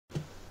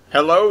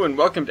Hello and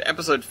welcome to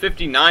episode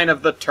 59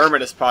 of the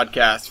Terminus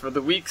podcast for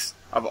the weeks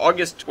of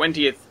August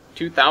 20th,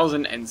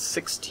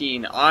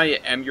 2016. I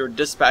am your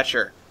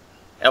dispatcher,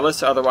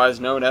 Ellis, otherwise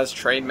known as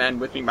Trainman.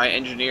 With me, my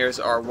engineers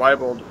are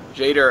Weibold,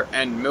 Jader,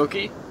 and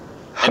Milky.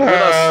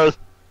 And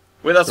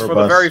with us for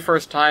the very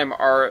first time,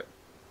 our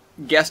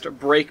guest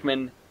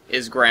brakeman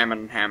is Graham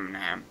and Ham.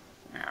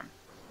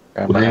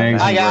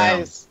 Hi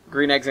guys!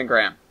 Green Eggs and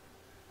Graham.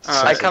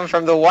 I come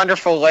from the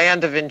wonderful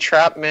land of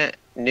entrapment,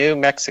 New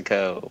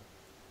Mexico.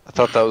 I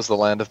thought that was the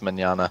land of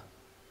Manana.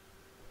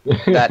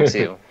 That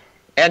too.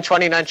 And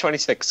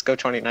 2926. Go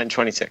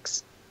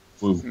 2926.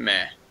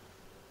 Meh.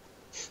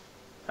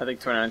 I think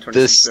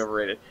 2926 is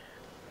overrated.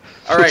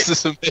 Alright.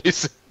 This is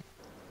amazing.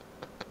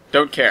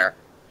 Don't care.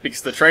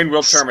 Because the train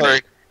will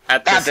terminate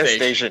at this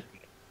station.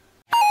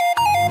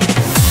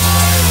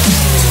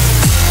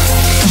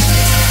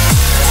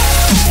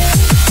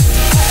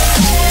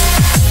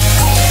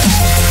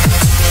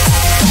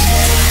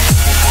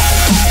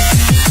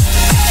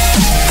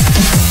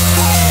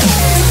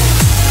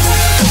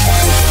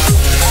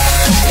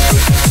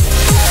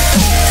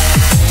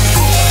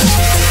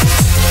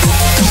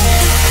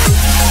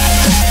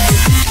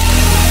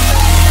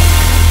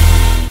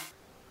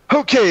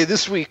 Okay,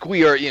 this week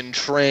we are in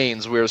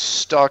trains. We are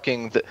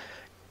stalking the...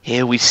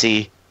 Here we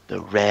see the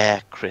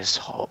rare Chris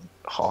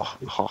Hoffman.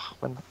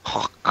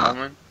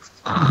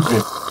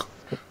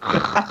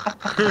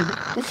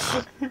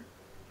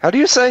 How do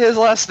you say his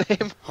last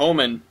name?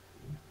 Holman.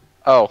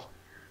 Oh.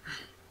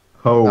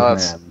 Oh,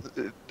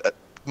 man.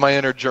 My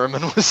inner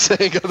German was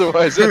saying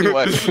otherwise.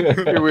 Anyway,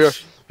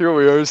 here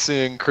we are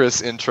seeing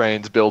Chris in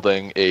trains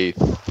building a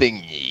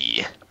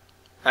thingy.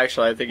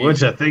 Actually, I think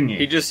What's a thingy?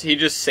 He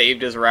just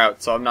saved his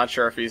route, so I'm not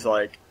sure if he's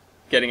like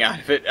getting out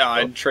of it.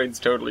 And train's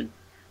totally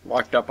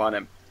locked up on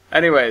him.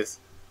 Anyways,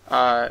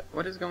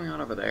 what is going on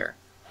over there?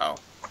 Oh,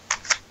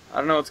 I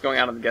don't know what's going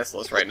on the guest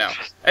list right now.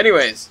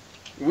 Anyways,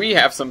 we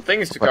have some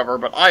things to cover,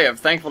 but I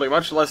have thankfully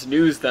much less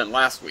news than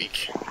last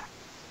week.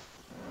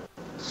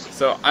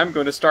 So I'm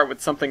going to start with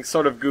something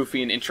sort of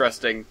goofy and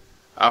interesting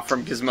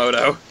from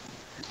Gizmodo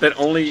that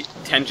only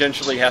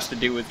tangentially has to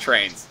do with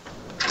trains.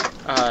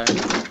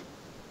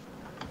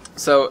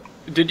 So,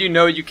 did you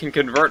know you can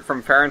convert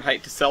from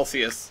Fahrenheit to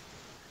Celsius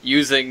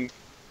using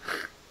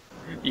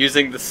the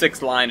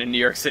 6th line in New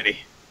York City?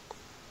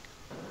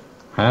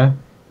 Huh?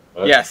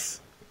 What? Yes.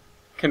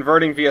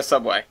 Converting via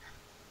subway.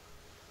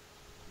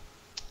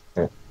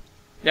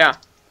 Yeah.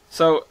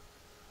 So,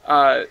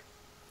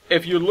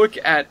 if you look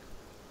at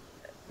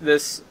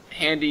this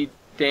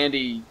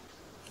handy-dandy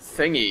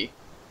thingy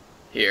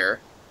here,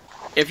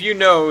 if you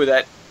know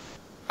that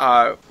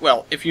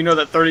if you know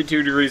that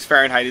 32 degrees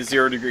Fahrenheit is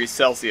 0 degrees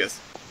Celsius,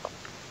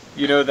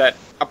 you know that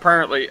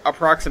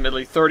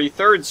approximately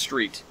 33rd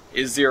Street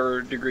is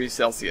 0 degrees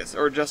Celsius,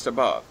 or just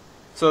above.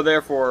 So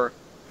therefore,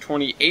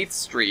 28th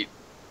Street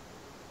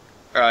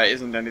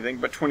isn't anything,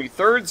 but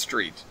 23rd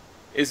Street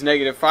is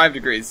negative 5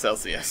 degrees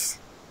Celsius.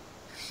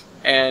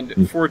 And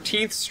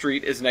 14th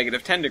Street is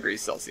negative 10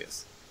 degrees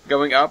Celsius.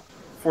 Going up,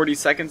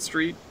 42nd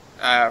Street,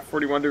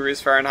 41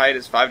 degrees Fahrenheit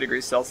is 5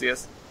 degrees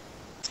Celsius.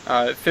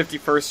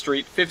 51st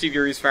Street, 50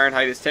 degrees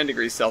Fahrenheit is 10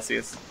 degrees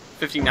Celsius.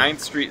 59th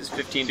Street is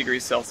 15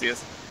 degrees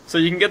Celsius. So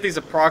you can get these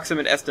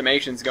approximate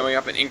estimations going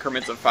up in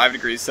increments of 5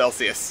 degrees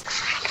Celsius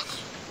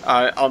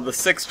on the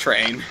 6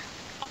 train.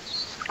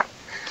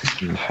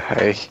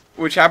 Hey.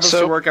 Which happens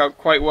to work out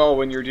quite well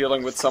when you're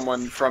dealing with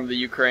someone from the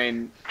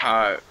Ukraine,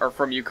 or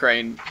from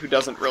Ukraine, who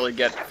doesn't really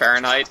get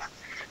Fahrenheit.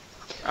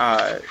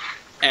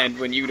 And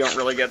when you don't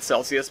really get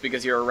Celsius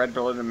because you're a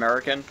red-blooded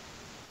American.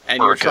 And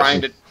you're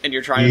trying to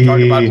talk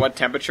about what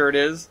temperature it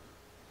is,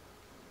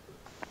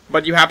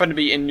 but you happen to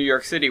be in New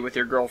York City with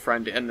your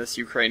girlfriend and this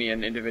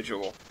Ukrainian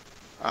individual.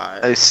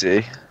 I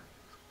see.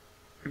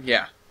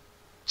 Yeah.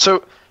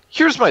 So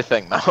here's my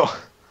thing now.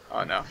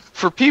 Oh no.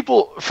 For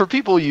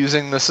people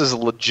using this as a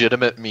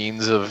legitimate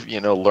means of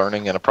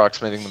learning and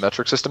approximating the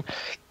metric system,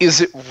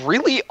 is it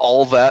really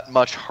all that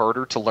much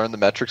harder to learn the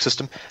metric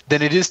system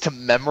than it is to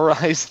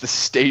memorize the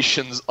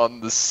stations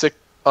on the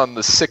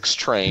 6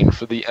 train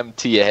for the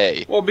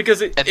MTA? Well, because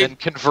then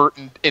convert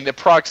in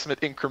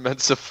approximate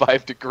increments of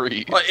 5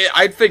 degrees. Well,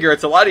 I'd figure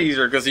it's a lot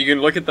easier because you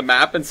can look at the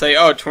map and say,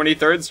 oh,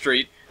 23rd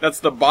Street, that's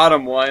the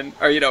bottom one,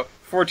 or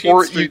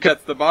 14th Street,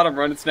 that's the bottom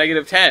one. It's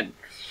negative 10.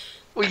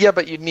 Well, yeah,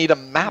 but you'd need a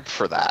map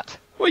for that.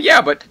 Well,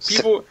 yeah, but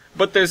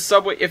but there's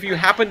subway. If you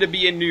happen to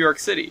be in New York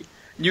City,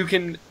 you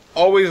can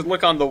always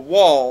look on the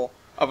wall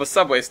of a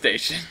subway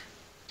station.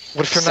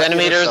 What if you're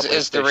Centimeters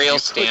is the real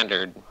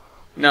standard.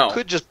 No. You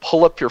could just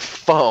pull up your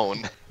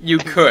phone. You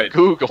could.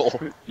 Google.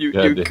 You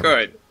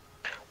could.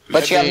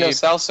 But you have no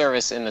cell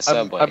service in the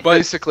subway. I'm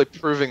basically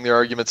proving the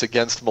arguments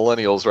against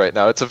millennials right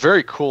now. It's a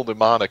very cool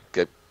mnemonic.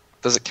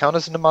 Does it count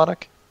as a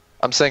mnemonic?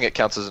 I'm saying it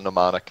counts as a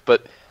mnemonic,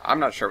 but... I'm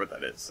not sure what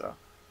that is, so...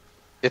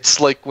 It's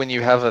like when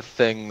you have a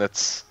thing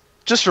that's...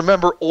 Just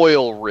remember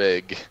oil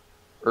rig.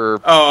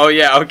 Or... Oh,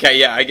 yeah, okay,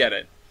 yeah, I get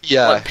it.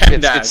 Yeah,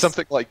 it's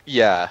something like...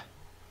 Yeah.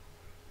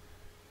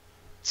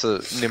 It's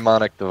a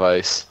mnemonic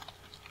device.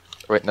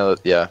 Wait, no,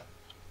 yeah.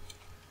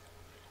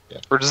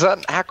 Or is that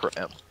an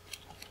acronym?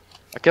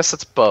 I guess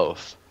it's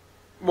both.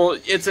 Well,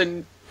 it's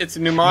a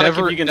mnemonic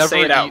if you can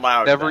say it out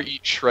loud. Never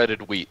eat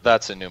shredded wheat.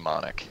 That's a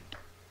mnemonic.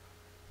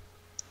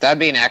 That'd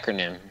be an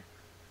acronym.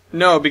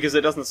 No, because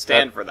it doesn't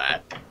stand for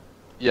that.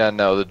 Yeah,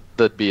 no,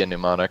 that'd be a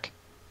mnemonic.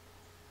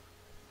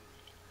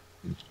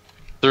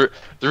 The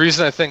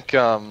reason I think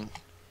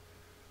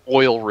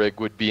oil rig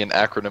would be an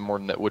acronym more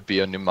than it would be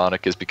a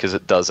mnemonic is because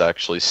it does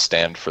actually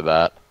stand for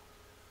that.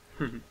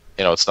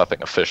 It's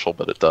nothing official,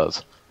 but it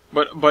does.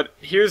 But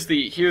here's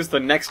the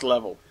next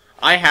level.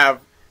 I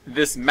have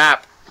this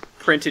map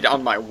printed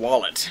on my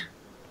wallet.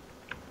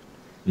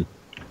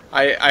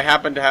 I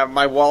happen to have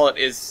my wallet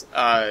is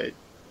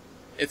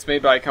it's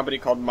made by a company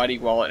called Mighty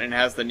Wallet and it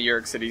has the New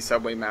York City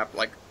subway map.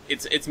 Like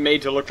it's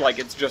made to look like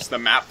it's just the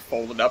map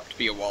folded up to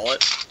be a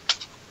wallet.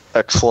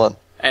 Excellent.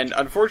 And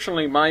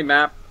unfortunately, my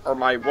map or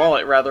my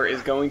wallet rather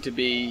is going to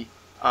be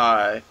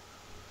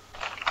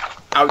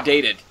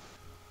outdated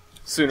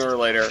sooner or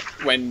later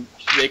when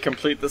they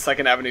complete the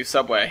 2nd Avenue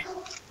subway.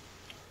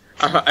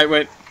 I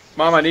went,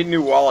 Mom, I need a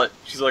new wallet.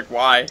 She's like,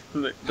 why?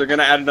 They're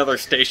gonna add another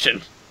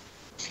station.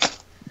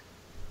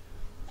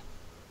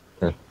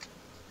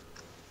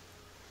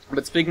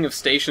 But speaking of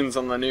stations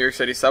on the New York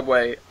City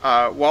subway,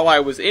 while I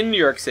was in New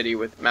York City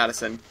with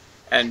Madison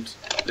and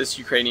this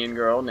Ukrainian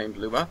girl named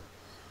Luba,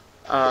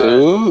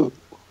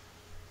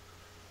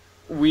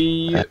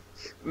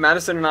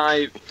 Madison and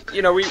I,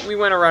 we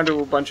went around to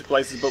a bunch of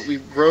places, but we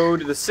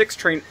rode the 6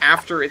 train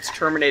after its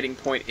terminating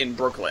point in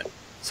Brooklyn.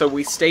 So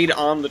we stayed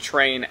on the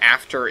train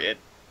after it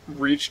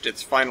reached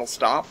its final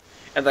stop,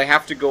 and they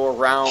have to go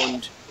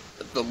around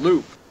the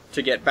loop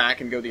to get back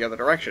and go the other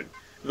direction.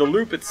 The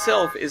loop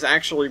itself is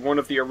actually one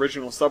of the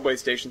original subway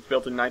stations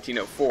built in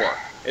 1904.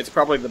 It's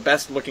probably the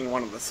best looking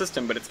one in the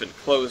system, but it's been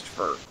closed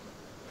for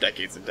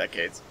decades and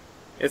decades.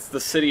 It's the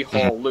City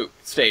Hall Loop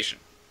station.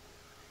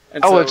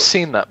 And I've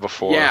seen that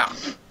before.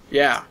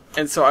 Yeah.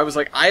 And so I was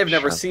like, I have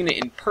never seen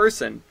it in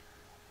person.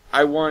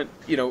 I want,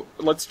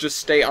 let's just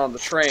stay on the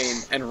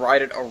train and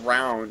ride it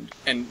around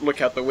and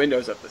look out the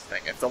windows at this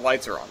thing if the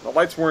lights are on. The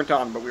lights weren't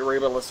on, but we were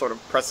able to sort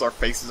of press our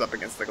faces up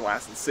against the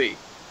glass and see.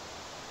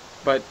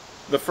 But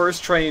the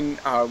first train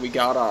we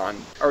got on,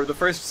 or the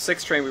first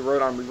 6 train we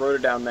rode on, we rode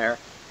it down there,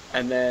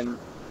 and then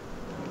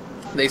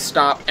they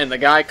stop, and the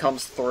guy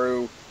comes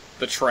through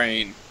the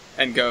train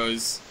and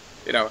goes,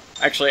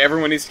 actually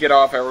everyone needs to get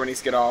off,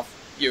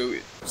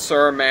 You,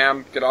 sir,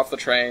 ma'am, get off the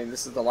train,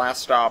 this is the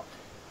last stop.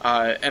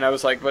 And I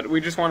was like, but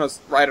we just want to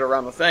ride it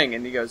around the thing,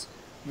 and he goes,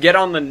 get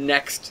on the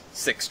next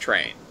 6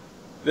 train.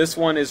 This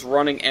one is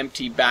running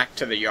empty back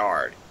to the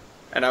yard.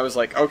 And I was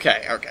like,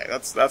 okay,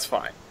 that's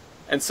fine.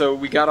 And so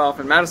we got off,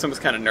 and Madison was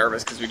kind of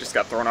nervous because we just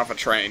got thrown off a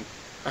train.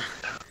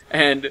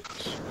 And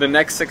the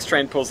next 6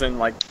 train pulls in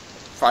like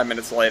 5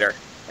 minutes later,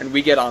 and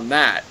we get on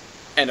that.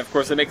 And of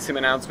course, it makes him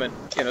an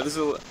announcement. This is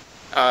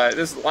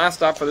the last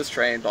stop for this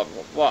train. Blah blah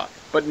blah blah.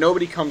 But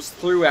nobody comes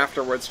through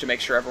afterwards to make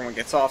sure everyone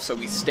gets off. So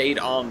we stayed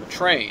on the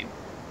train,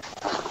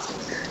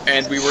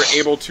 and we were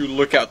able to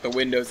look out the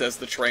windows as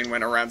the train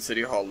went around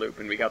City Hall Loop,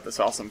 and we got this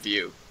awesome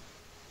view.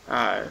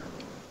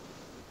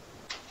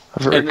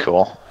 Very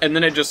cool. And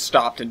then it just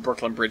stopped in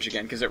Brooklyn Bridge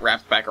again because it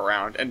wrapped back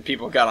around, and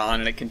people got on,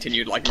 and it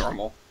continued like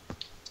normal.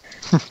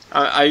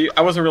 I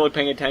wasn't really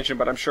paying attention,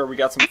 but I'm sure we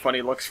got some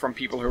funny looks from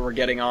people who were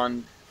getting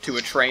on to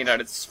a train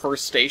at its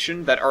first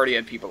station that already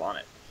had people on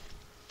it.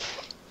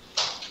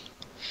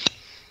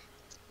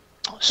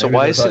 So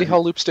why is City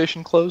Hall Loop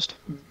Station closed?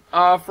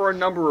 For a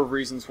number of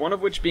reasons. One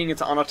of which being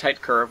it's on a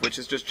tight curve, which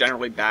is just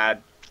generally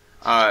bad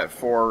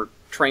for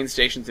train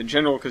stations in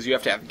general because you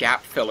have to have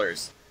gap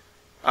fillers.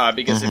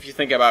 Because if you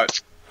think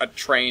about a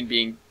train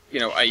being,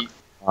 a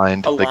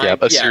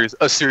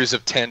series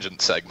of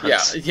tangent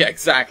segments. Yeah,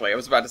 exactly. I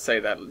was about to say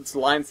that. It's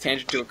lines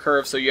tangent to a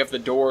curve, so you have the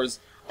doors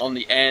on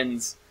the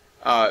ends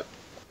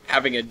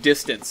having a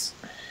distance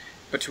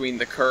between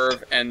the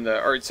curve and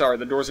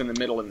the doors in the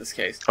middle in this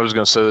case. I was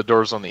going to say the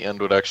doors on the end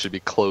would actually be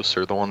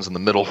closer. The ones in the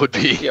middle would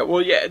be.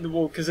 Yeah,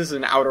 because this is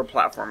an outer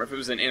platform. If it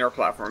was an inner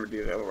platform, it would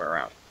be the other way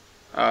around.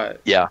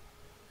 Yeah.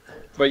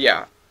 But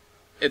yeah,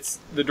 it's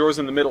the doors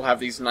in the middle have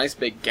these nice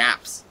big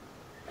gaps.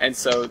 And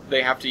so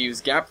they have to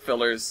use gap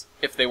fillers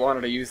if they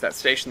wanted to use that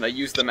station. They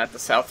use them at the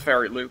South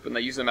Ferry Loop, and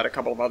they use them at a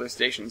couple of other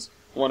stations,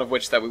 one of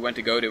which that we went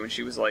to go to, and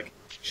she was like,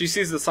 she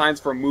sees the signs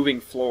for moving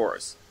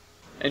floors.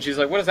 And she's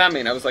like, what does that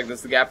mean? I was like,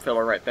 there's the gap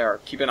filler right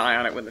there. Keep an eye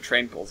on it when the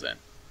train pulls in.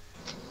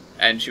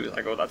 And she was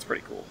like, oh, that's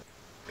pretty cool.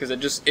 Because it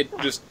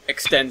just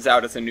extends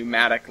out as a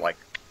pneumatic, like,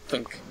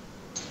 thunk,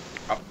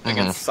 up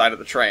against the side of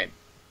the train.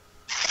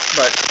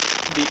 But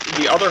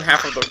the other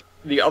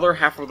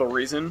half of the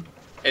reason,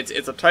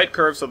 it's a tight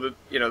curve, so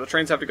the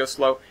trains have to go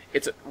slow.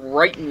 It's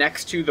right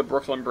next to the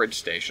Brooklyn Bridge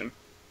station,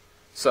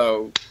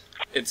 so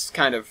it's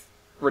kind of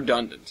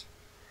redundant.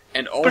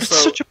 And also, but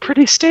it's such a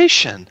pretty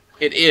station.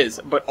 It is,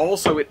 but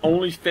also it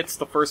only fits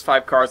the first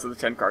 5 cars of the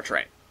 10-car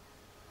train.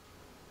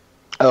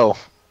 Oh,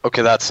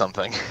 okay, that's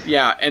something.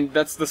 Yeah, and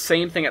that's the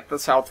same thing at the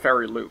South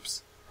Ferry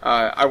Loops.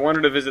 I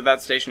wanted to visit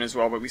that station as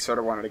well, but we sort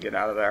of wanted to get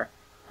out of there.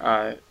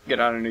 Get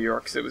out of New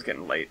York because it was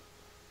getting late.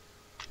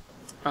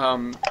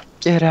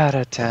 Get out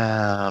of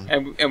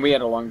town. And we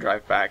had a long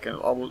drive back,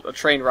 a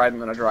train ride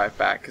and then a drive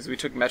back, because we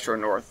took Metro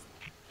North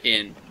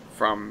in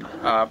from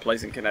a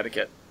place in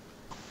Connecticut.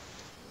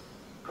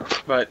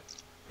 But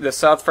the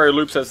South Ferry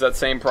Loop has that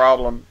same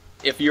problem.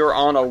 If you're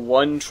on a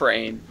 1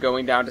 train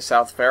going down to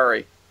South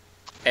Ferry,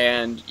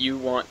 and you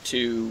want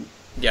to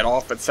get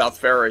off at South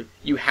Ferry,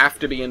 you have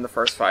to be in the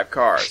first 5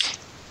 cars.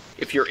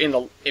 If you're in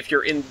the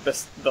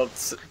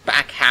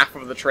back half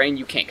of the train,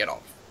 you can't get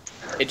off.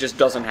 It just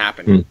doesn't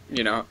happen,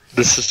 you know.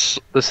 This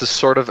is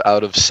sort of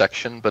out of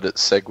section, but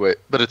it's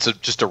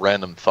just a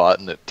random thought,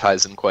 and it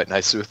ties in quite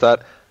nicely with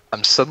that.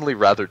 I'm suddenly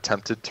rather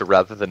tempted to,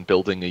 rather than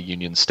building a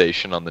Union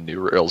Station on the new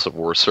Rails of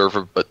War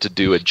server, but to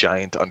do a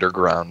giant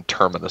underground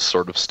Terminus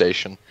sort of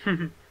station.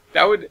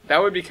 That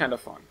would be kind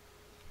of fun.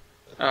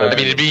 I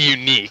mean, it'd be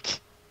unique.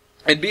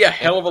 It'd be a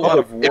hell of a lot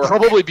of work. It'd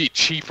probably be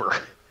cheaper.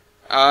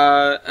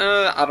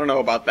 I don't know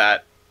about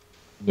that.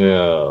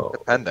 No.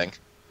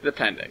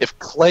 Depending. If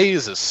clay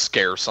is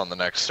scarce on the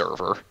next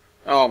server.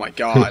 Oh my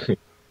god.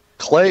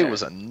 Clay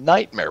was a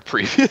nightmare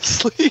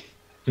previously.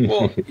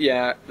 Well,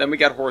 yeah. Then we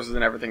got horses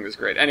and everything was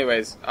great.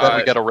 Anyways, then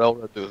we got a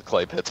railroad through the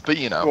clay pits, but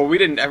you know. Well, we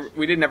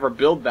didn't ever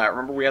build that.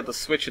 Remember, we had the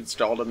switch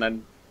installed, and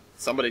then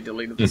somebody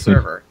deleted the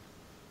server.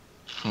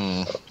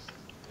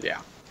 Yeah.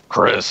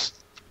 Chris.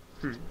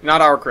 Not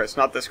our Chris.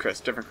 Not this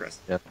Chris. Different Chris.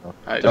 Yeah.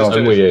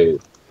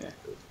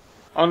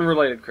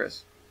 Unrelated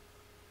Chris.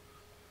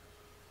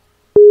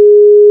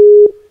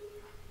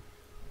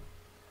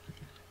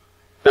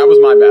 That was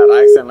my bad.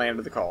 I accidentally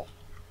ended the call.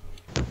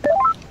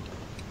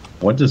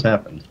 What just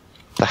happened?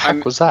 The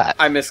heck was that?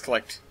 I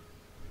misclicked.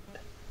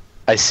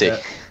 I see.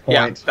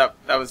 Yeah, that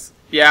was.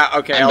 Yeah,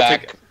 okay.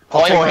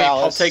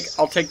 I'll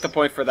take the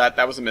point for that.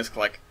 That was a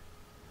misclick.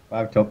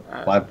 5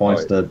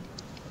 points to.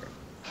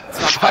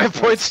 5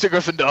 points to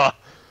Gryffindor.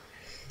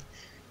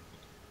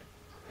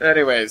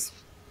 Anyways,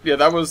 yeah,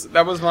 that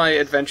was my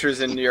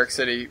adventures in New York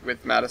City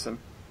with Madison.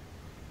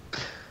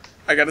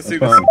 I got to see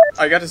this.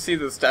 I got to see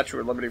the Statue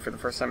of Liberty for the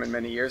first time in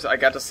many years. I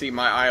got to see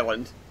my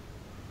island.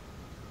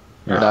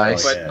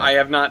 Nice. But I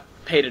have not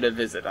paid it a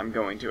visit. I'm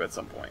going to at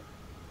some point.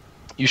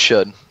 You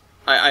should.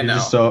 I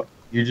know.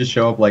 You just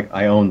show up like,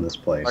 I own this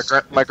place.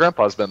 My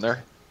grandpa's been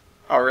there.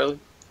 Oh, really?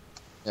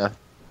 Yeah.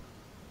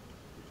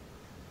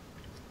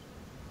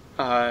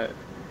 That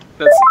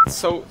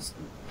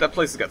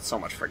place has got so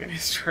much friggin'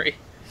 history.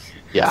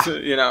 Yeah. So,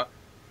 you know.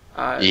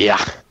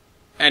 Yeah.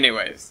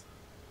 Anyways.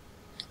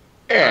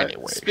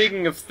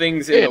 Speaking of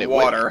things in the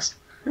water.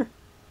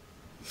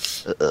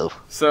 Uh-oh.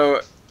 So,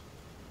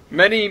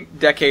 many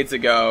decades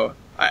ago,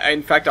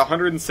 in fact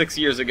 106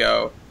 years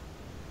ago,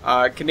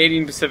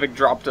 Canadian Pacific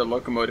dropped a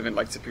locomotive in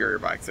Lake Superior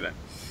by accident.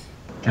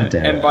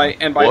 And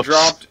by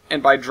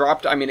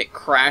dropped, I mean it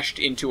crashed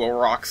into a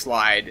rock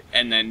slide,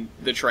 and then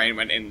the train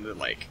went into the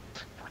lake.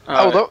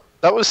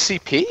 That was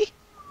CP?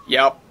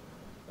 Yep.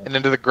 And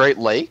into the Great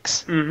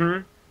Lakes?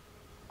 Mm-hmm.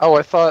 Oh,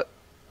 I thought...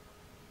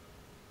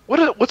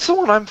 What's the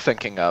one I'm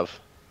thinking of?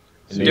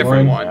 It's a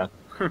different one.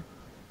 Yeah.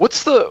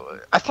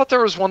 I thought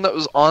there was one that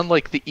was on,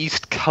 like, the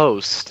East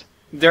Coast.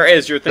 There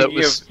is. You're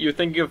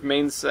thinking of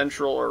Main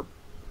Central, or...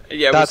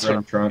 Yeah, That's it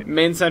was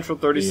Main Central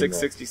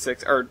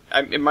 3666, or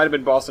it might have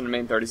been Boston and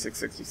Main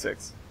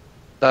 3666.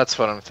 That's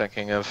what I'm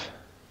thinking of.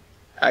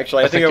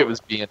 Actually, I think it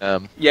was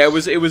B&M. Yeah, it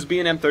was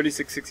B&M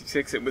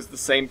 3666. It was the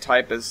same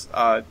type as...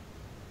 or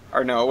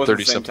no, it wasn't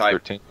the same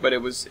type, but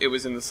it was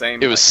in the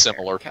same... It was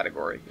similar.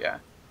 Category, yeah.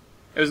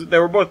 They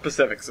were both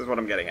Pacifics, is what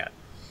I'm getting at.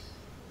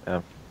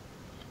 Yeah.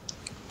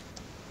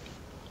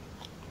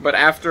 But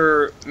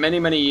after many,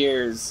 many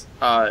years,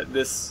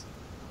 this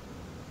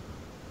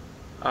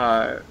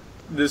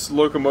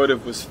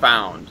locomotive was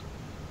found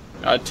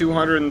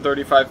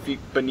 235 feet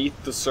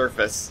beneath the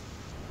surface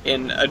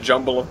in a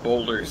jumble of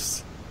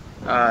boulders.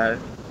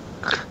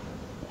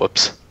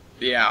 Whoops.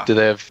 Yeah. Do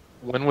they have...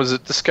 When was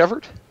it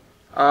discovered?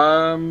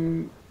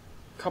 Couple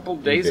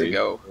days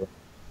ago.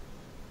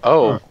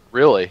 Oh,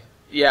 really?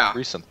 Yeah.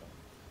 Recent.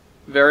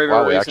 Very,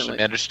 very wow, we recently. actually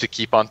managed to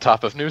keep on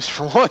top of news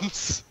for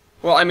once.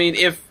 Well, I mean,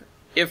 I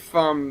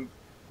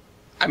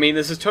mean,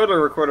 this is totally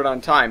recorded on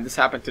time. This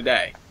happened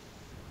today.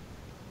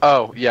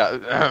 Oh,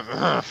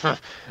 yeah.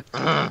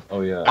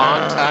 Oh, yeah.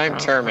 On time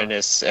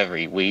Terminus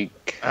every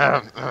week.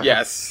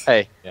 Yes.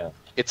 Hey. Yeah.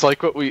 It's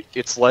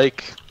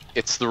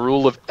the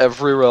rule of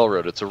every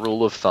railroad. It's a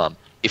rule of thumb.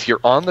 If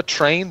you're on the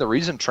train, the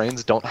reason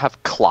trains don't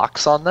have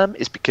clocks on them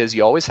is because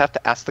you always have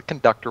to ask the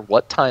conductor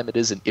what time it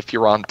is and if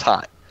you're on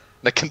time.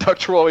 The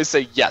conductor will always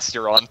say, yes,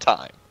 you're on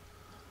time.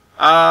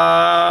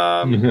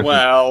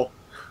 Well...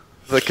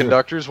 The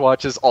conductor's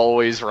watch is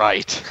always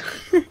right.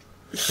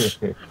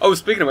 Oh,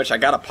 speaking of which, I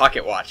got a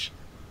pocket watch.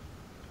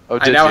 Oh,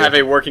 I now have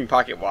a working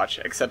pocket watch,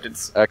 except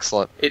it's...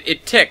 Excellent.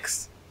 It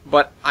ticks,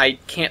 but I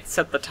can't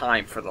set the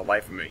time for the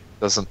life of me.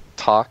 Doesn't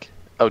talk?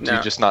 Oh, do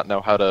you just not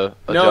know how to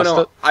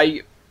adjust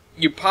it?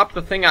 You pop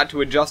the thing out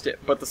to adjust it,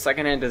 but the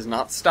second hand does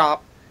not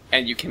stop,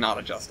 and you cannot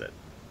adjust it.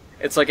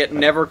 It's like it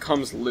never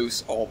comes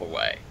loose all the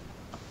way.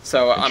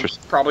 So I'm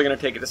probably going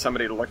to take it to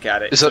somebody to look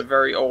at it. It's a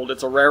very old...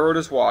 It's a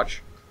railroader's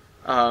watch.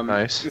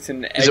 Nice. It's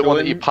an Is it one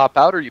that you Eglin. pop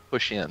out or you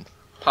push in?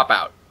 Pop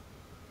out.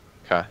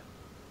 Okay.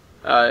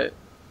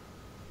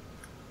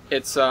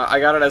 It's I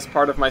got it as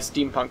part of my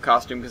steampunk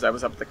costume because I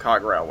was up at the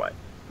cog railway.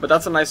 But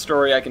that's a nice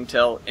story I can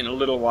tell in a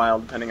little while,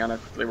 depending on how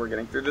quickly we're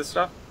getting through this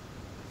stuff.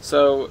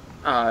 So,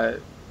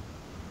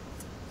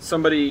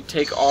 somebody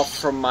take off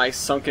from my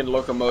sunken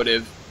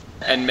locomotive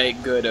and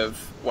make good of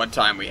what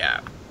time we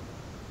have.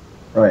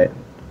 Right.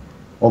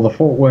 Well, the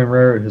Fort Wayne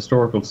Railroad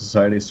Historical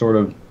Society sort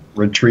of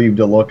retrieved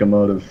a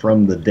locomotive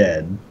from the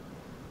dead.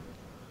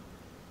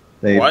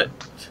 What?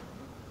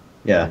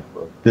 Yeah.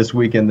 This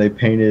weekend they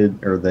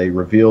painted, or they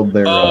revealed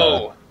their...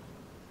 Oh!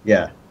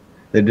 Yeah.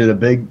 They did a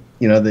big,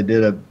 they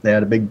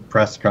had a big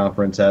press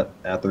conference at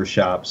their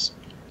shops,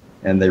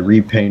 and they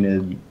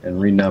repainted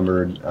and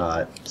renumbered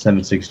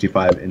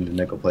 765 into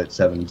nickel plate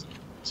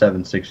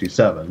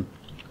 767,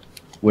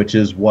 which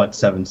is what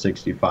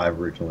 765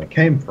 originally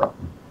came from.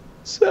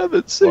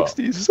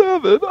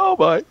 767. Oh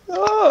my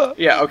god.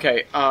 Yeah,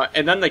 okay.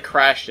 And then they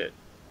crashed it.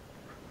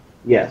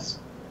 Yes.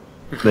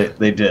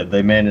 They did.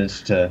 They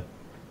managed to...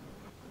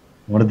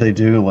 What did they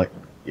do?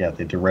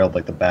 They derailed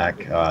the back.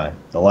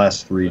 The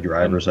last 3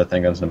 drivers, I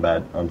think, on some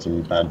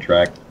bad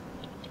track.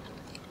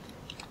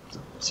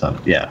 So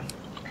yeah.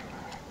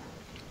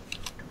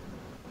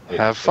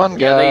 Have fun,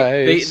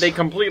 Yeah, guys. they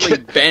completely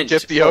bent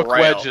Get the a oak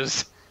rail.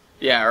 wedges.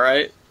 Yeah,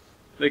 right?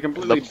 They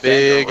completely The bent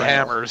big a rail.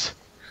 hammers.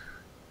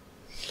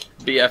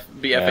 BFH.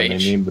 Yeah, they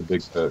named the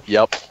big fish.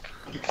 Yep.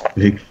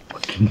 Big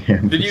fucking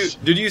hammers.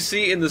 Did you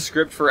see in the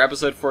script for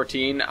episode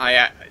 14?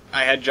 I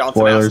had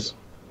Spoilers.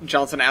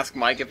 Johnson ask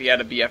Mike if he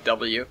had a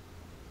BFW.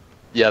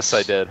 Yes,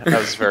 I did. I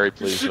was very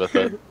pleased with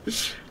it.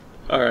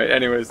 All right.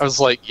 Anyways, I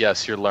was like,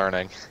 yes, you're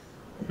learning.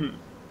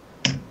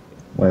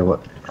 Wait,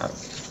 what?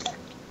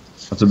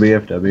 What's a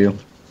BFW?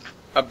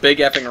 a big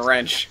effing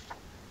wrench.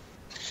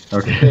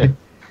 Okay.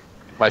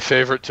 My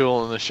favorite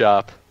tool in the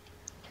shop.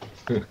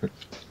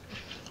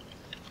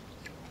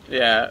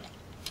 Yeah.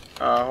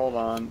 Hold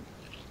on.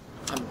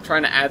 I'm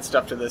trying to add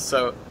stuff to this.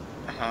 So,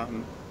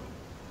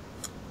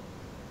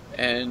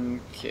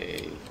 NK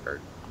or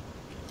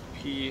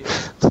P.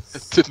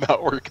 It did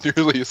not work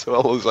nearly as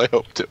well as I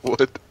hoped it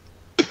would.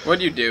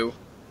 What'd you do?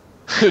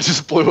 It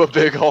just blew a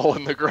big hole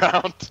in the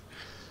ground.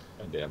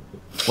 God damn.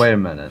 Wait a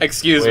minute.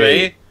 Excuse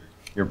Wait. me.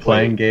 You're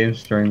playing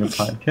games during the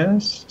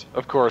podcast?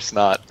 Of course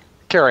not.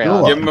 Carry You're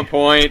on. Give him a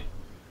point.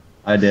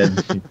 I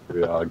did.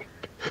 Dog.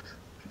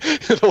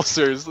 In all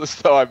seriousness,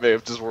 though, I may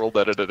have just world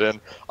edited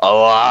in a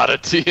lot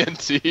of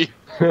TNT.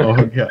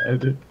 Oh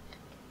god.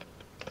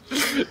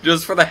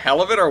 Just for the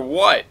hell of it, or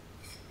what?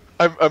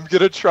 I'm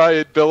gonna try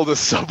and build a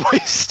subway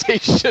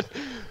station.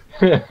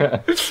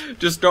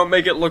 Just don't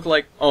make it look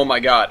like... Oh my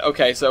god.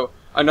 Okay, so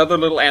another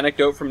little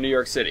anecdote from New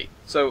York City.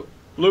 So,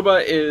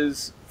 Luba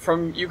is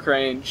from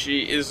Ukraine.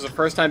 She is the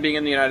first time being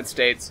in the United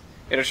States.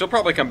 And she'll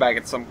probably come back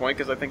at some point,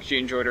 because I think she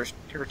enjoyed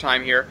her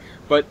time here.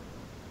 But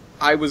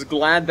I was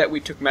glad that we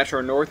took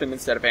Metro Northern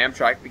instead of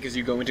Amtrak, because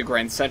you go into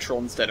Grand Central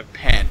instead of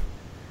Penn.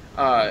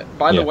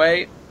 By the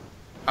way,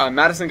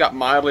 Madison got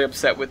mildly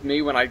upset with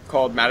me when I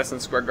called Madison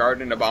Square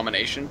Garden an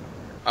abomination.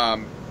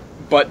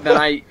 But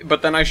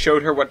then I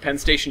showed her what Penn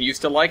Station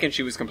used to like, and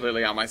she was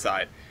completely on my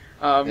side.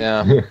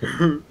 Yeah.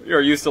 Or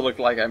used to look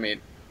like, I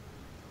mean.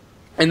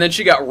 And then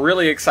she got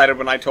really excited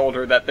when I told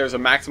her that there's a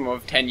maximum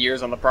of 10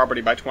 years on the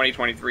property. By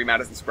 2023,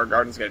 Madison Square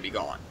Garden's going to be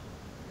gone.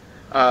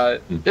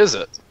 Is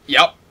it?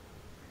 Yep.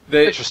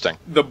 Interesting.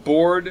 The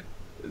board,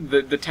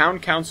 the town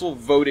council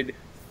voted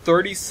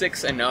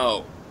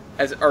 36-0,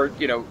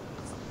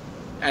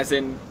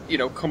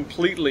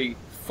 completely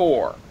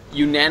for,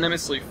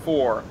 unanimously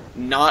for,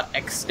 not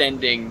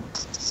extending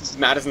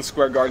Madison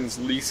Square Garden's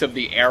lease of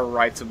the air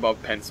rights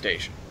above Penn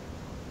Station.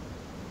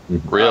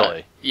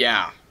 Really?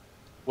 Yeah.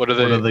 What are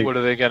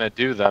they gonna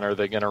do then? Are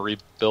they gonna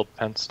rebuild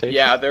Penn Station?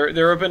 Yeah,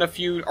 there have been a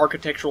few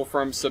architectural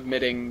firms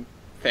submitting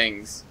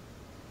things.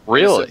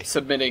 Really?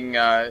 Submitting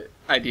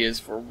ideas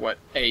for what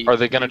a... Are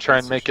they gonna try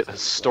and make it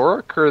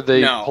historic, or are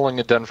they No. pulling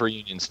a Denver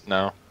Union?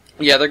 No.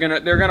 Yeah, they're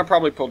gonna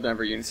probably pull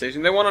Denver Union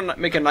Station. They want to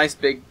make a nice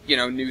big,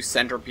 new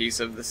centerpiece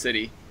of the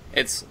city.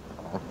 It's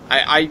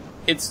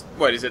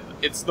what is it?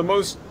 It's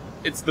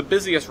the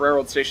busiest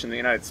railroad station in the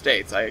United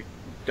States. I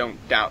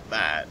don't doubt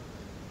that.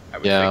 I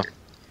would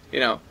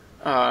figure.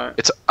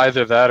 It's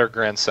either that or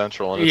Grand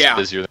Central, and it's Yeah.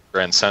 busier than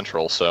Grand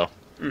Central, so...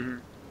 Mm-hmm.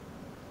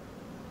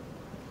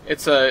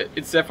 It's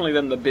definitely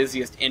then the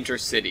busiest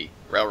intercity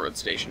railroad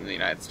station in the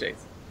United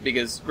States,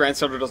 because Grand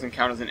Central doesn't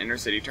count as an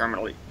intercity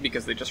terminal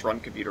because they just run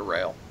commuter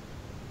rail.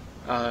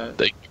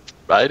 They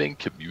riding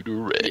commuter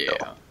rail.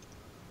 Yeah.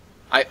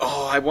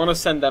 I want to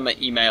send them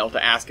an email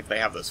to ask if they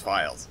have those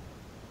files.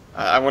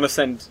 I want to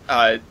send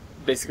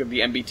basically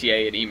the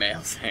MBTA an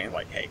email saying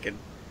like, hey,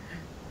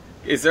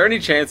 is there any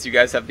chance you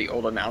guys have the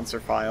old announcer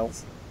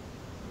files?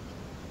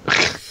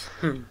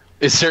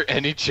 Is there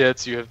any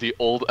chance you have the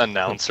old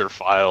announcer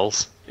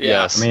files?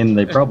 Yeah. Yes. I mean,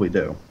 they probably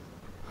do.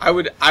 I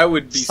would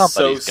be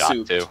Somebody's so got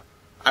souped. to.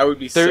 I would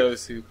be so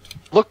souped.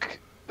 Look,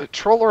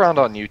 troll around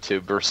on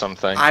YouTube or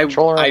something. I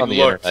troll around on the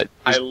looked. internet.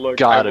 I There's looked.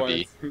 gotta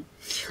be.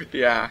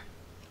 Yeah.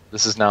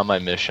 This is now my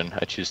mission.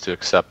 I choose to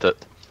accept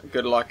it.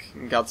 Good luck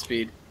and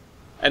Godspeed.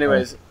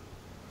 Anyways,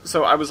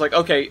 so I was like,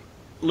 okay,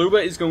 Luba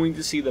is going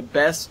to see the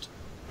best,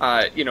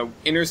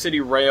 inner city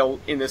rail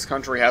in this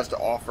country has to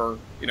offer.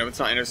 It's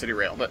not inner city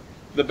rail, but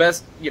the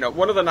best,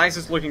 one of the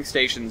nicest looking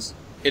stations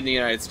in the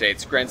United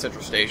States, Grand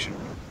Central Station.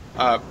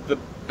 The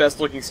best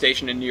looking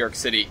station in New York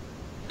City.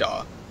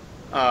 Duh.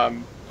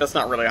 That's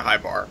not really a high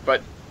bar,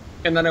 but...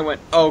 And then I went,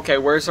 oh, okay,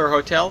 where's our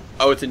hotel?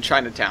 Oh, it's in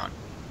Chinatown.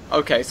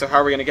 Okay, so how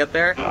are we going to get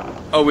there?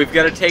 Oh, we've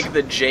got to take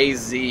the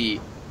JZ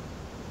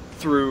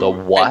through... The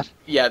what?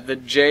 The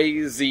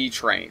JZ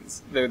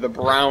trains. They're the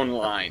Brown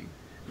Line.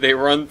 They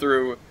run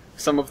through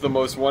some of the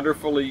most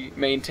wonderfully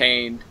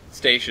maintained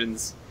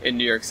stations in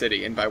New York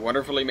City. And by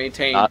wonderfully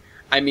maintained,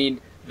 I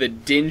mean the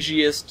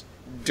dingiest,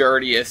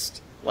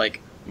 dirtiest,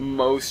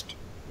 most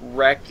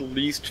wrecked,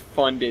 least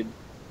funded.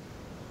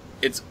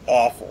 It's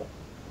awful.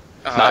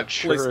 Not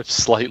sure if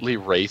slightly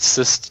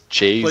racist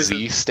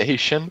JZ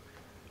station.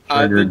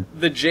 The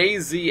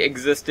JZ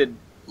existed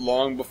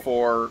long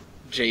before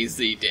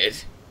JZ did.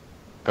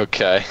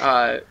 Okay.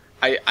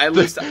 At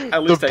least the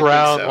I think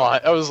Brown so.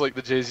 Line. I was like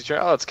the JZ train.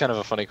 Oh, that's kind of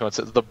a funny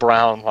coincidence. The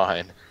Brown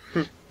Line.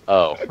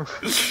 Oh.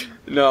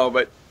 No,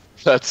 but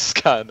that's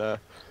kind of.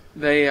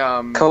 They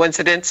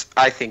Coincidence?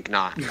 I think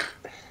not.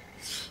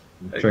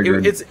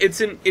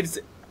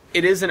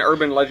 It is an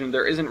urban legend.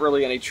 There isn't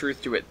really any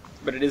truth to it,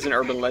 but it is an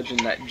urban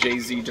legend that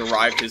Jay-Z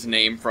derived his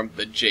name from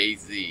the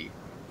JZ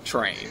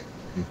train.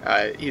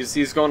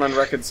 He's going on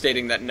record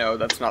stating that no,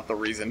 that's not the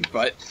reason,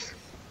 but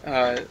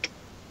anyways.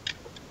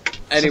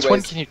 Since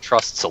when can you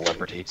trust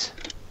celebrities?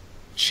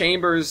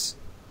 Chambers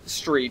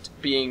Street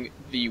being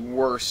the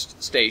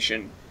worst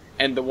station,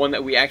 and the one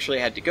that we actually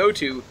had to go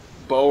to,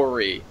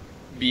 Bowery,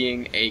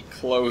 being a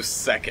close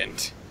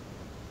second.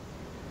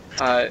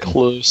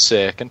 Close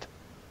second.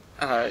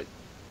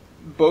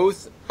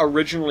 Both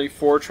originally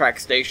 4-track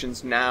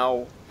stations,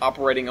 now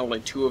operating only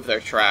 2 of their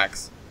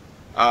tracks.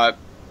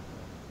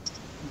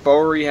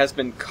 Bowery has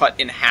been cut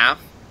in half,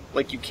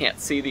 like you can't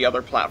see the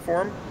other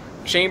platform.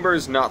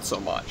 Chambers, not so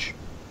much.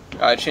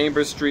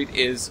 Chambers Street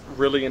is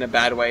really in a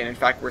bad way, and in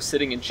fact we're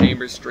sitting in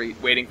Chambers Street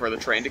waiting for the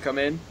train to come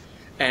in,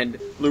 and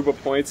Luba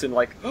points and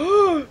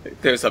oh,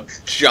 there's a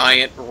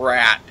giant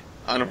rat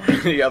on one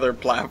of the other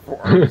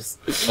platforms.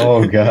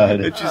 Oh god.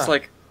 It's just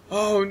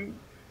oh,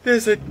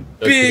 there's a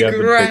big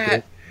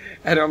rat!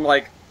 And I'm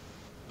like,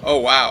 oh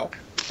wow.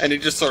 And he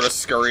just sort of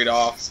scurried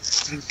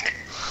off.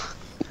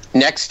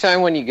 Next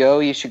time when you go,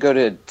 you should go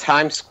to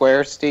Times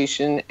Square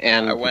Station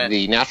and I went.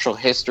 the Natural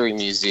History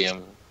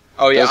Museum.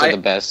 Oh yeah, Those are the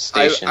best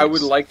stations. I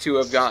would like to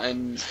have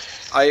gotten...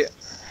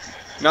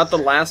 Not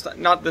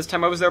this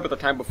time I was there, but the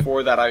time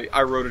before that,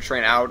 I rode a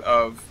train out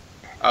of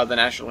the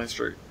Natural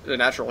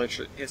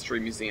History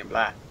Museum.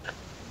 Blah.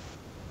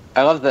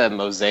 I love the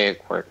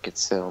mosaic work.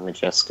 It's so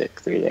majestic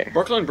through there.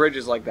 Brooklyn Bridge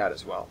is like that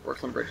as well.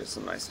 Brooklyn Bridge is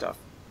some nice stuff.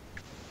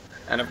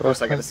 And of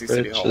course I got to see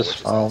City Hall, which is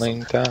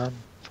falling awesome. down,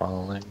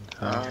 falling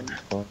down,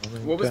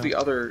 What was the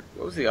other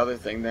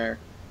thing there?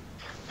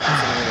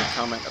 Something to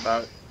comment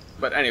about.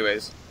 But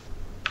anyways.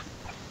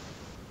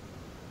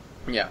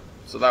 Yeah,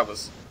 so that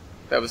was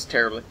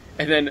terribly.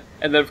 And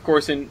then of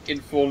course in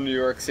full New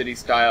York City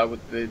style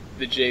with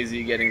the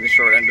Jay-Z getting the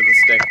short end of the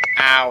stick.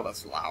 Ow,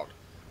 that's loud.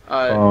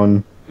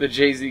 The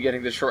Jay-Z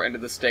getting the short end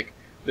of the stick.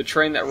 The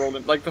train that rolled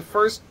in, the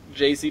first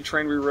Jay-Z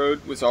train we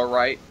rode was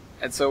alright,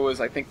 and so was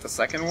I think the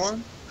second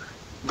one.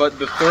 But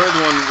the third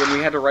one, when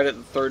we had to ride it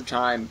the third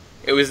time,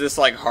 it was this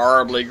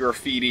horribly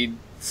graffitied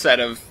set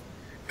of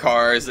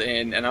cars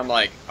in, and I'm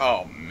like,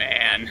 oh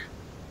man.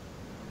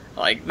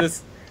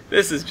 This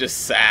is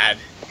just sad.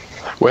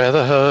 Where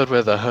the hood,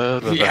 where the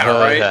hood, where the Yeah,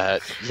 hood right?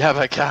 at? Yeah,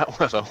 but cat,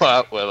 where the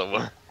what, where the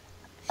what?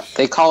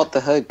 They call it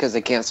the hood because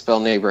they can't spell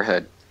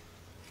neighborhood.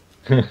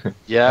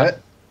 Yeah.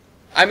 What?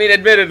 I mean,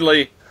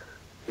 admittedly,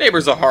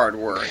 neighbor's a hard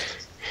word.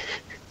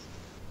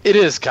 It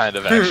is kind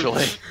of,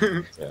 actually.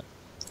 Yeah.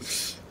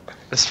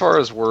 As far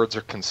as words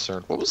are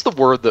concerned, what was the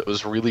word that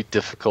was really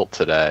difficult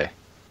today?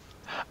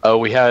 Oh,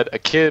 we had a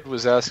kid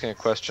was asking a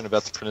question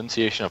about the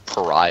pronunciation of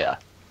pariah.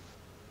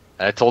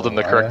 And I told him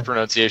the correct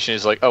pronunciation.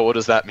 He's like, oh, what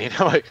does that mean?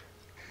 I'm like,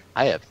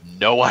 I have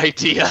no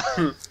idea.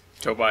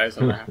 Tobias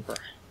and rapper.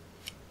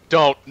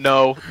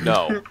 No.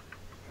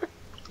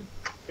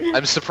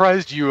 I'm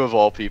surprised you, of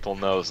all people,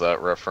 knows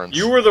that reference.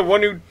 You were the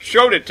one who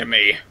showed it to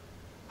me.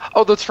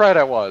 Oh, that's right,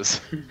 I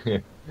was.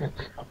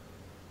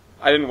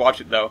 I didn't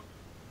watch it though.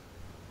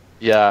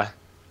 Yeah,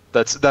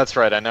 that's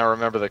right. I now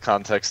remember the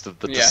context of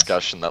the Yes.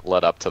 discussion that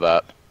led up to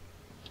that.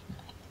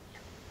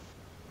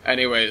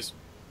 Anyways,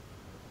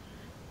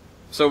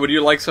 so would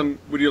you like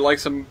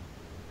some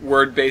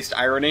word-based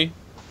irony?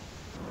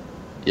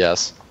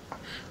 Yes.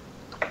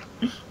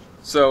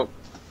 So,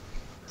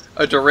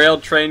 a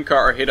derailed train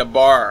car hit a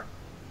bar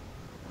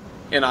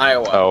in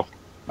Iowa. Oh,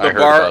 I heard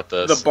about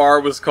this. The bar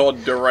was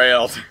called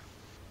Derailed.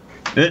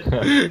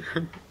 Bang,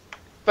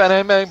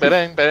 bang,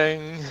 bang,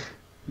 bang.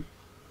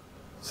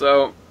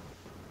 So,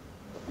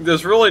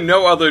 there's really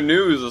no other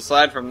news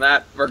aside from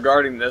that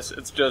regarding this.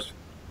 It's just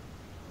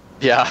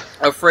Yeah.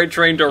 A freight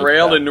train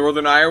derailed in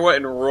northern Iowa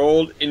and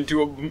rolled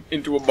into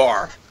a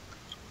bar.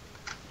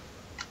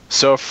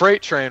 So a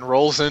freight train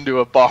rolls into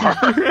a bar.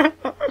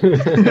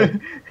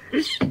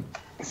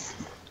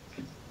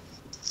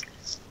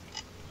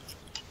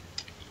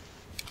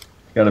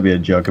 Got to be a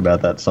joke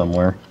about that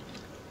somewhere.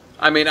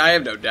 I mean, I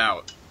have no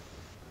doubt.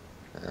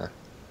 Yeah.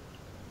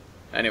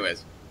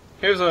 Anyways,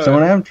 here's a... So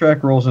an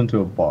Amtrak rolls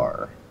into a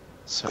bar.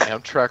 So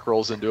Amtrak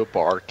rolls into a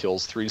bar,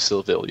 kills 3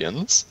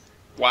 civilians.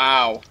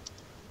 Wow.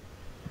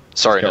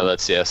 Sorry, Let's no, go.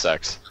 that's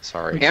CSX.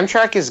 Sorry.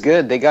 Amtrak is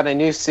good. They got a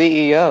new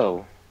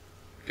CEO.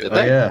 Did Oh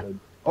they? yeah.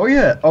 Oh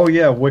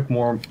yeah. Wick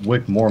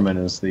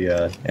Moorman is the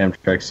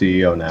Amtrak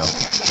CEO now.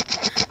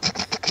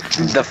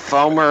 The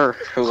foamer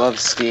who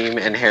loves steam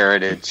and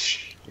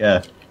heritage.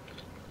 Yeah.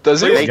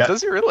 Does he? Please-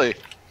 Does he really?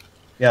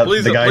 Yeah.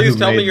 Please, the guy please who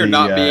tell me made you're the,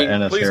 not being.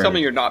 NS Please tell Heritage.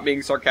 me you're not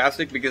being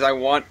sarcastic because I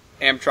want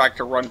Amtrak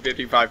to run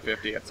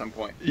 5550 at some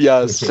point.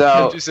 Yes.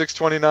 So-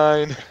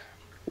 5629.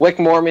 Wick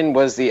Moorman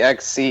was the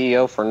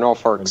ex-CEO for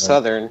Norfolk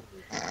Southern,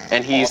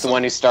 and he's Awesome. the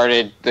one who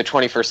started the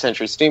 21st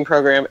Century Steam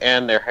program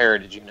and their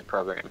Heritage Unit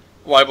program.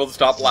 Liable to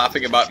stop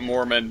laughing about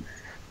Mormon.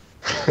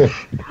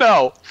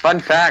 No, Fun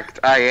fact,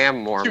 I am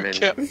you Mormon.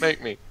 can't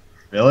make me.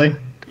 Really?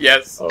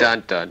 Yes, Oh.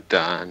 Dun dun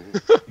dun.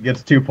 He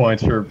gets 2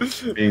 points for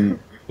being.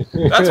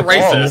 that's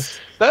racist.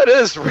 That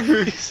is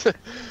racist.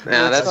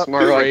 Now that's not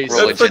more like racist. That's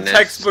the religionist.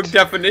 textbook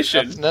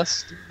definition.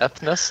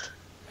 Ethnist?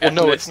 Well,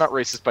 no, it's Ethnist. not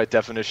racist by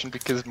definition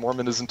because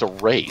Mormon isn't a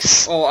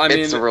race. Well, I mean,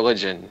 It's a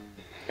religion.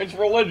 it's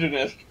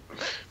religionist.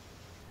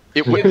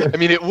 It would. I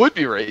mean, it would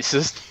be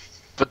racist,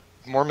 but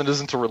Mormon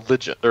isn't a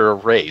religion or a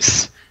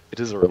race. It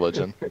is a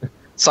religion.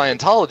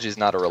 Scientology is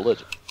not a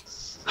religion.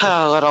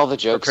 Let all the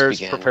jokes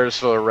begin. Prepares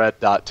for a red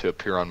dot to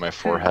appear on my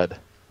forehead.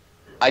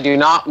 I do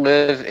not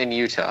live in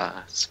Utah.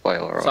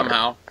 Spoiler alert.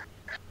 Somehow.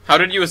 How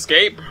did you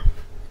escape?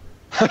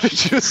 How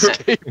did you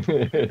escape?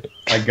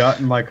 I got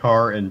in my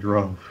car and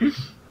drove.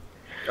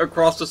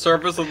 Across the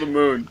surface of the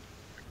moon.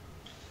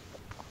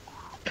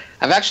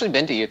 I've actually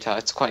been to Utah.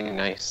 It's quite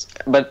nice,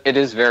 but it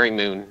is very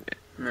moon.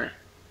 Meh.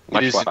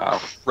 Much It is wow.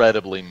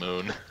 incredibly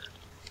moon.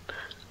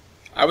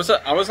 I was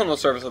on the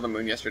surface of the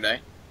moon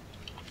yesterday.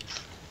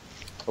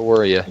 How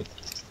were you?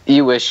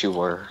 You wish you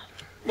were.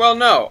 Well,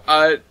 no.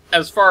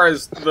 As far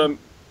as the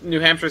New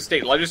Hampshire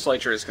state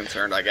legislature is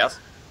concerned, I guess.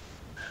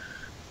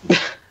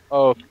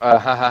 Oh,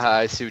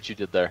 I see what you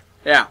did there.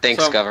 Yeah.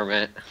 Thanks, so,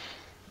 government.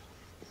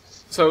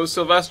 So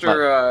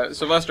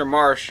Sylvester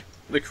Marsh,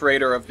 the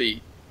creator of the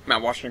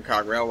Mount Washington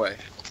Cog Railway,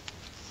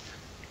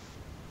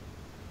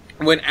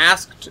 when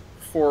asked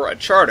for a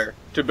charter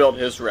to build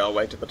his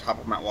railway to the top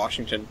of Mount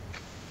Washington,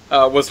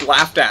 was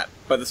laughed at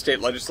by the state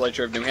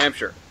legislature of New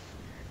Hampshire.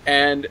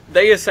 And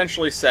they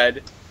essentially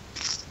said,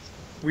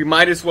 we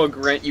might as well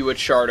grant you a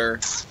charter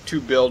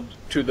to build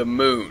to the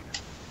moon,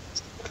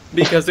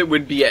 because it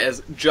would be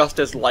just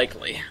as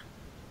likely.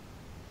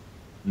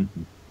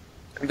 Mhm.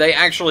 They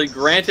actually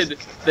granted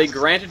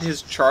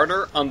his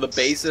charter on the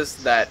basis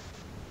that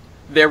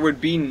there would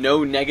be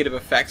no negative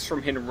effects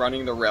from him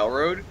running the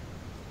railroad,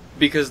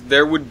 because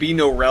there would be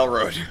no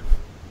railroad.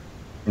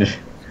 You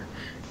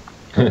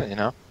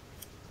know?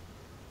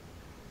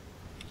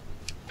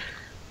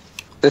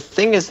 The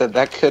thing is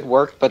that could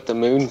work, but the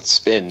moon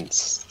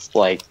spins.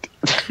 Like,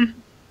 spin.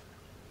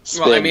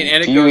 Well, I mean,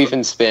 and it Do you goes-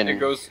 even spin? It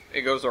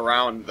goes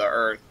around the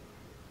Earth.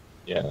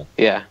 Yeah.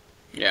 Yeah.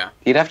 Yeah.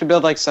 You'd have to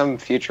build like some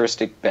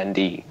futuristic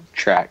bendy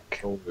track.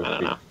 Oh, I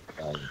don't know.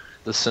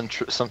 The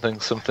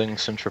something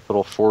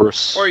centripetal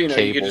force Or, you know,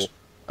 cable you could just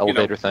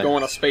elevator thing. go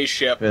on a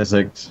spaceship.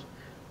 Physics.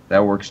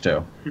 That works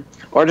too.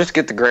 Or just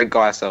get the great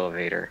glass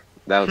elevator.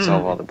 That would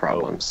solve all the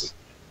problems.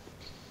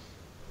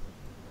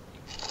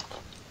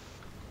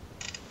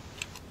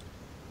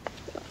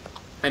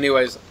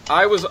 Anyways,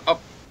 I was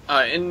up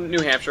in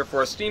New Hampshire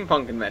for a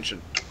steampunk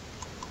convention,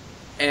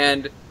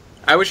 and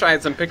I wish I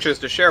had some pictures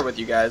to share with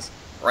you guys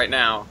right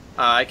now.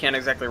 I can't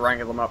exactly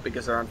wrangle them up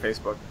because they're on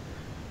Facebook,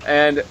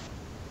 and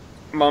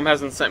Mom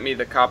hasn't sent me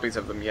the copies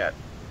of them yet.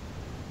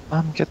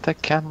 Mom, get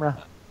that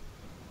camera.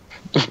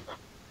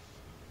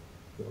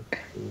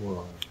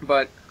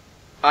 But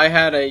I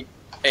had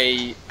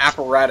a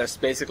apparatus,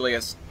 basically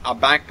a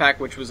backpack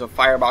which was a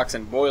firebox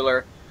and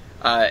boiler,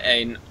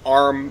 an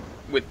arm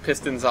with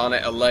pistons on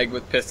it, a leg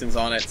with pistons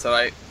on it,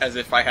 so as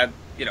if I had,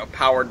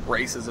 powered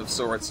braces of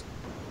sorts,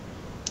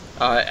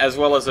 as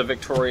well as a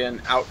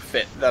Victorian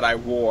outfit that I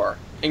wore,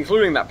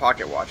 including that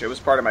pocket watch. It was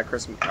part of my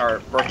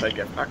birthday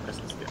gift, not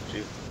Christmas gift,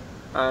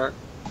 jeez.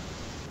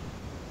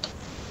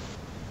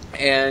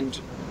 And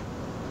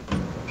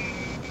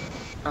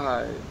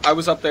I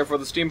was up there for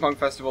the Steampunk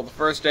Festival the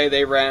first day.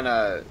 They ran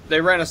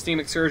a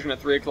steam excursion at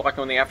 3 o'clock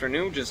in the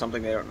afternoon, which is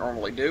something they don't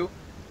normally do.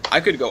 I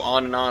could go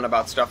on and on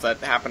about stuff that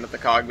happened at the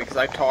COG because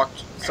I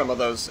talked some of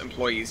those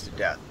employees to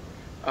death.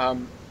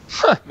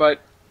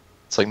 But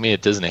It's like me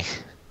at Disney.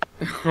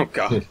 oh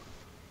god.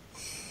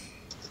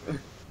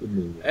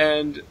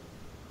 And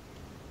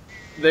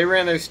they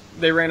ran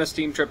a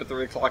steam trip at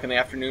 3 o'clock in the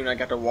afternoon. I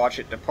got to watch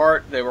it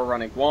depart. They were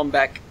running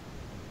Wombeck.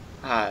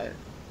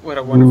 What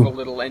a wonderful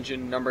little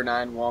engine number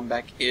 9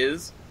 Wombeck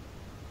is.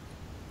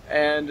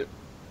 And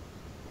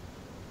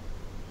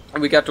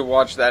we got to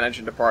watch that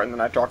engine depart, and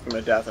then I talked them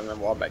to death, and then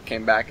Wombeck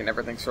came back, and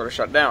everything sort of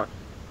shut down.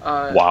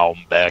 Wow,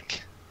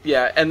 Beck.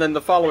 Yeah, and then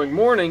the following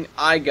morning,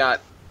 I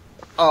got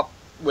up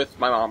with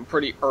my mom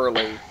pretty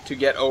early to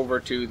get over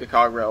to the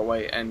Cog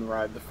Railway and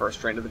ride the first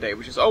train of the day,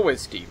 which is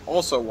always steep,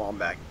 also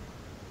Wombeck.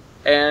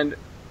 And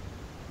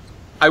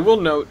I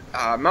will note,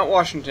 Mount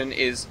Washington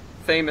is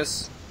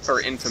famous, or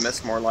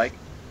infamous more like,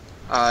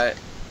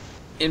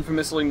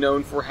 infamously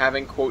known for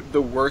having, quote,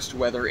 the worst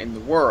weather in the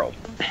world.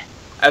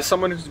 As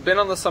someone who's been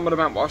on the summit of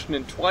Mount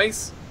Washington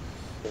twice,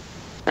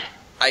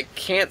 I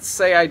can't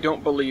say I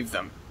don't believe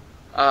them.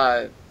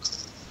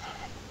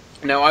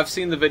 Now, I've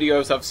seen the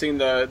videos, I've seen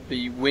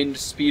the wind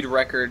speed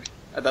record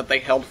that they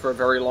held for a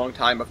very long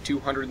time of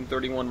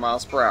 231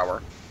 miles per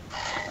hour.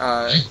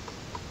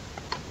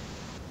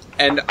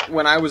 And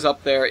when I was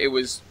up there, it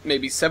was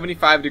maybe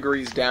 75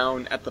 degrees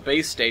down at the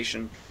base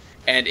station,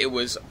 and it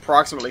was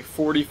approximately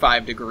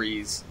 45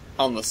 degrees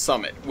on the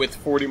summit, with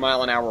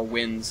 40-mile-an-hour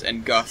winds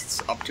and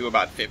gusts up to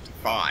about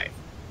 55.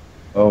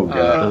 Oh,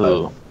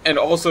 God. And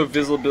also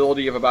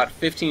visibility of about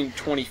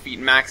 15-20 feet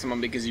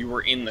maximum because you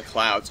were in the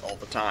clouds all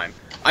the time.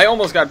 I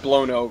almost got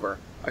blown over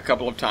a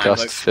couple of times.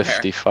 Gust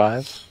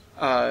 55?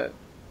 Uh,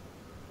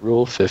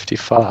 Rule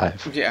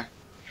 55. yeah.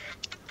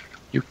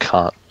 You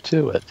can't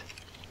do it.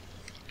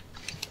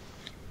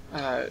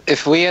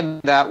 If we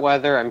had that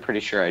weather, I'm pretty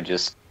sure I'd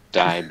just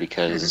die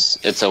because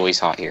it's always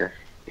hot here.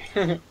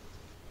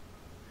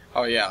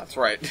 Oh yeah, that's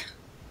right.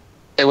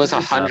 It was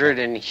 100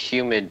 and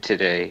humid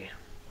today.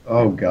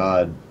 Oh,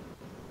 God.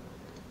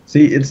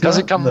 See, it's Does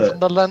not it come the... from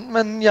the land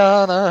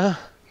manana?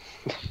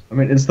 I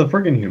mean, it's the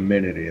friggin'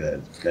 humidity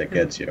that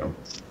gets you.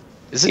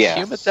 Is it Yeah.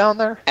 humid down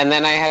there? And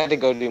then I had to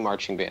go do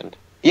marching band.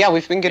 Yeah,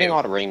 we've been getting a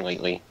lot of rain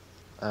lately.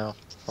 Oh.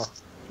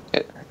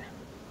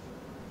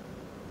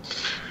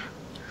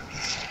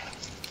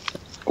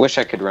 Wish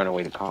I could run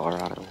away to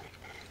Colorado.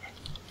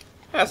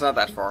 That's not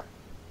that far.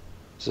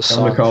 There's a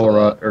Come to song for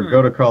Colorado, or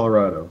go to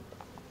Colorado.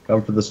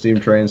 Come for the steam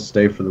trains,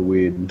 stay for the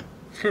weed.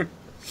 that.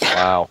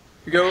 Wow.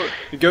 You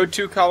go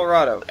to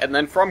Colorado, and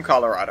then from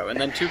Colorado, and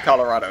then to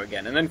Colorado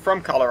again, and then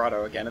from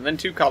Colorado again, and then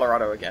to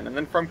Colorado again, and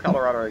then from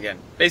Colorado again.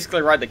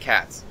 Basically ride the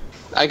cats.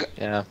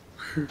 Yeah.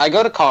 I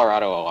go to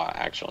Colorado a lot,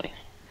 actually.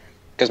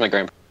 Because my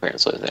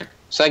grandparents live there.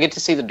 So I get to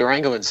see the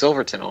Durango and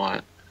Silverton a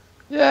lot.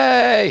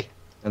 Yay!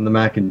 And the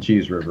Mac and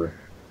Cheese River.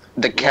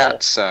 The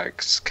cat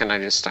sucks. Can I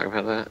just talk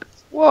about that?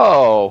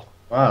 Whoa.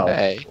 Wow.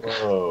 Hey.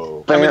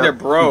 Whoa. I mean, they're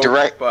broke,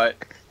 but...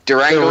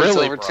 Durango They're and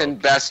really Silverton,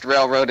 broke. best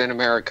railroad in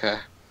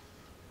America.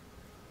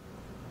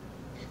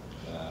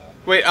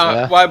 Wait,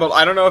 Yeah. Weibel,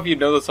 I don't know if you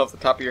know this off the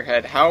top of your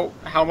head. How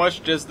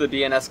much does the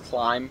DNS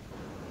climb?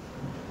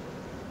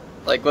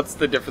 Like, what's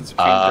the difference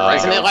between Durango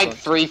Isn't it and like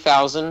Silverton?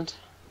 3,000?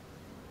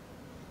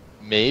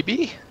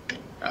 Maybe?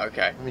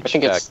 Okay. Let me I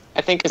think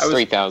check. it's I was-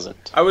 3,000.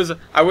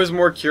 I was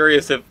more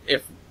curious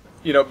if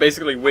you know,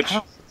 basically which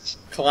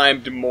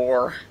climbed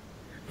more,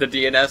 the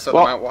DNS or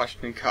Well- the Mount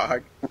Washington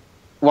Cog.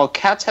 Well,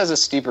 Cats has a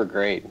steeper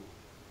grade.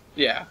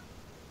 Yeah.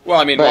 Well,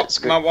 I mean, But it's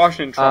good. Mount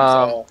Washington trumps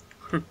all.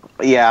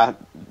 Yeah,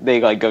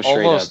 they like go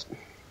straight Almost. up.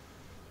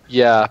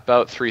 Yeah,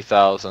 about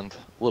 3,000.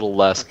 A little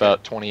less,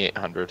 about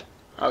 2,800.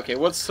 Okay,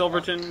 what's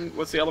Silverton?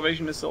 What's the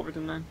elevation to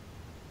Silverton then?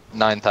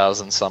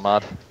 9,000 some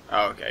odd.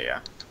 Oh, okay, yeah.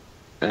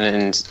 And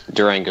then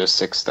Durango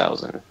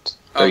 6,000.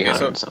 Okay, 300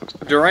 so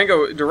something.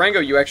 Durango,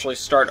 you actually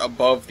start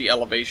above the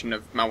elevation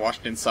of Mount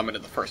Washington Summit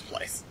in the first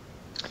place.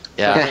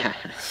 Yeah.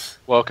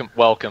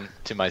 welcome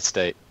to my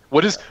state.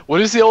 What is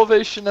the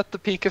elevation at the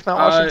peak of Mount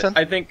Washington?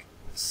 I think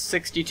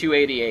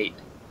 6288.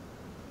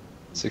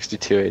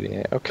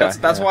 6288. Okay.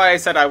 That's yeah. why I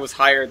said I was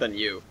higher than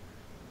you.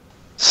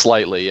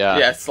 Slightly, yeah.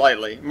 Yeah,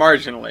 slightly,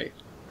 marginally.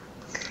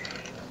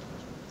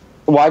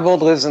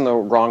 Weibold lives in the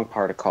wrong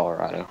part of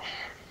Colorado.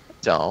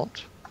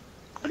 Don't.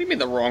 What do you mean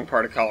the wrong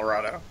part of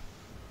Colorado?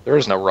 There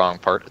is no wrong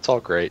part. It's all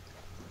great.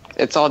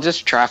 It's all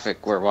just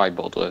traffic where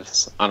Weibold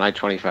lives on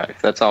I-25.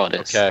 That's all it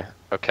is.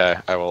 Okay.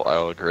 I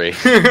will agree.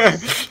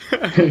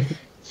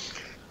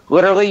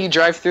 Literally, you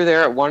drive through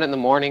there at 1 in the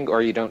morning,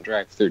 or you don't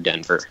drive through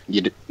Denver.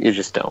 You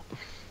just don't.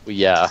 Well,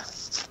 yeah.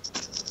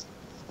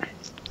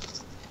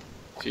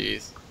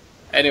 Jeez.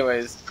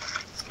 Anyways,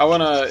 I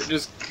want to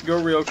just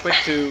go real quick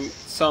to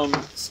some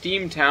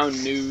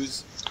Steamtown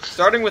news,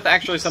 starting with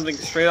actually something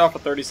straight off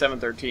of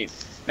 3713.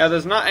 Now,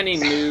 there's not any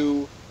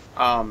new...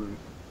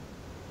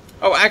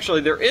 Oh,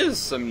 actually, there is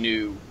some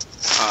new...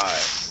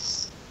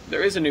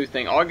 There is a new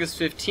thing. August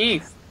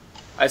 15th,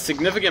 a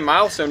significant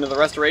milestone in the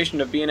restoration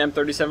of B&M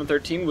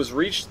 3713 was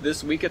reached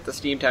this week at the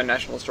Steamtown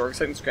National Historic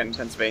Site in Scranton,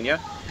 Pennsylvania,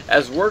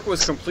 as work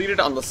was completed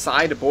on the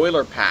side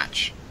boiler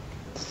patch.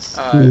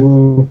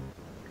 Ooh.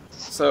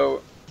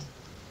 So,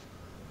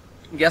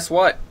 guess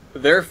what?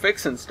 They're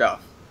fixing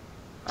stuff.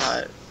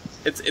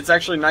 It's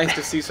actually nice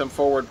to see some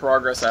forward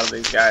progress out of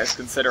these guys,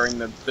 considering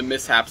the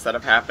mishaps that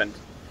have happened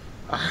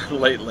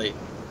lately.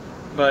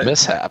 But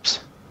Mishaps.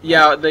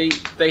 yeah,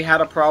 they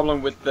had a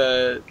problem with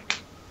the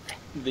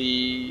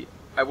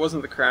it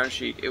wasn't the crown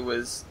sheet, it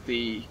was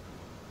the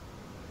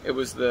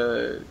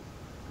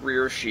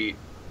rear sheet.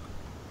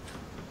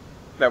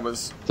 that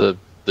was The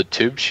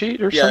tube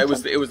sheet or yeah,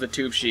 something? it was the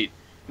tube sheet.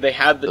 They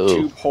had the Ooh.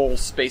 tube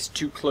holes spaced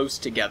too close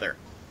together.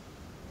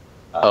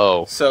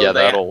 Oh, So yeah,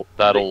 they-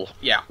 that'll.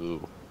 Yeah,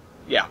 Ooh,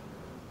 yeah.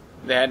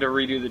 They had to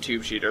redo the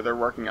tube sheet, or they're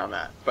working on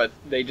that. But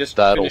they just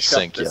That'll finished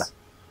sink up ya.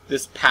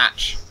 this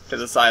patch to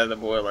the side of the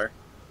boiler,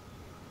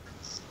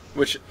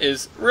 which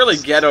is really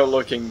ghetto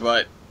looking,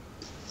 but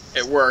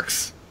it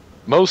works.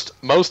 most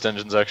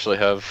engines actually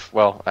have.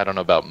 Well, I don't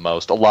know about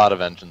most. A lot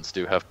of engines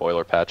do have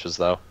boiler patches,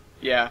 though.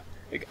 Yeah.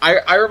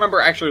 I remember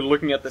actually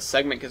looking at this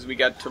segment because we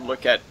got to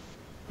look at...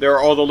 There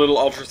are all the little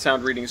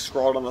ultrasound readings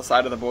scrawled on the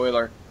side of the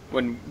boiler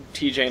when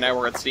TJ and I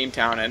were at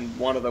Steamtown, and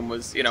one of them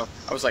was,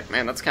 I was like,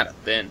 man, that's kind of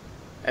thin.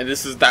 And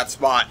this is that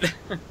spot.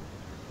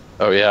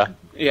 Oh yeah.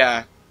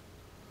 Yeah.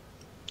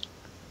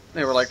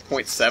 They were like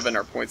 0.7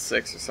 or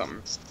 0.6 or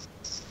something.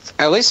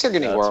 At least they're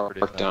getting That's work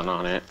pretty done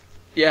on it.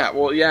 Yeah,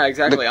 well, yeah,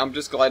 exactly. I'm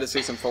just glad to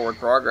see some forward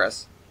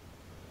progress.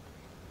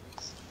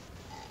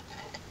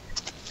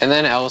 And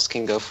then Ellis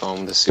can go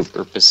foam the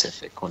Super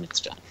Pacific when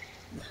it's done.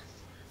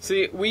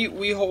 See,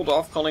 we hold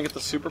off calling it the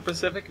Super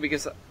Pacific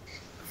because,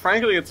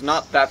 frankly, it's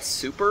not that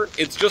super.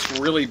 It's just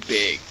really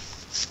big.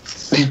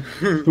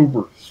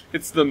 Super.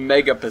 It's the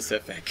Mega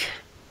Pacific.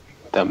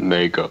 The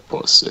Mega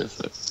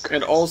Pacific.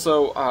 And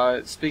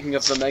also, speaking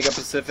of the Mega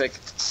Pacific,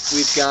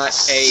 we've got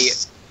a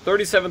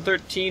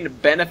 3713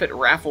 benefit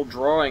raffle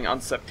drawing on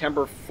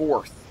September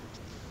 4th.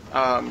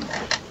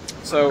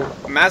 So,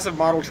 a massive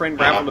model train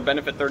raffle to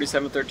benefit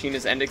 3713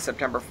 is ending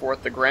September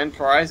 4th. The grand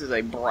prize is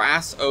a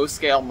brass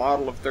O-scale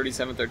model of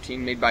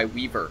 3713 made by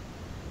Weaver.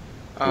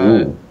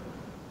 Ooh.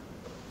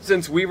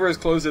 Since Weaver has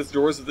closed its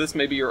doors, this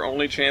may be your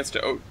only chance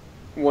to own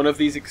one of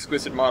these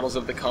exquisite models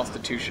of the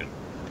Constitution.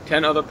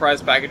 10 other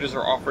prize packages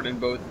are offered in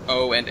both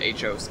O and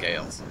HO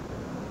scales.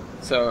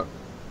 So,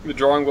 the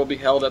drawing will be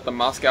held at the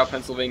Moscow,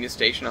 Pennsylvania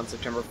station on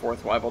September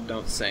 4th. Weibel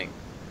Don't Sing.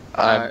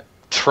 I'm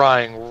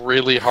trying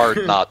really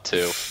hard not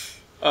to.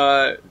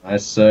 I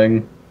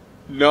sing.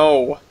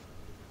 No.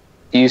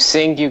 You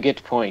sing, you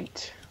get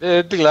point.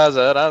 Give me a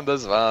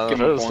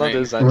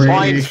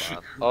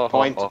point.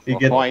 Point. You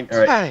get, Point. all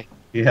right, Hey,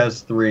 he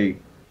has 3.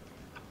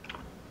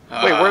 wait,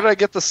 where did I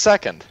get the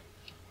second?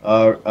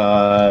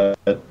 Racist.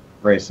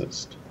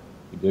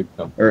 You did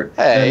come. Or,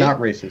 Hey. not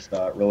racist,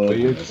 Well,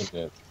 you religious.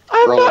 did.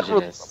 I'm not.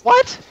 Religionist.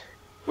 What?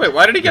 Wait,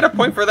 why did he get a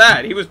point for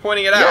that? He was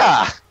pointing it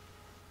out.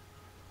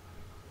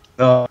 Yeah.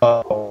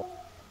 No.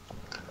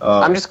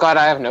 I'm just glad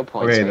I have no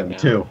points Okay, right then, now.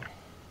 2.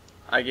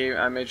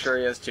 I made sure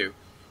he has 2.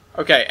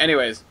 Okay,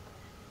 anyways.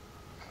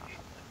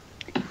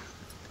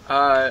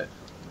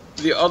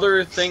 The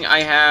other thing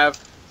I have,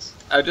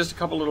 just a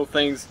couple little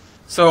things.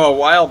 So a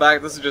while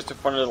back, this is just a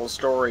fun little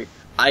story,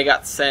 I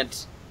got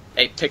sent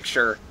a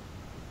picture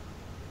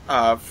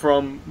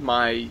from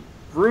my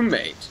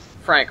roommate,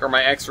 Frank, or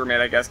my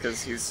ex-roommate, I guess,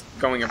 because he's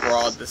going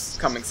abroad this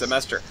coming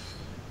semester.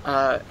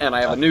 And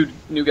I have a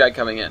new guy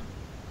coming in.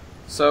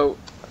 So,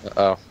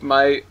 Oh.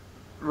 my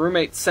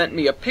roommate sent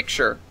me a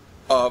picture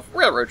of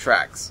railroad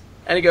tracks.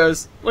 And he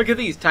goes, look at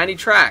these tiny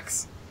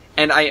tracks.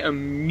 And I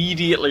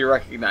immediately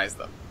recognized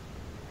them.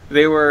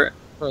 They were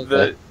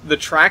the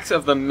tracks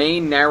of the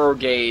main narrow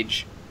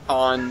gauge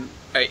on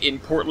in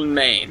Portland,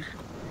 Maine.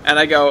 And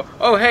I go,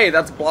 oh hey,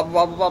 that's blah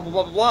blah blah blah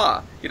blah blah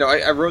blah.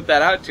 I wrote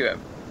that out to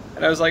him.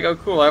 And I was like, oh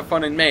cool, have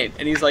fun in Maine.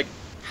 And he's like,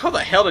 how the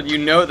hell did you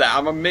know that?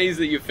 I'm amazed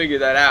that you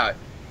figured that out.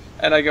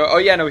 And I go, oh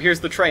yeah, no, here's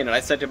the train. And I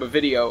sent him a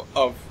video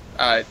of,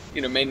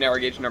 main narrow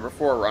gauge number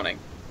 4 running.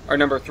 Or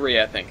number 3,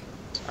 I think.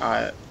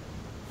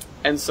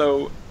 And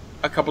so,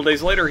 a couple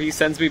days later, he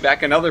sends me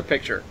back another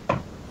picture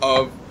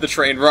of the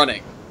train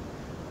running.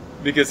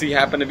 Because he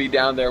happened to be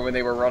down there when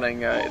they were running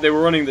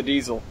the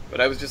diesel. But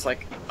I was just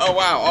like, oh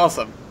wow,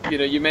 awesome.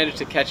 You managed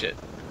to catch it.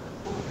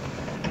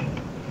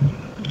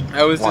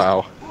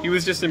 Wow. He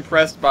was just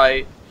impressed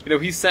by,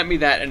 he sent me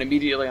that and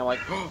immediately I'm like,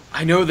 oh,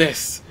 I know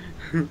this.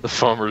 The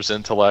foamer's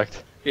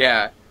intellect.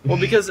 Yeah. Well,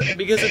 because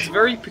it's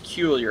very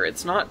peculiar.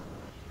 It's not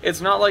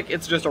like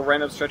it's just a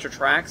random stretch of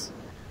tracks.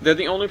 They're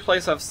the only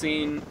place I've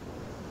seen,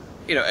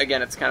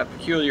 again, it's kind of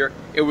peculiar.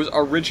 It was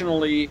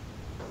originally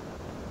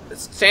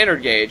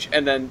standard gauge,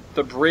 and then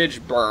the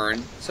bridge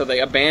burned, so they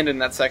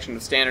abandoned that section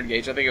of standard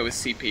gauge. I think it was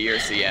CP or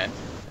CN.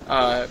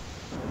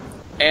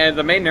 And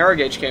the main narrow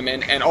gauge came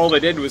in, and all they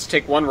did was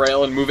take one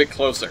rail and move it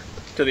closer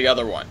to the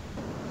other one.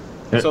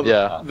 So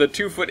Yeah. the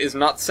 2 foot is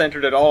not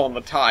centered at all on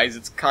the ties,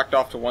 it's cocked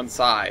off to one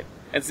side.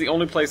 And it's the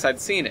only place I'd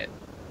seen it.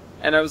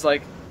 And I was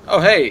like, oh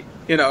hey,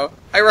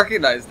 I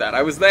recognized that,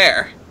 I was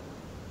there.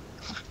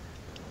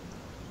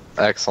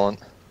 Excellent.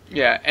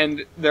 Yeah,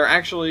 and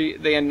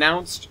they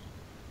announced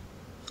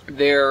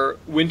their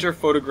winter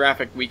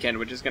photographic weekend,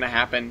 which is going to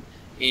happen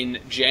in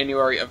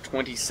January of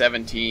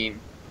 2017,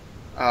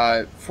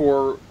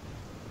 for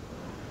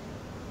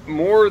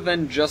more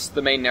than just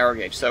the main narrow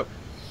gauge. So,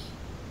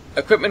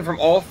 equipment from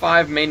all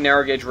 5 main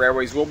narrow gauge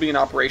railways will be in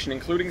operation,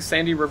 including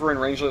Sandy River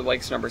and Rangeley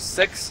Lakes number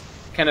 6,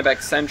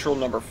 Kennebec Central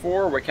number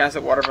 4,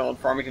 Wicasset, Waterville, and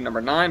Farmington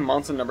number 9,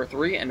 Monson number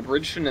 3, and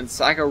Bridgeton and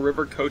Saco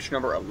River coach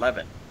number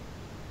 11.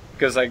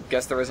 Because I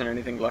guess there isn't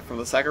anything left from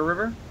the Saco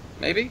River?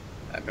 Maybe?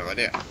 I have no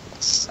idea.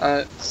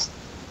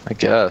 I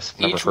guess.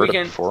 Never Each heard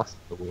weekend- it before.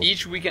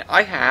 Each weekend,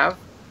 I have,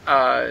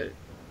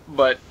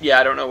 but yeah,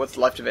 I don't know what's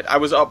left of it. I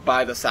was up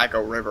by the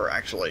Saco River,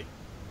 actually,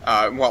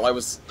 while I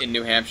was in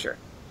New Hampshire.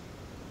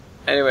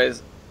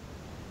 Anyways,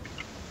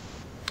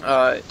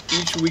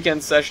 each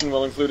weekend session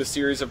will include a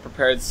series of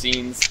prepared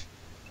scenes,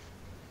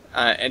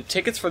 and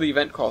tickets for the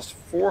event cost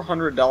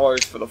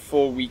 $400 for the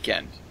full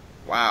weekend.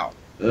 Wow.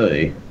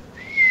 Hey.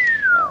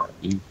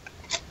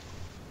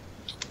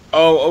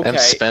 Oh, okay.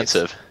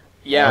 Expensive.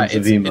 Yeah, Lots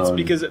of it's emo.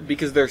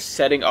 because they're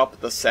setting up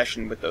the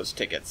session with those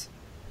tickets.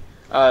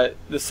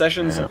 The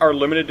sessions are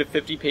limited to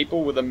 50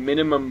 people with a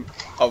minimum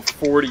of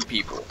 40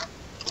 people.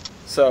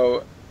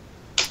 So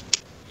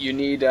you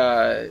need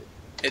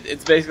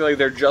it's basically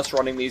they're just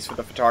running these for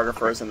the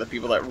photographers and the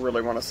people that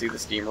really want to see the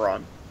steam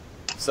run.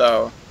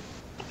 So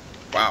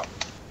wow.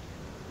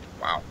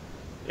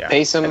 Yeah.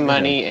 Pay some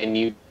money and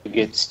you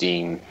get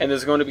Steam. And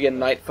there's going to be a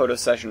night photo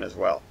session as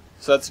well.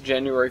 So that's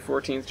January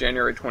 14th,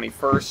 January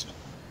 21st.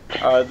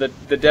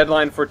 The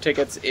deadline for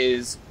tickets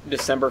is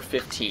December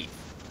 15th.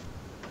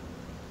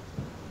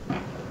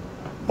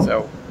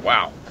 So,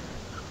 wow.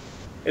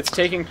 It's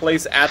taking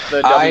place at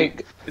the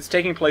it's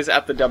taking place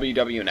at the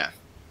WWNF.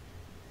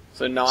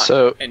 So not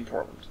in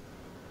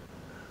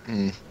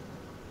Portland.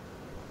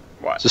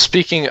 What? So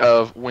speaking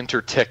of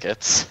winter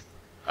tickets,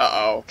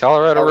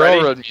 Colorado Already?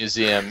 Railroad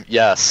Museum,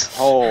 yes.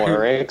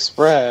 Polar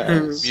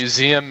Express.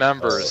 Museum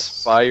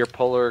members, buy your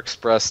Polar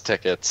Express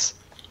tickets.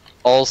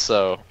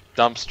 Also,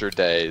 dumpster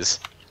days.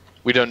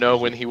 We don't know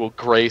when he will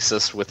grace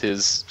us with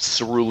his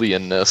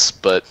ceruleanness,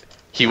 but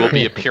he will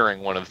be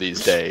appearing one of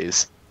these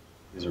days.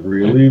 He's a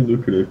really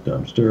lucrative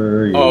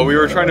dumpster. Oh, we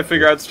were trying to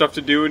figure out stuff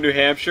to do in New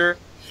Hampshire,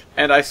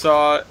 and I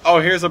saw,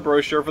 here's a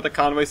brochure for the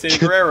Conway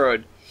Scenic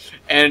Railroad.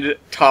 And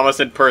Thomas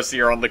and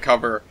Percy are on the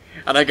cover.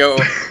 And I go,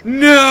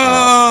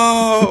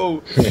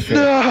 no!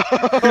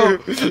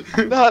 No!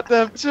 Not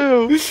them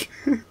too!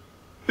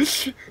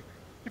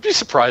 You'd be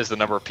surprised the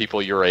number of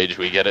people your age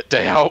we get at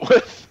day out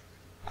with.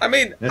 I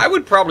mean, I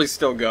would probably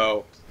still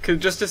go,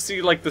 just to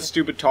see like the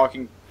stupid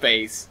talking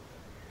face.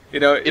 You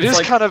know, It is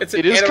kind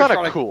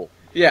of cool.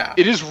 Yeah,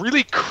 It is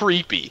really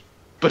creepy,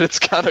 but it's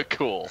kind of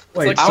cool.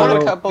 Wait, I want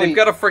a so, couple. they've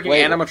got a freaking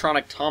Wait.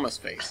 animatronic Thomas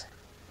face.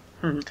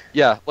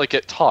 Yeah, like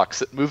it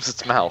talks, it moves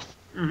its mouth.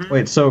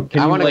 wait, so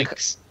can I you wanna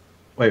like...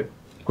 Wait,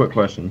 quick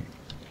question.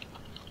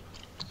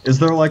 Is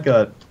there like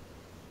a...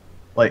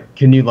 Like,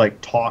 can you like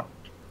talk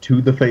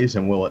to the face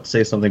and will it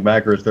say something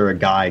back, or is there a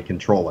guy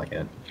controlling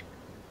it?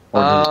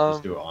 Or does it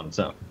just do it on its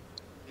own?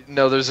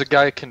 No, there's a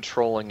guy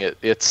controlling it.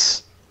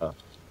 It's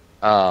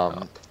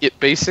it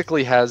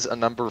basically has a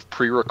number of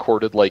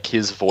pre-recorded, like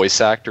his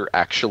voice actor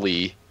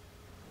actually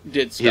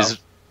Did stuff.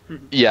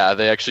 yeah,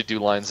 they actually do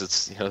lines.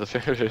 It's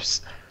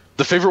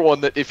the favorite one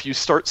that if you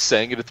start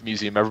saying it at the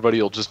museum,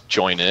 everybody will just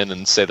join in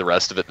and say the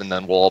rest of it, and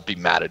then we'll all be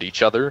mad at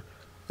each other.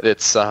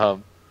 It's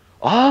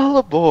all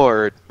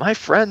aboard! My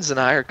friends and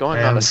I are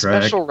going on a Amtrak.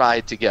 special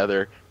ride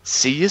together.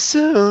 See you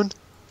soon.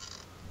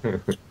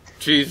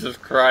 Jesus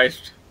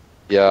Christ.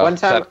 Yeah, One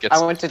time that gets,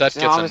 I went to that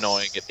Thomas- gets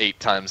annoying at 8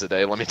 times a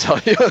day. Let me tell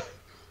you.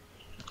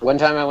 One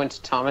time I went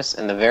to Thomas,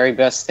 and the very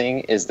best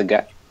thing is the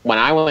guy. When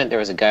I went, there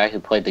was a guy who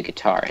played the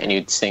guitar, and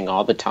he'd sing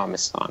all the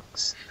Thomas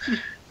songs. And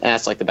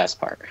that's like the best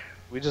part.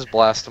 We just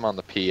blast them on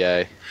the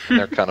PA, and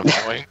they're kind of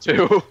annoying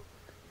too.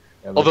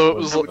 Although it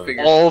was I would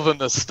figure. all the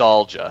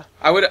nostalgia.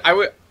 I would.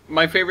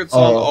 My favorite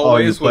song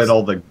always you played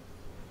was.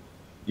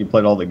 You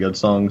played all the good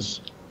songs?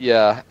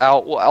 Yeah,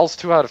 Al's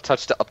too out of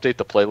touch to update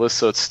the playlist,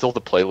 so it's still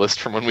the playlist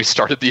from when we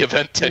started the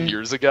event 10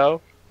 years ago.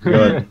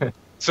 Good.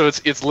 So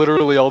it's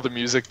literally all the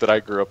music that I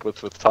grew up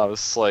with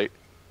Thomas. Like,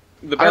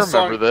 The I best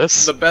remember song.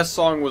 this. The best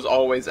song was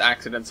always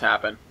 "Accidents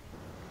Happen."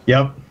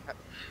 Yep.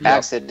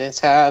 Accidents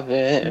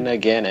happen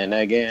again and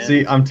again.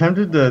 See, I'm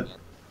tempted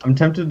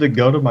to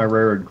go to my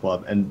railroad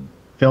club and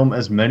film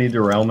as many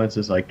derailments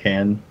as I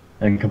can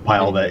and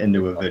compile that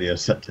into a video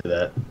set to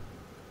that.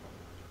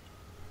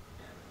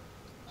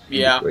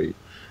 Yeah. Wait.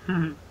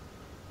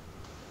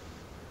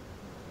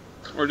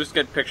 Or just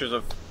get pictures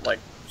of like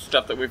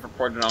stuff that we've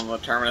reported on the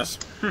Terminus.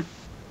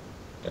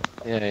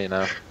 yeah, you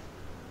know.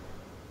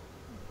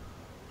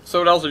 So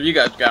what else have you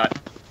guys got?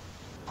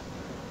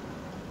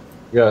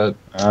 Yeah.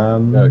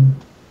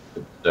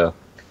 Yeah.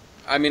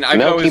 I mean, I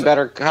Milky always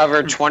better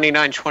cover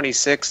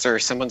 2926 or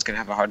someone's going to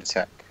have a heart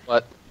attack.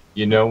 What?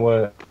 You know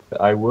what?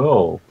 I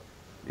will.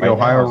 The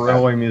Ohio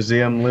Railway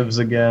Museum lives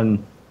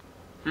again.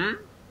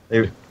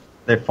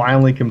 They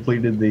finally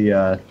completed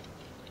the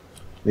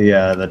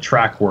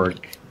track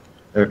work.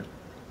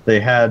 They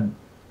had,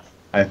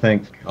 I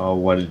think,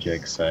 what did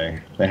Jake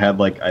say? They had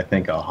like I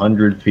think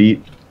 100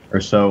 feet or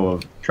so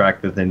of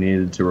track that they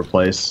needed to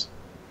replace.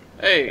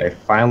 They Hey,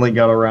 finally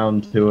got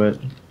around to it.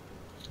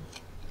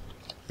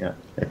 Yeah,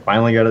 they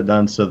finally got it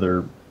done. So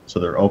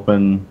they're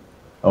open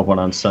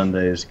on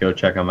Sundays. Go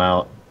check them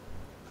out.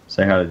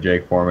 Say hi to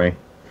Jake for me.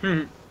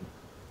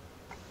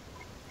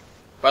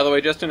 by the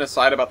way, just an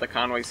aside about the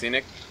Conway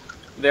Scenic,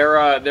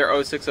 their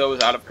 060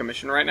 is out of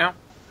commission right now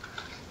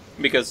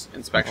because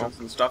inspections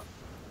and stuff.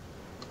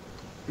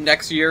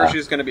 next year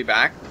she's going to be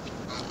back.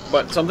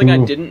 But something I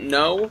didn't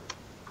know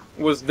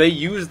was they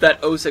used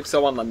that 060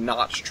 on the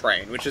Notch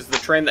train, which is the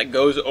train that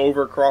goes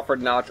over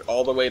Crawford Notch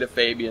all the way to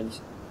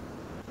Fabian's.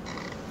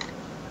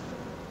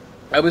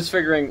 I was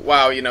figuring,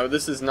 wow, you know,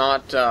 this is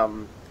not,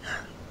 you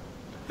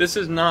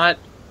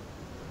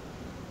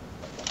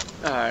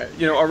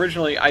know,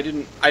 originally I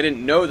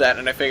didn't know that,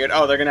 and I figured,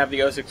 oh, they're gonna have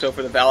the 060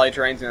 for the valet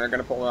trains, and they're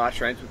gonna pull the Notch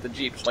trains with the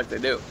Jeeps like they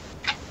do.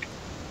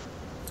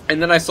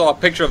 And then I saw a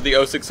picture of the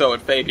 060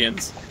 at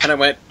Fabian's, and I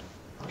went,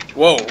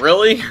 whoa,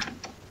 really?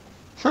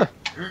 Huh.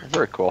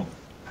 Very cool.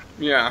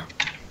 Yeah.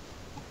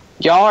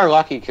 Y'all are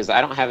lucky because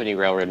I don't have any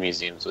railroad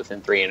museums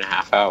within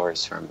 3.5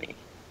 hours from me.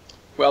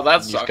 Well,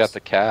 that sucks. You've got the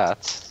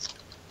cats.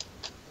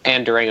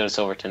 And Durango and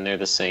Silverton, they're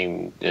the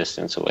same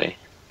distance away.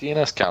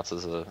 DNS counts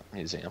as a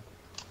museum.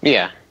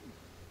 Yeah.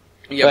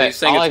 Yeah, but you're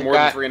saying all it's I've more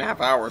got- than 3.5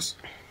 hours.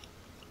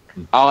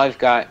 All I've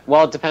got...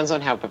 Well, it depends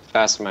on how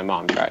fast my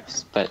mom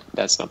drives, but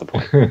that's not the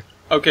point.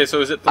 Okay,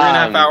 so is it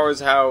 3.5 Um, hours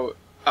how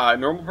a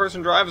normal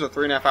person drives, or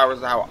 3.5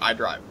 hours how I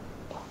drive?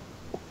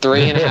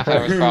 3.5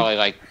 hours probably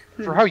like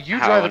For how you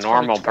how drive, a it's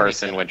only normal 20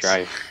 person would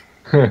minutes.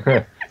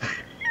 drive.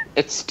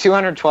 It's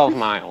 212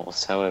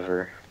 miles,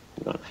 however,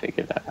 I'm going to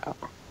figure that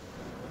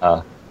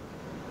out.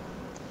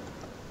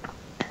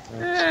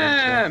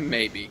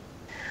 Maybe.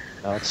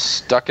 Now it's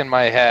stuck in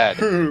my head.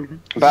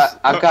 But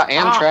I've got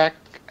Amtrak,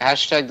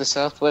 hashtag the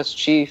Southwest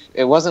Chief.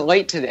 It wasn't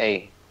late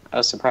today. I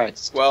was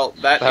surprised. Well,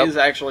 that is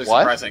actually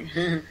What? surprising.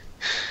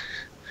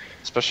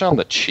 Especially on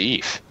the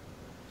Chief.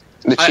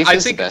 The Chief I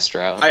is think- the best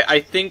route. I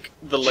think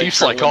the Lakeshore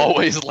Chief's like Limited,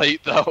 always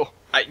late, though.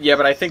 yeah,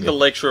 but I think the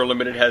Lakeshore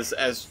Limited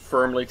has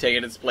firmly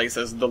taken its place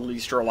as the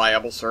least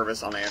reliable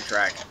service on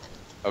Amtrak.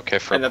 Okay,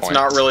 for And a that's point.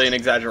 not really an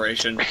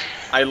exaggeration.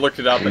 I looked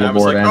it up and I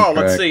was Overboard like, oh,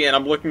 let's Amtrak. see. And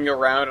I'm looking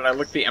around and I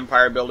looked at the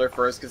Empire Builder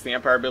first, because the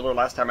Empire Builder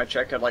last time I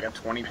checked had like a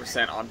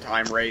 20%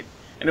 on-time rate.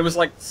 And it was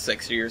like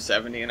 60 or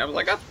 70, and I was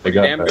like, that's pretty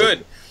got damn better.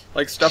 good.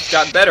 Like, stuff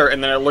got better,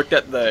 and then I looked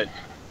at the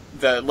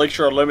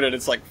Lakeshore Limited,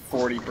 it's like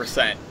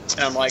 40%. And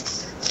I'm like,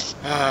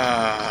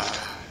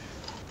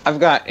 I've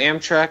got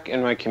Amtrak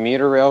and my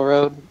commuter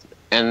railroad,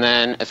 and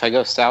then if I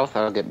go south,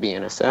 I'll get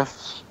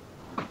BNSF.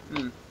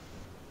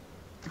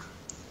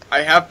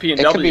 I have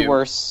P&W. It could be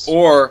worse.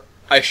 Or,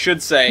 I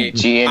should say,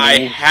 G&E. I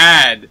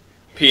had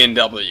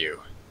P&W.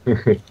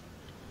 Just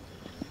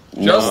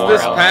No.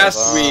 this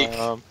past week,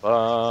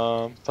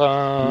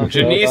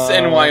 Janice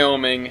in Wyoming.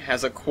 Wyoming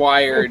has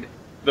acquired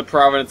the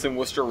Providence and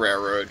Worcester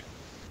Railroad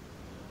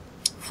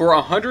for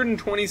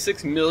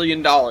 $126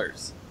 million.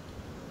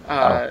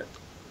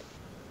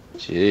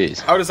 Jeez.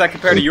 How does that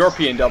compare to your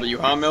P&W,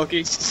 huh,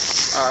 Milky?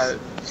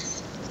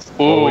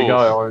 Well, we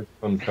got ours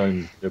from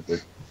Time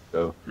Pacific,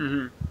 so.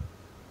 Mm-hmm.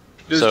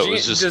 So it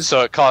was just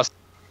so it cost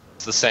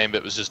the same, but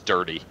it was just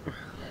dirty.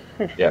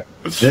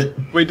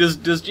 Wait,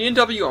 does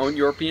G&W own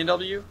your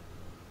P&W?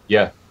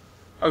 Yeah.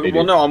 Okay, They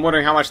well, do. no, I'm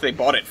wondering how much they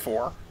bought it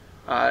for.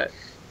 I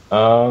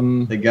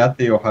They got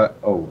the Ohio.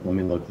 Oh, let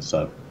me look this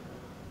up.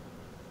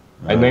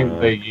 think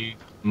they use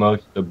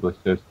most of the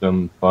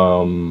system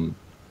from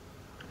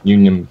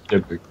Union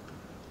Pacific.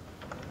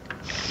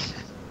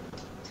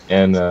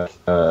 And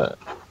the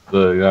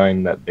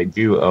line that they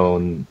do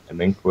own, I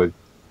think, was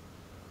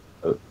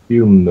a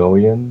few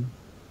million,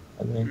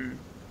 I think.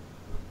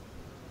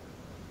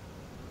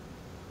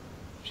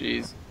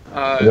 Jeez.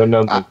 I don't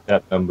know the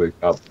exact numbers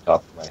off the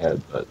top of my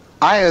head, but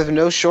I have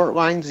no short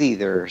lines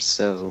either,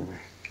 so...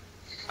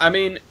 I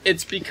mean,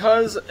 it's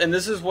because, and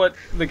this is what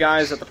the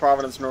guys at the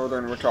Providence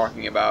Northern were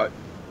talking about,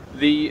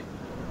 the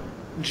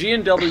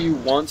G&W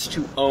wants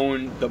to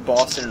own the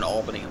Boston and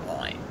Albany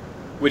line,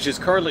 which is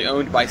currently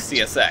owned by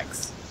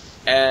CSX.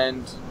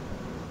 And,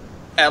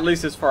 at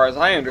least as far as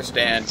I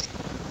understand,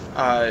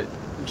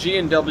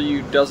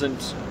 G&W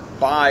doesn't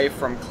buy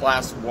from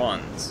Class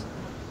 1s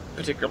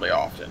particularly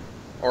often,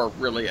 or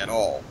really at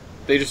all.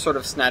 They just sort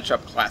of snatch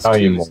up Class not 2s.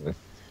 anymore.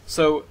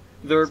 So,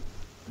 their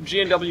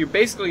G&W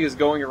basically is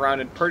going around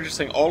and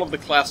purchasing all of the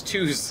Class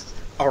 2s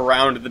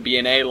around the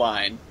B&A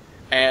line,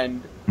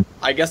 and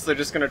I guess they're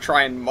just going to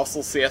try and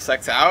muscle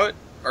CSX out,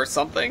 or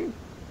something?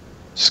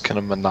 Just kind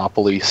of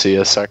monopoly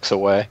CSX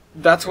away.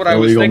 That's what I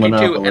was Illegal thinking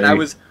too, and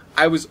monopoly.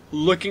 I was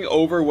looking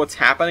over what's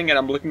happening, and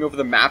I'm looking over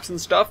the maps and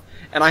stuff,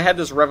 and I had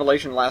this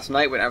revelation last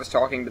night when I was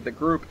talking to the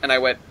group, and I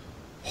went,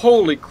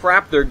 holy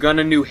crap, they're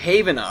gonna New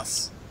Haven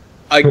us.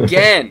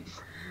 Again!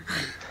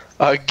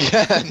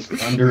 Again.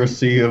 Under a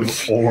sea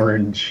of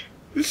orange.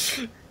 It's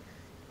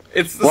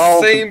the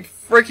Well- same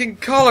freaking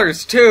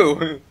colors,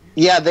 too!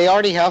 Yeah, they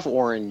already have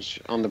orange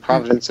on the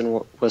Providence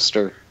and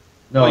Worcester.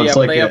 No, Oh, it's yeah,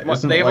 like but they have,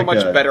 isn't they it have like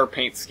a much better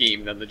paint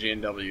scheme than the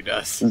G&W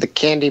does. The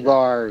candy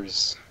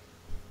bars.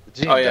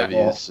 The Oh, yeah.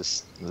 GW is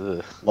just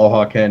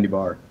Aloha candy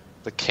bar.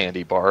 the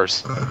candy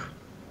bars.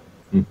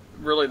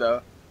 Really,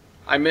 though.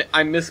 I miss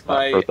I've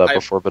my... heard that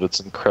before, but it's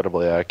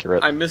incredibly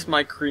accurate. I miss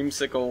my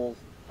creamsicle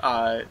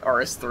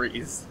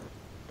RS3s.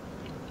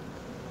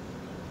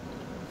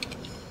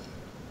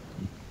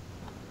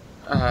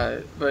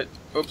 But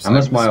oops. I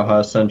miss my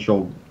Ohio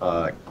Central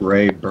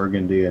gray,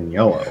 burgundy, and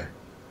yellow.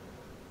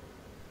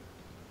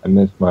 I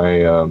miss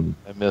my I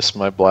miss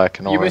my black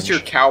and You orange. missed your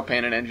cow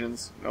painted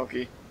engines,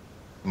 Milky.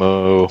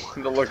 Moo.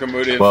 The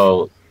locomotive.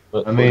 well.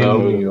 I mean,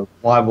 no,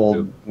 Live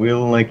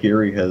Wheel and Lake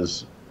Erie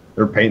has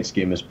their paint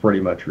scheme is pretty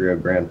much Rio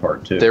Grande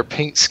Part 2. Their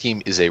paint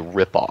scheme is a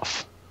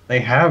ripoff. They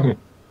have,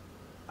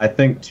 I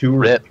think, two or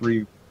Rip.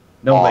 three.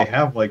 No, Off. they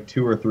have like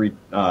 2 or 3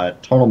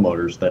 tunnel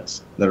motors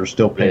that are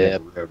still painted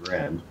Rip. in Rio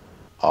Grande.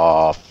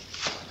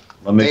 Off.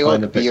 Let me They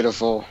find the look picture.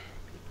 beautiful.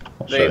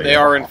 I'll show They you.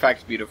 are in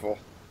fact beautiful.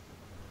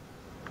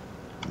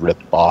 Rip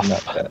off.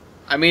 not that.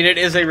 I mean, it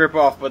is a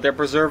ripoff, but they're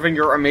preserving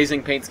your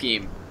amazing paint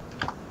scheme.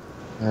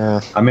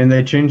 I mean,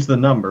 they changed the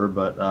number,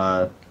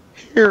 but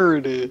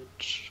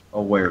Heritage.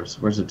 oh, where's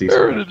the diesel?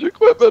 Heritage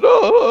equipment.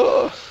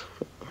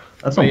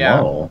 That's But a yeah.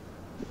 model.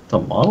 It's a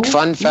model.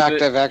 Fun fact,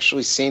 The- I've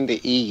actually seen the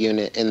E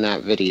unit in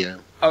that video.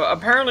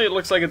 Apparently, it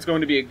looks like it's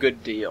going to be a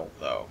good deal,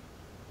 though.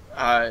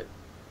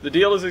 The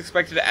deal is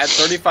expected to add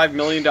 $35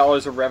 million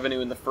of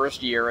revenue in the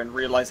first year and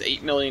realize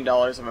 $8 million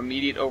of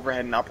immediate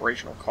overhead and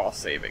operational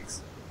cost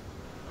savings.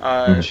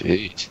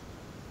 Jeez.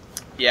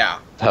 Yeah.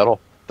 That'll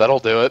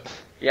do it.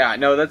 Yeah,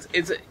 no,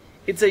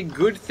 it's a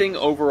good thing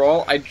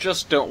overall. I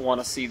just don't want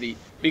to see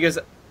because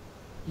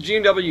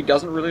G&W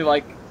doesn't really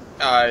like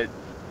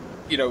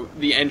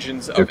the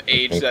engines of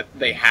age that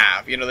they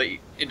have.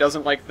 It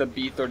doesn't like the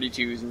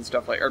B-32s and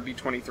stuff or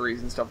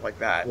B-23s and stuff like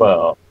that.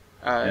 Well,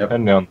 Uh,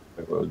 depending on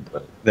the road,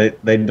 but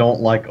They don't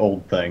like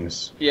old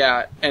things.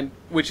 Yeah, and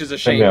which is a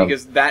shame Yeah.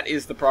 because that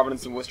is the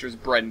Providence and Worcester's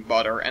bread and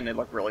butter, and they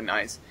look really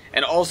nice.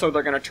 And also,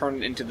 they're going to turn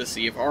it into the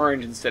Sea of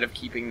Orange instead of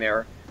keeping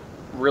their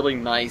really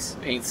nice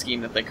paint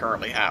scheme that they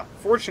currently have.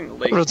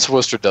 Fortunately,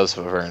 Worcester does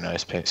have a very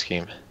nice paint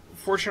scheme.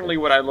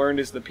 what I learned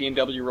is the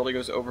P&W really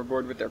goes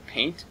overboard with their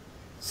paint,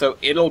 so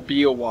it'll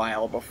be a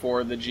while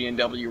before the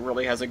G&W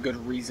really has a good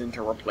reason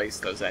to replace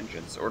those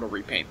engines or to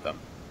repaint them.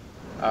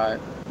 I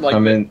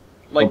mean,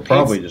 they'll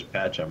probably just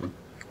patch them.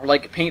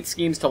 like paint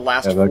schemes to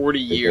last Yeah, they'll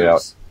 40 figure it out.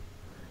 years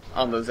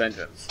on those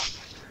engines.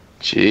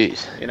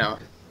 Jeez.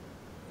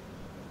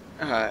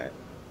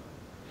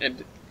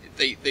 And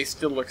they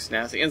still look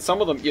snazzy. And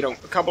some of them,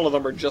 a couple of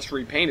them are just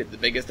repainted. The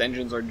biggest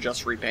engines are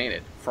just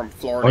repainted from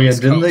Florida Oh yeah,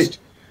 East didn't Coast.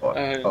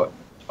 they?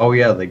 Oh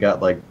yeah, they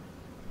got like,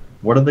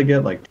 what did they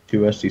get? Like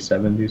 2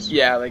 ST70s?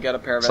 Yeah, they got a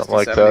pair of Something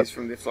like ST70s that.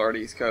 from the Florida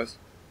East Coast.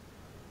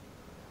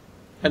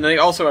 And they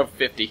also have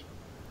 50.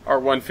 Or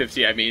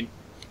 150, I mean.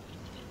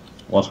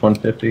 Lost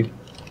 150.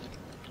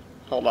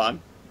 Hold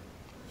on.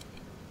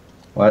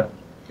 What?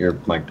 Your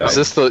mic died. Is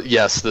this the?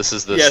 Yes, this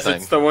is this yes, thing.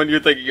 it's the one you're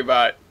thinking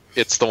about.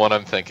 It's the one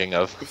I'm thinking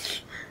of.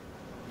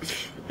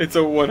 It's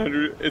a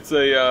 100... It's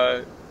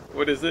a,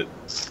 what is it?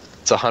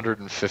 It's a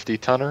 150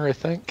 tonner, I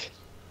think.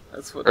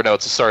 That's what... Or no,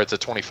 it's a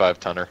 25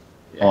 tonner.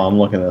 Oh, I'm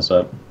looking this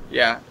up.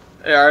 Yeah.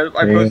 I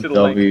posted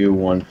a link.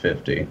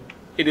 W150.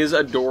 It is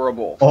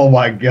adorable. Oh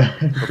my god.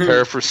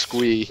 Prepare for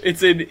squee.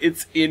 It's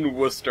in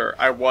Worcester.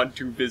 I want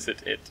to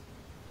visit it.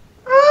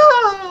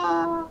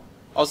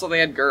 Also, they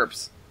had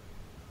GURPS.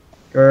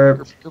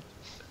 Gerp. The,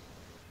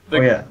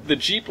 Oh, yeah. The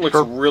Jeep looks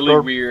GURP, really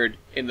GURP. weird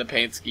in the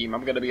paint scheme.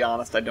 I'm gonna be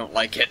honest, I don't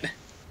like it.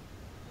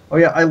 Oh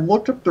yeah, I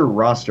looked up their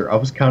roster. I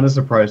was kind of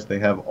surprised they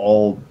have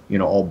all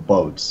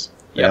boats.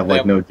 They have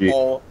like no Jeep.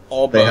 all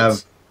They boats.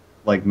 have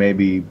like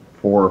maybe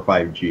 4 or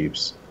 5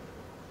 Jeeps.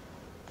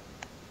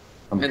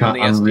 And then the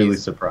I'm really SDs.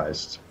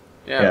 surprised.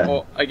 Yeah, yeah.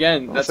 well,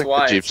 again, I that's think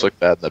why the Jeeps look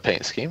bad in the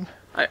paint scheme.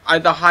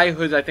 the high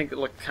hoods. I think it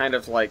look kind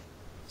of like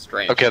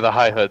strange. Okay, the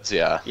high hoods,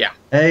 yeah.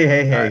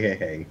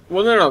 Hey.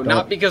 Well, no, Don't-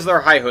 not because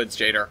they're high hoods,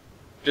 Jader.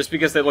 Just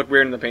because they look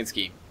weird in the paint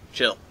scheme.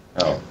 Chill.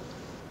 Oh.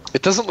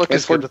 It doesn't look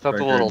as It's good without the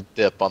very little good.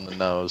 dip on the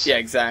nose. Yeah,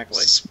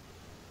 exactly.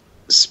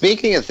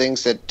 Speaking of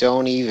things that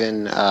don't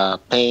even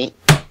paint,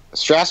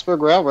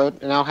 Strasburg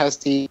Railroad now has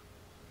the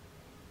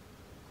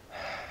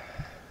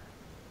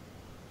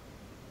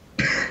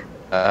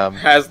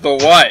Has the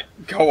what?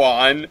 Go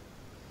on.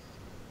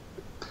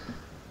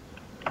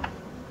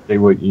 say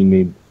what you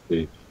need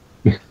to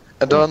see.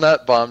 And on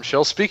that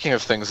bombshell, speaking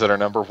of things that are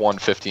number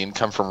 150 and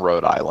come from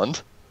Rhode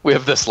Island, we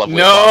have this lovely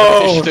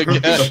No! abomination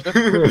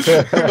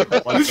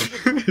again. What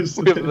is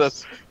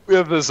we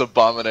have this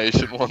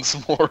abomination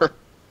once more.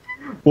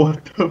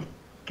 What the f-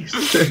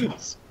 is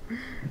this?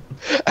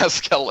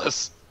 Ask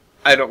Ellis.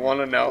 I don't want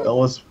to know.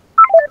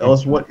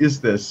 Ellis, what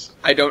is this?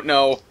 I don't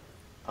know.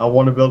 I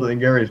want to build it in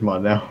Gary's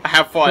mod now.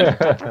 Have fun.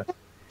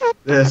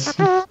 This.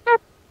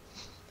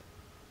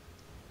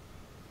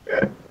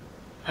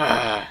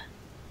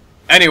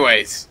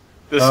 Anyways,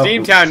 the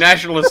Steamtown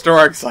National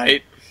Historic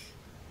Site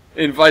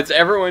invites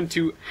everyone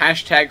to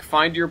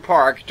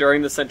 #FindYourPark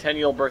during the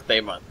Centennial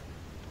Birthday Month.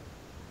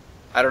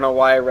 I don't know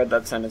why I read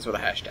that sentence with a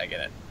hashtag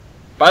in it.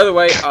 By the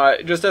way,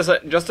 just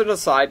an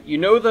aside, you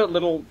know the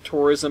little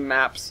tourism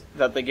maps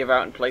that they give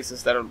out in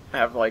places that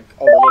have like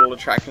all the little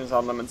attractions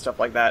on them and stuff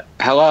like that?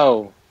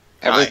 hello.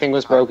 Everything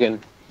was broken.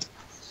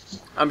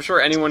 I'm sure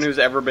anyone who's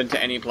ever been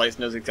to any place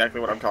knows exactly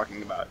what I'm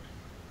talking about.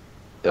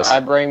 Yes. I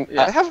blame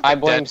Yeah. I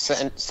blame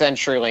Dead.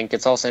 CenturyLink.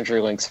 It's all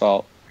CenturyLink's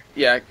fault.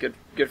 Yeah,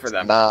 good for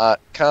them. Not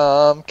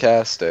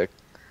Comcastic.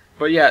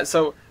 But yeah,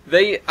 so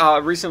they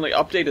recently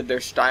updated their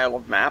style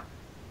of map,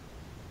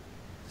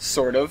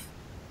 sort of,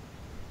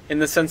 in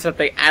the sense that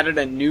they added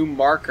a new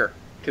marker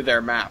to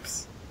their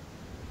maps.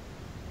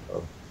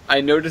 Oh.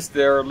 I noticed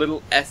there are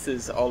little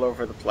S's all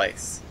over the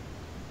place.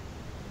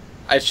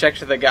 I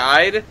checked the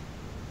guide.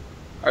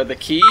 Are the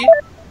key?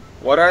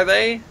 What are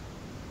they?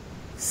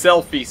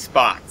 Selfie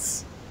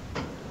spots.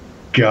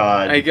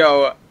 God. I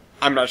go,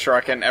 I'm not sure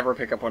I can ever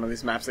pick up one of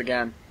these maps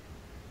again.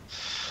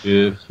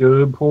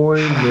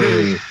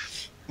 Disappointing.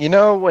 You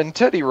know, when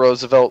Teddy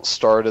Roosevelt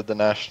started the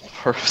National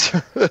Park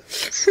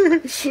Service,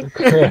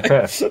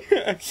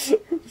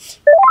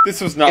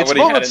 This was not it's what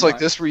he had moments in like mind.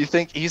 this where you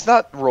think he's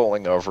not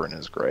rolling over in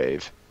his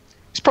grave.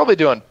 He's probably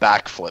doing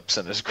backflips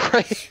in his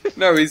grave.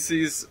 No,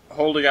 he's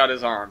holding out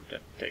his arm to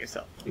take a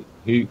selfie.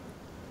 he,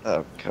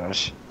 Oh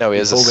gosh. No, he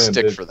has a He's holding a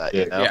stick big for that,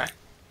 stick.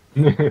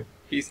 you know? Yeah,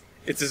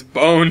 it's his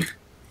bone.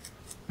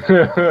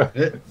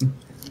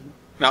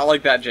 Not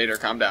like that, Jader.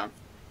 Calm down.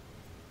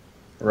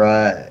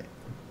 Right.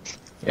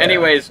 Yeah.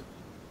 Anyways,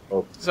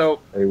 Oh. so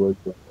He was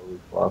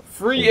lost.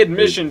 free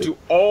admission to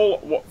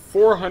all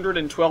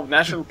 412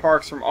 national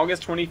parks from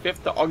August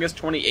 25th to August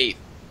 28th.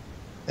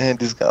 And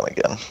he's gone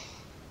again.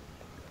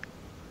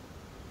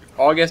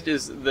 August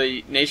is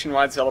the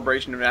nationwide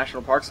celebration of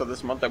national parks, so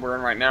this month that we're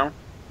in right now.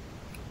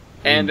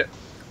 And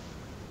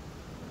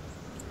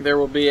there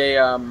will be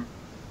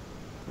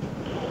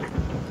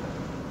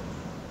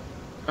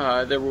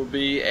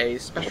a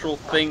special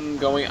thing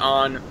going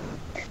on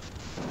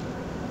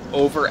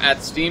over at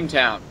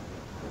Steamtown.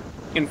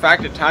 In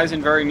fact, it ties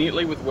in very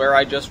neatly with where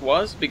I just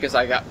was, because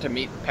I got to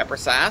meet Pepper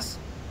Sass,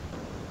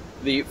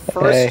 the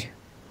first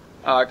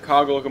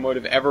cog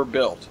locomotive ever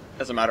built,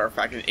 as a matter of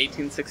fact, in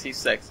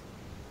 1866,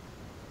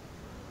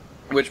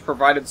 which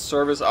provided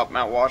service up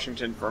Mount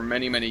Washington for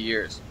many, many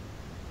years.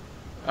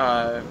 She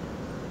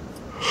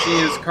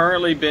has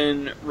currently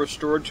been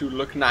restored to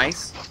look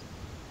nice,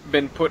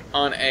 been put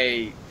on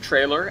a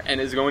trailer, and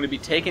is going to be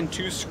taken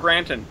to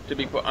Scranton to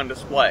be put on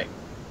display.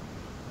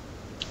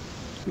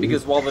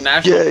 Because while the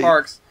national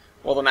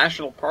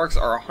parks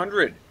are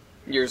 100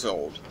 years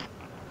old,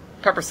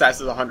 Pepper Sass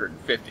is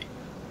 150.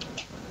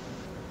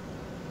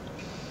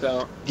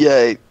 So,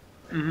 Yay.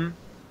 mm-hmm.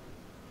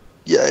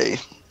 Yay.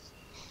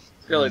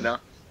 Really no.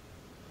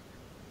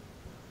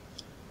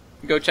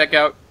 Go check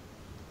out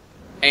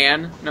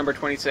Anne, number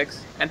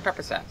 26, and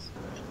Pepper Sass.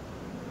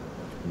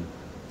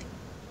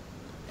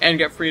 And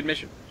get free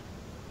admission.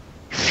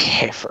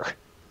 Ever.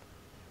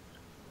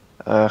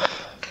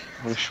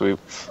 Wish we...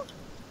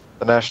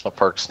 The national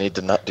parks need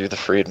to not do the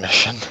free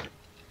admission.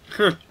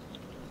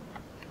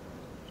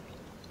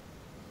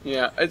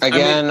 Yeah.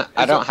 Again,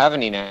 I it's don't have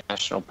any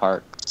national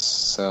parks,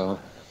 so...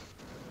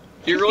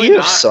 Do you really You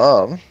not? have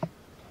some.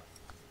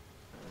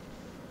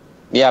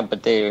 Yeah,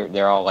 but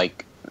they're all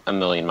like a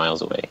million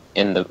miles away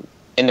in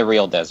the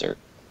real desert.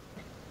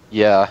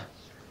 Yeah.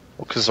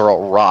 Well, because they're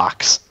all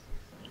rocks.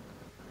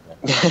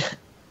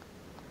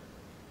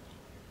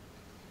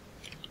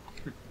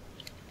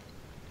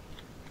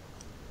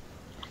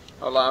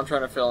 Hold on, I'm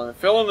trying to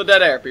fill in the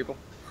dead air, people.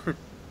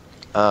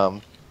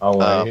 Um, I'll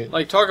wait.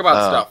 Like, talk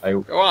about stuff. I-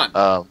 Go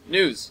on.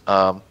 News.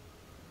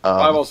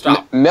 Bible,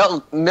 stop.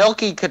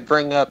 Milky could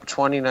bring up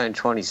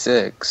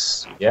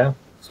 2926. Yeah,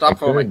 Stop I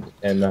foaming. could,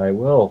 and I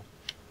will.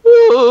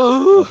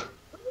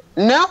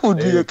 Now would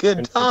be a They're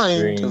good time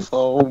to considering-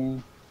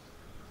 foam.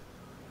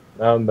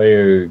 Now they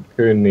are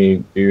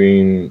currently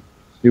doing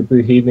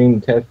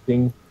superheating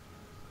testing,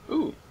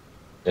 Ooh.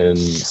 and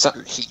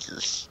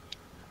Heaters.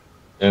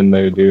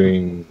 they're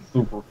doing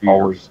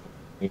all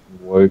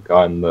work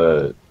on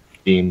the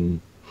steam.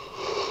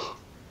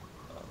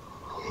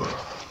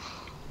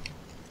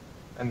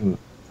 And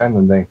kind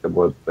of think of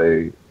what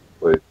they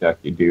were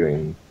exactly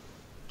doing.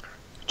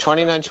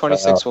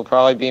 2926 will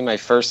probably be my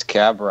first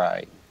cab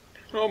ride.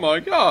 Oh my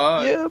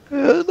god. yeah,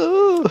 man.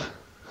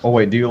 Oh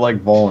wait, do you like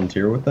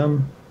volunteer with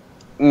them?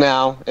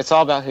 No, it's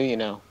all about who you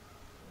know.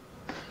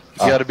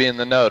 You gotta be in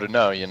the know to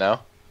know, you know?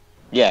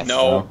 Yes.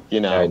 No. You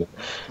know.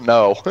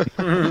 No.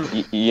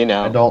 You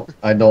know.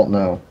 I don't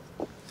know.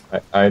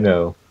 I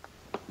know.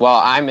 Well,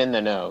 I'm in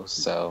the know,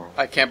 so.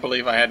 I can't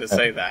believe I had to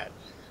say that.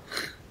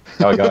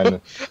 I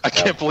got I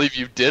can't believe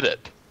you did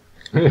it.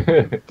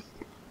 it.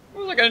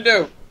 What was I gonna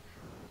do?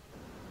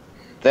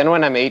 Then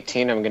when I'm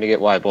 18, I'm gonna get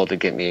Weibel to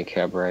get me a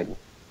cab ride.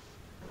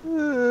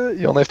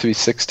 You only have to be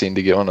 16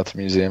 to get one at the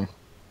museum.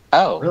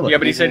 Oh. Really? Yeah,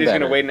 but he said Even he's gonna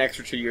better. wait an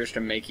extra 2 years to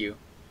make you.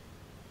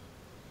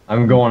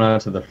 I'm going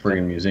out to the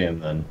friggin' museum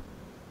then.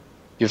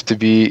 You have to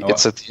be, Oh.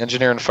 it's at the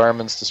engineer and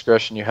fireman's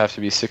discretion, you have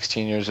to be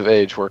 16 years of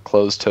age, wear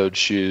closed-toed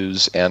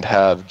shoes, and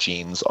have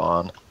jeans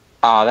on.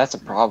 Ah, that's a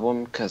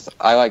problem, because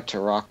I like to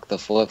rock the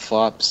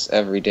flip-flops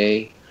every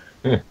day.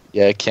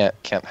 Yeah, I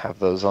can't have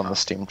those on the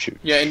steam chute.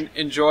 Yeah, and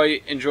enjoy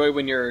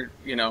when you're,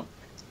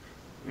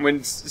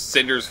 when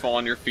cinders fall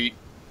on your feet.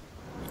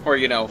 Or,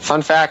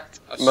 Fun fact,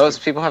 A most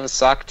suit. people have a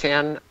sock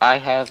tan. I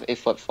have a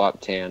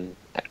flip-flop tan.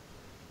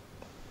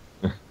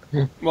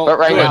 well, But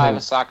right good. now I have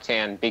a sock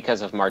tan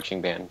because of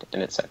marching band,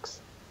 and it sucks.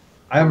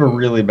 I have a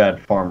really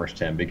bad farmer's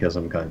tan because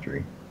I'm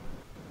country.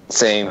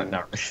 Same.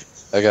 Not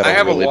I got I a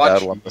have really a watch.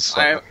 bad one this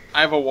I summer.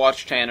 have a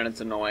watch tan and it's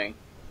annoying.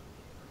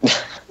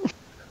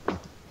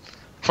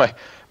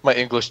 My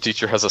English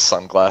teacher has a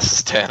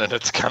sunglasses tan, and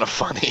it's kind of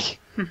funny.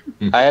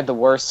 I had the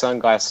worst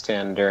sunglass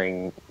tan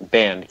during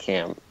band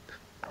camp.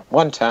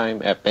 One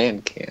time at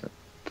band camp.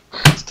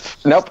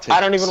 Nope,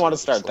 I don't even want to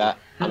start that.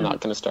 I'm not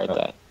going to start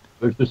that.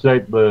 Let's just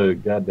like the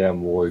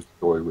goddamn war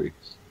story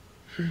weeks.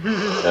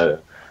 There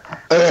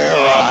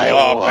I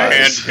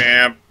was.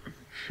 Band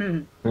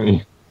camp.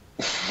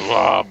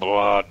 Blah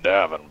blah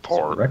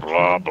Davenport.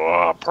 Blah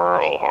blah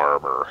Pearl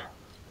Harbor.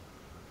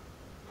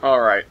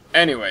 Alright,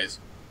 anyways.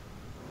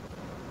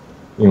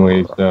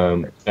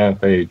 Santa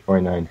Fe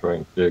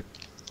 2926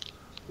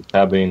 is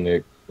having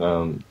its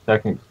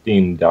second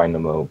steam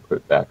dynamo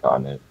put back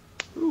on it.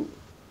 Ooh.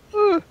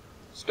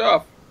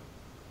 Stuff.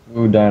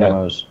 Ooh,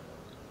 dynamos.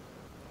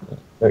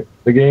 They're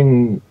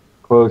getting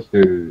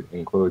closer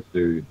and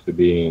closer to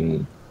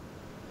being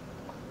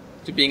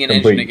To being an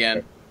complete. engine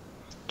again.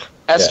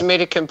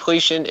 Estimated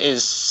completion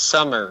is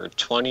summer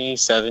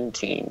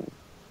 2017.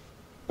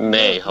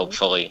 May,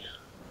 hopefully.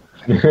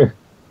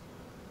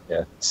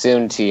 Yeah.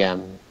 Soon,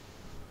 TM.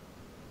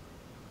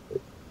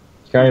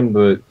 Kind of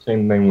the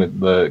same thing with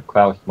the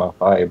Klaus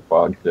Maffei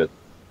project.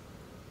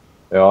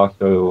 They're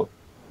also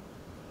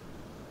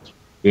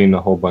getting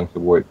a whole bunch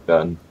of work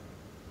done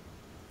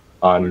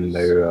on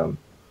their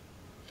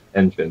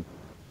engine.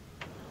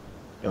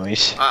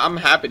 Nice. I'm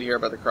happy to hear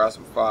about the Cross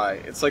and Phi.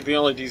 It's like the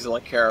only diesel I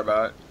care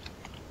about.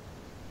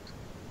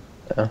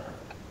 Yeah.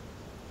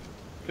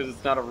 Because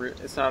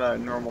it's not a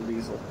normal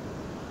diesel.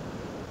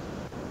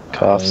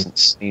 Coughs and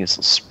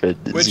sneezes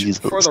spread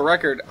diseases. Which, for the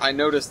record, I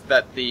noticed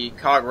that the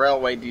Cog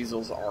Railway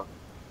diesels are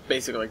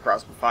basically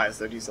Cross and Phi's.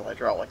 They're diesel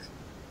hydraulics.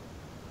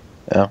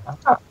 Yeah.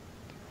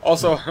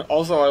 Also,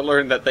 I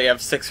learned that they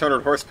have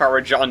 600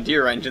 horsepower John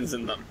Deere engines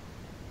in them.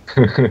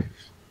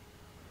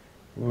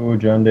 Ooh,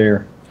 John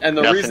Deere. And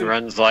the Nothing reason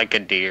runs like a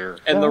deer.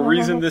 And the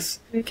reason this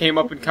came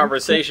up in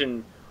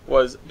conversation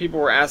was people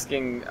were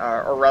asking,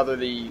 or rather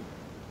the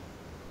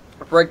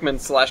brakeman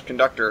 /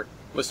 conductor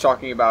was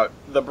talking about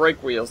the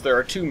brake wheels. There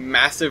are two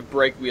massive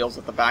brake wheels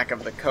at the back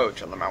of the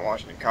coach on the Mount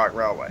Washington Cog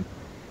Railway.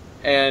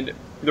 And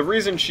the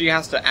reason she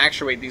has to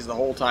actuate these the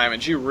whole time,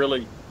 and she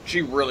really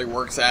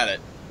works at it,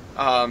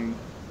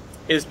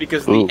 is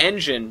because the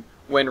engine,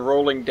 when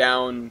rolling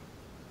down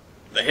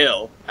the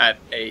hill at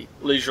a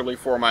leisurely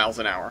 4 miles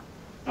an hour,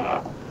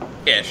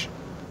 ish,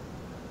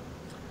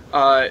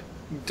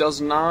 does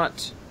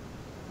not,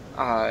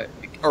 or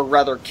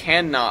rather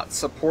cannot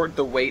support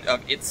the weight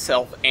of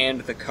itself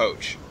and the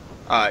coach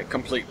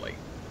completely,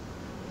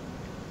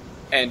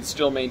 and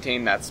still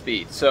maintain that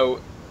speed.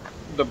 So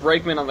the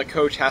brakeman on the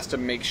coach has to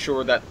make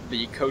sure that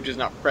the coach is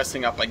not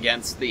pressing up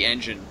against the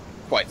engine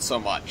quite so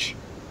much.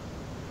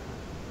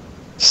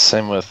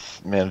 Same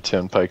with Manitou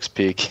and Pikes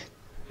Peak.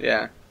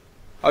 Yeah.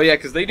 Oh yeah,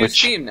 because they do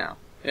steam now.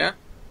 Yeah?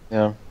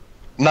 Yeah.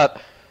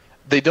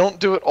 They don't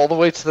do it all the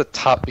way to the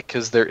top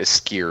because they're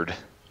eskeered.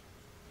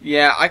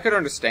 Yeah, I could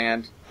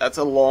understand. That's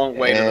a long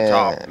way to the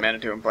top,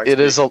 Manitou and Pikes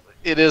Peak.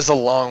 It is a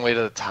long way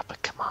to the top,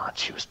 but come on,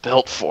 she was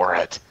built for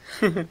it.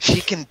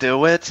 She can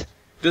do it.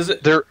 Does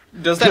that They're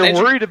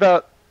engine, worried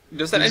about.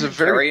 does that engine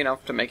carry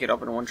enough to make it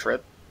up in one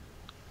trip?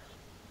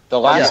 The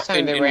last time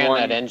In they ran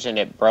one- that engine,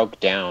 it broke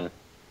down.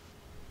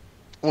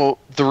 Well,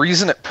 the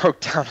reason it broke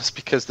down is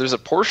because there's a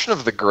portion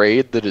of the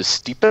grade that is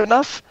steep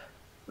enough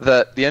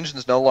that the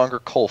engine's no longer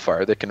coal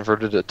fire. They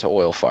converted it to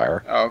oil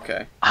fire. Oh,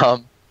 okay.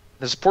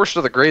 There's a portion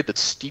of the grade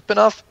that's steep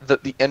enough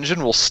that the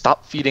engine will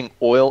stop feeding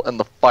oil and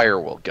the fire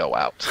will go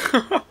out.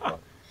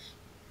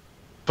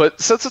 But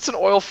since it's an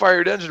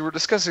oil-fired engine, we're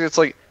discussing it's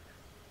like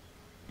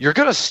you're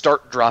going to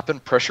start dropping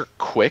pressure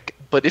quick,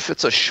 but if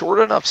it's a short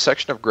enough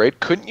section of grade,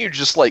 couldn't you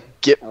just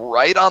get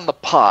right on the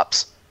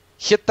pops,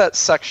 hit that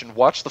section,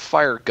 watch the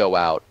fire go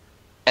out,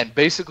 and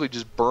basically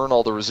just burn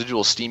all the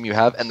residual steam you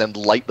have and then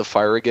light the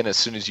fire again as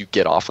soon as you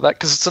get off of that?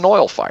 Because it's an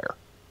oil fire.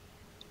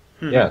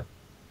 Yeah.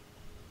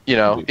 You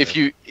know,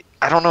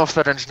 I don't know if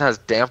that engine has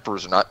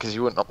dampers or not, because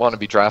you wouldn't want to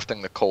be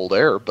drafting the cold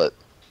air, but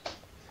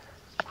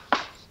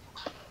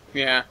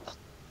Yeah.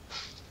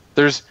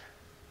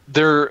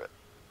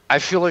 I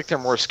feel like they're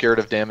more scared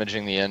of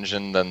damaging the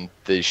engine than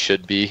they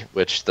should be,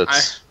 which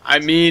that's I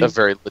mean, a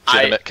very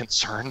legitimate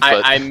concern.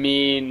 But I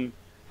mean,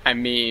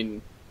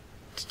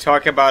 to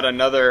talk about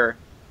another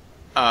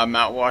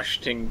Mount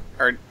Washington,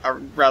 or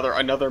rather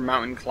another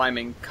mountain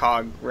climbing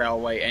cog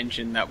railway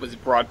engine that was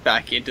brought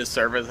back into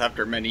service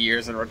after many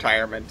years in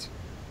retirement.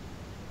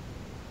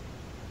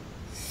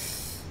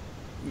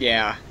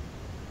 Yeah.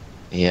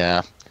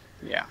 yeah,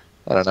 Yeah.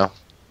 I don't know.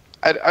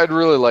 I'd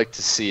really like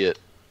to see it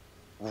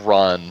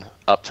run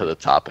up to the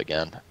top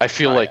again. I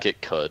feel like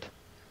it could.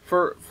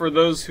 For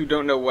those who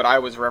don't know what I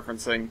was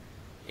referencing,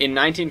 in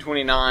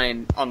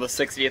 1929, on the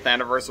 60th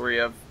anniversary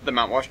of the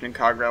Mount Washington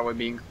Cog Railway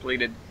being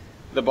completed,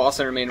 the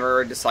Boston and Maine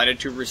Railroad decided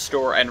to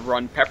restore and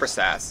run Pepper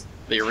Sass,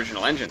 the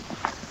original engine.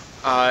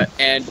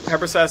 And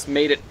Pepper Sass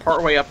made it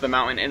partway up the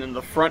mountain, and then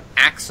the front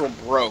axle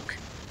broke,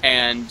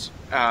 and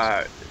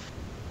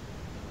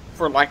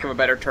for lack of a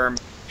better term,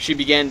 she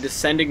began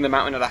descending the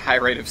mountain at a high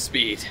rate of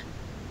speed.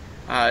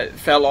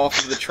 Fell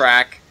off of the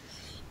track,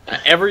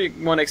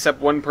 Everyone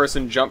except one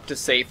person jumped to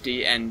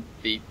safety, and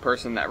the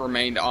person that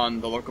remained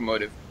on the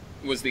locomotive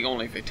was the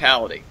only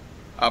fatality.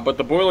 But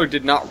the boiler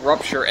did not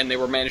rupture, and they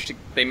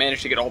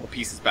managed to get all the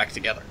pieces back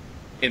together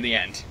in the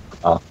end.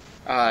 Oh.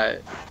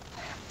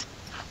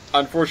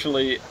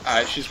 Unfortunately,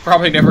 she's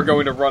probably never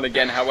going to run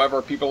again.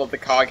 However, people at the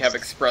COG have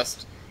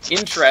expressed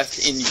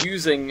interest in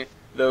using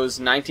those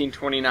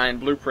 1929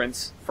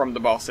 blueprints from the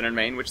Boston and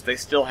Maine, which they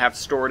still have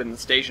stored in the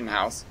station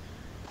house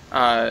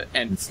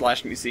and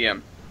 /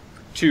 museum,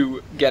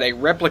 to get a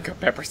replica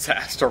Pepper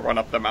Sass to run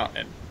up the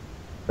mountain.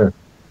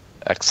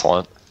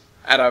 Excellent.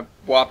 At a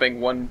whopping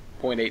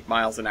 1.8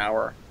 miles an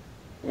hour,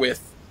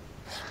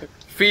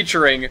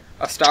 featuring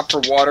a stop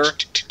for water.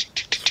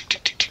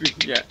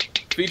 Yeah,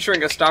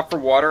 featuring a stop for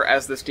water,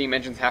 as the steam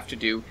engines have to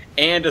do,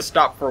 and a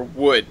stop for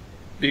wood,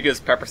 because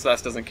Pepper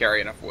Sass doesn't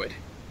carry enough wood.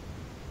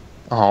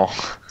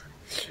 Oh.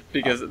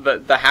 Because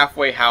the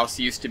halfway house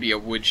used to be a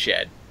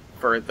woodshed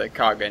for the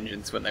COG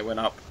engines when they went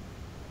up.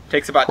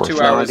 Takes about 2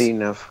 hours. Not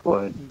enough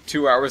wood.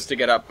 2 hours to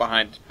get up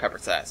behind Pepper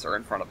Sass, or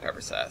in front of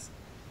Pepper Sass.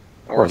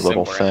 Or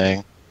little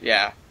thing.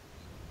 Yeah.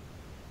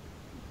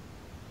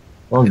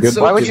 Well, good.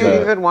 So Why would you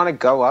even want to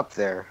go up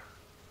there?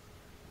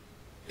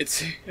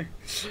 It's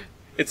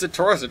it's a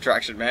tourist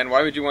attraction, man.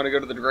 Why would you want to go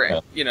to the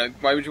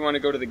why would you want to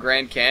go to the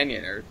Grand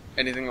Canyon or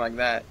anything like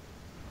that?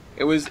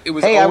 It was Hey, I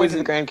went always to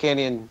the Grand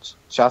Canyon.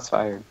 Shots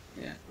fired.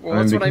 Yeah. Well,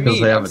 that's what I because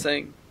mean. they have I'm a-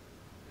 saying.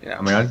 Yeah.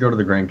 I mean, I'd go to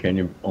the Grand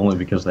Canyon only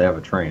because they have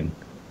a train.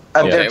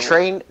 Their Okay,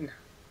 train.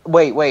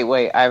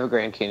 Wait. I have a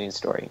Grand Canyon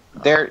story.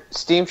 Their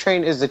steam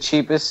train is the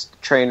cheapest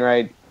train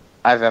ride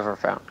I've ever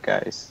found,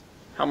 guys.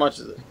 How much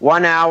is it?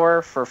 1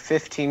 hour for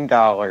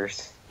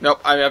 $15. Nope,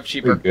 I have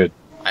cheaper. Pretty good.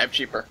 I have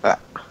cheaper. Ah.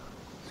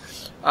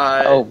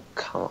 Oh,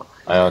 come on.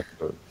 I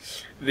also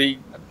The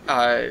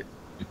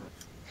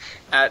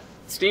at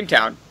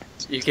Steamtown,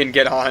 you can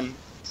get on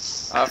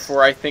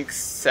for I think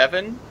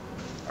 $7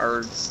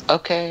 or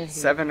Okay.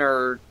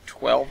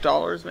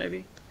 $12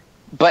 maybe.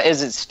 But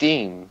is it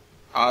steam?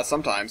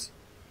 Sometimes.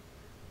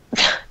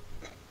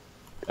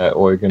 at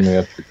Oregon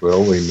Electric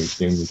Railway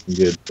Museum, you can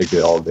get a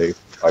ticket all day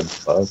for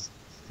 $5.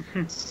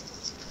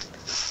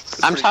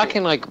 It's I'm pretty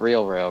talking like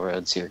real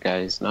railroads here,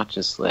 guys, not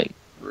just like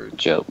cool. Rude.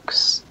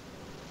 jokes.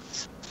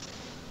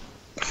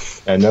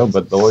 I know,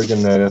 but the Oregon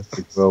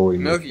Electric Railway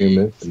Milky.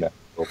 Museum is the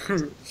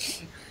national.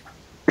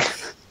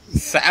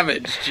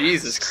 Savage,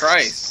 Jesus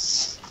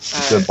Christ.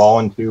 It's a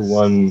volunteer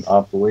one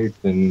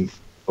operation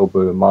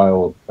over a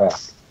mile of track.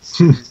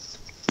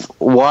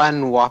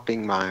 1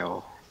 whopping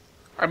mile.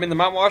 I mean, the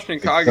Mount Washington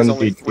It's COG is gonna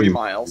only be 3 2.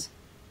 miles.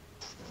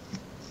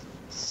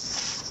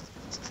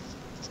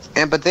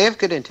 But they have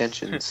good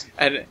intentions.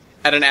 At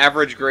an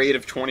average grade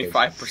of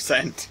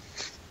 25%.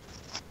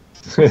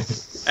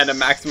 And a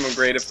maximum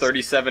grade of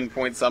 37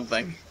 point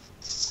something.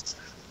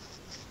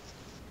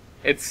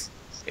 It's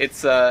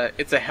a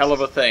hell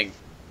of a thing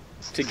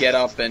to get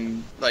up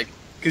and, like,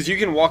 because you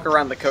can walk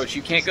around the coach.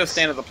 You can't go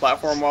stand at the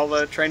platform while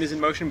the train is in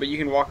motion, but you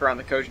can walk around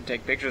the coach and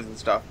take pictures and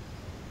stuff.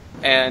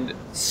 And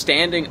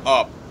standing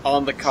up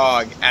on the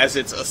COG as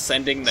it's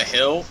ascending the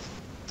hill,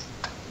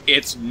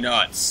 it's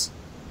nuts.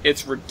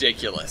 It's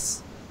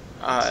ridiculous.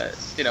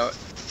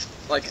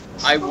 Like,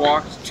 I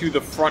walked to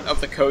the front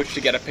of the coach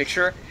to get a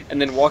picture, and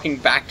then walking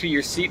back to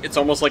your seat, it's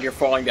almost like you're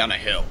falling down a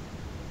hill.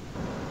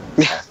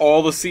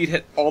 All the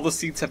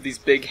seats have these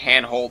big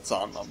handholds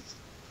on them.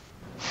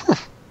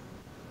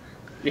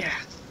 Yeah.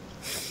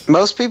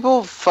 Most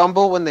people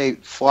fumble when they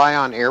fly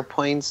on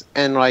airplanes,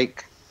 and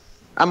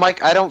I'm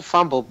like, I don't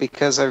fumble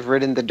because I've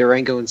ridden the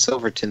Durango and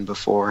Silverton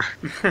before.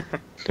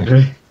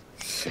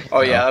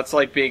 Oh yeah, that's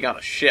like being on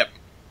a ship.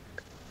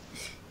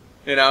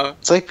 You know?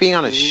 It's like being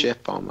on a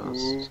ship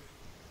almost.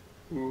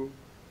 Ooh.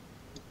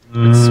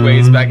 It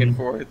sways back and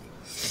forth.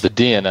 The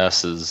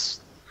DNS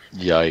is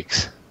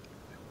yikes.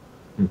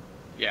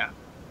 Yeah.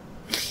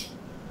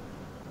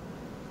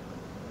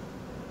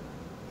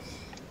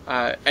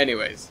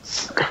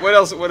 Anyways, what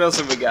else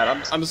have we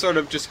got? I'm sort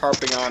of just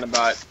harping on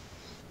about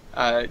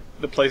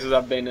the places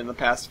I've been in the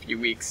past few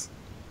weeks.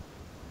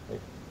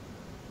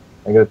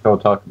 I guess I'll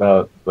talk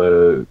about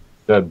the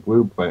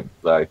blueprints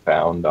that I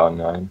found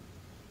online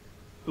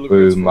Blueprints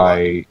through for what?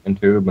 my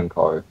interurban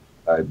car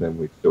I've been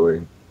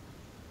restoring.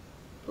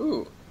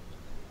 Ooh.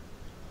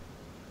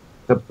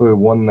 Except for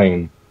one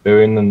lane,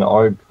 they're in an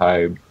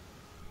archive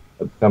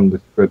of some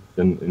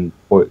description in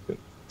Portland.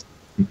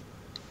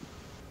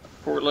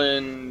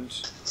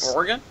 Portland,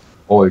 Oregon?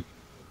 Or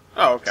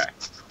Oh, okay.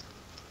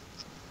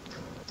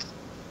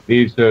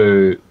 these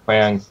are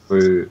plans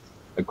for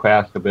a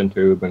class of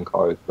interurban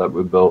cars that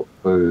were built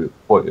for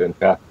Portland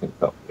Traction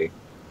Company.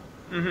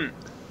 Mm-hmm.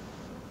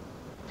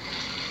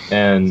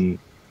 And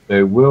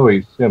they're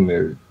really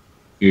similar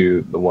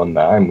to the one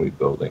that I'm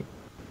rebuilding.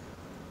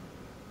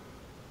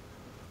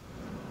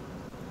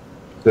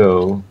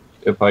 So,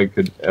 if I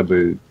could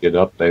ever get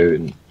up there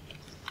and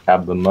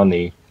have the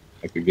money,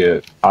 I could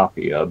get a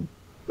copy of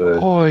the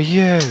Oh,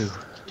 you.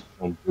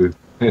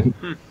 blueprint.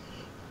 Do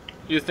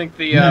you think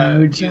the No,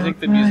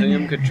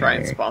 museum could try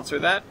and sponsor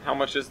that? How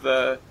much is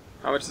a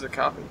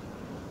copy?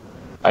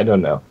 I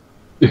don't know.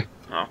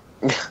 Oh.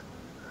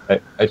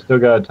 I still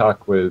gotta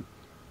talk with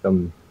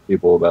some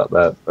people about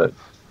that, but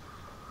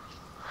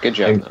Good I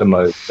job. think some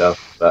other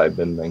stuff that I've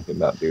been thinking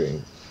about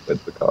doing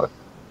with the car.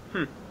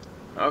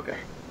 Okay.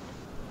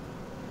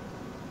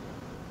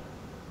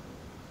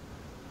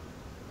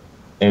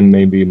 And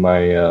maybe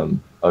my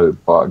other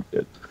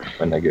projects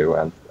when I get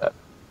around to that.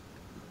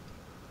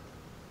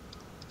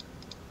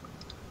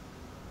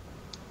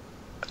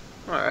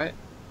 All right.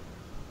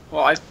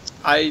 Well,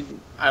 I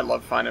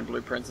love finding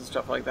blueprints and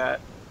stuff like that.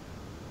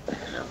 You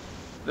know,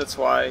 that's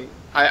why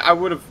I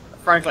would have.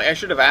 Frankly, I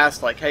should have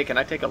asked, like, hey, can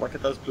I take a look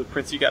at those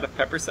blueprints you got of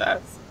Pepper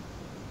Sass?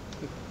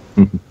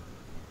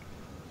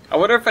 I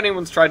wonder if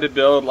anyone's tried to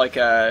build like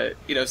a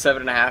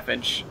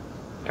 7.5-inch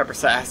Pepper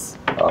Sass.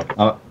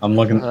 I'm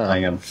looking.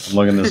 Hang on. I'm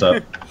looking this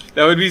up.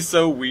 That would be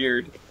so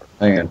weird.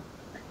 Hang on.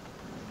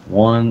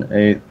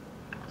 1/8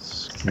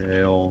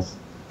 scale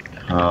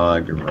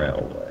cog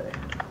railway.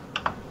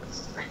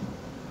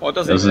 Well, it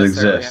doesn't Does it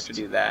necessarily exist? have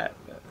to do that.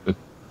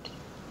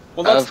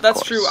 Well, that's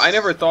Of true. course. I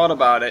never thought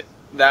about it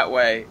that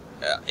way.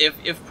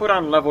 If put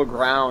on level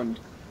ground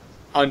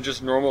on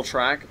just normal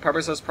track,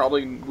 Pepper Sass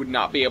probably would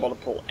not be able to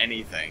pull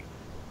anything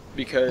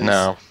because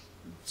No.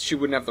 she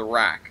wouldn't have the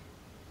rack.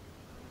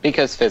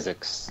 Because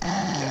physics.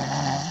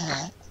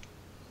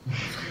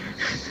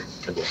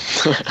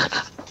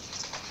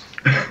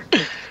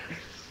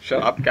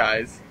 Shut up,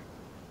 guys.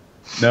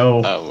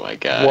 No. Oh my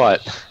god.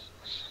 What?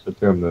 The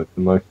Terminus,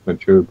 the most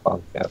mature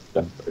podcast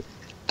ever.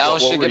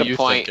 Ellis What should were get a you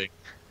point. thinking?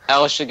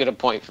 Ellis should get a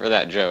point for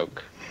that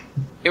joke.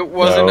 It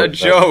wasn't No, a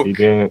joke. He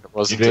didn't, It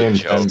wasn't he didn't a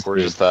joke, intend we're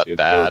to just that be a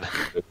bad.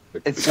 joke.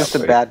 It's just a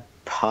That way. bad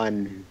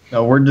pun.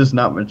 No, we're just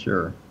not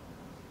mature.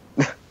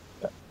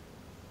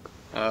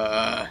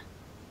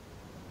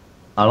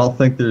 I don't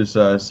think there's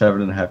a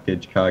 7.5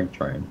 gauge cog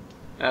train.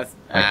 That's,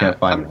 I can't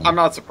find one. I'm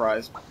not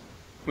surprised.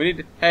 We need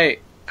to. Hey,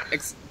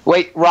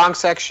 Wait, wrong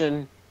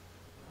section.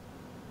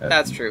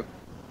 that's true.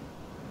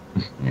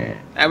 Yeah.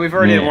 And we've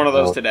already had Yeah, one of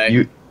those well,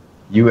 today.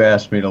 You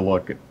asked me to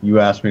look. You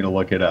asked me to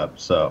look it up.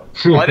 So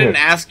Well, I didn't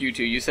ask you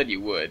to. You said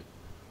you would.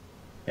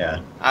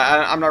 yeah.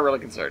 I'm not really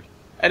concerned.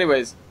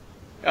 Anyways,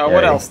 what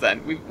Yay. else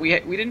then? We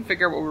didn't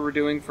figure out what we were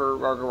doing for.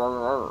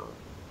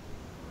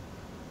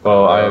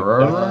 Well, I have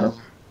done.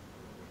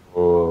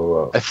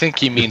 Oh, I think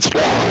he means.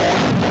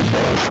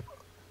 I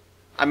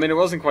mean, it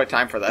wasn't quite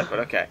time for that, but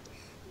okay.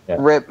 Yeah.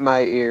 Rip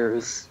my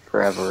ears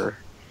forever.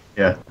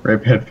 Yeah.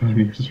 Rape headphone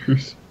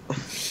users.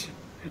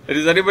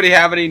 Does anybody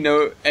have any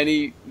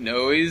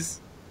noise?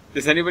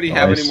 Does anybody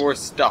have Nice. any more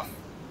stuff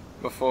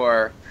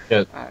before?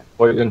 Yes.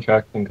 Portland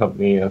Traction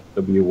Company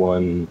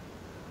SW1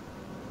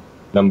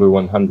 number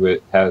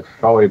 100 has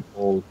trolley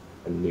poles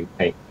and new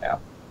paint now.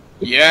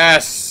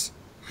 Yes.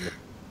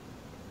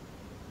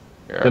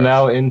 So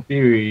now, in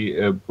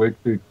theory,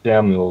 Breakthrough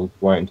Samuels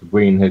wanting to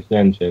bring his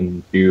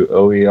engine to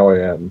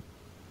OERM,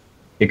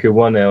 he could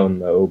run out on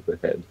the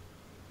overhead.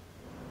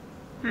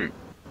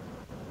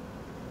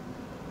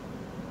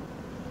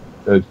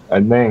 So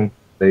I think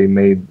they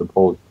made the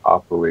poles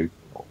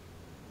operational.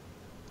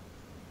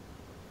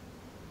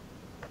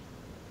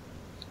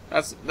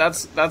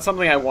 That's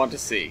something I want to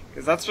see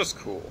because that's just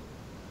cool.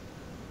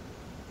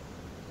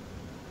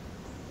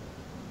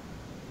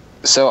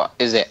 So,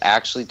 is it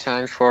actually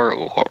time for... I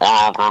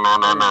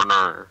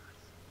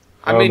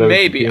Oh, mean, there's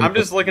maybe. games I'm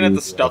just that looking at do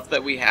the stuff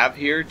that we have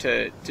here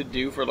to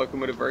do for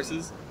Locomotive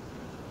Versus,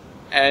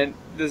 and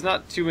there's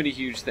not too many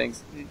huge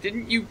things.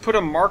 Didn't you put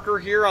a marker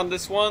here on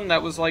this one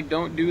that was like,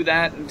 don't do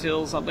that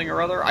until something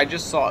or other? I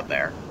just saw it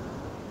there.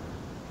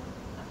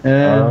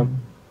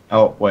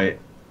 Oh wait.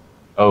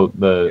 Oh,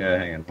 the Yeah.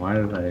 Hang on. Why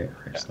did I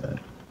erase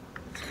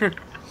that?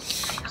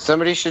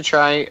 Somebody should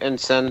try and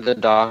send the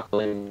doc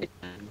link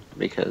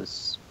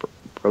because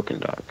broken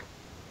doc.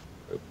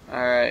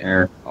 Alright,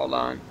 There. hold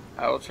on.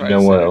 I will try You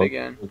know to what send it else?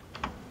 again.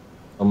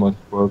 almost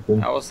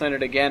broken. I will send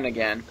it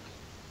again.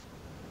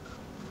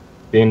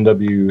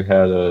 BMW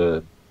had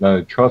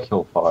another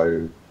trestle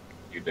fire a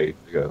few days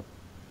ago.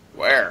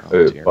 Where?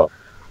 Oh, dear. Well,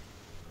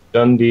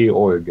 Dundee,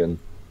 Oregon.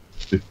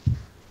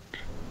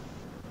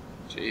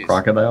 Jeez.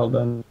 Crocodile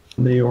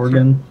Dundee,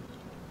 Oregon.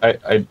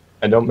 I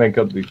don't make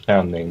up these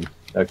town names.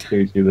 That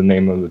gives you the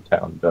name of the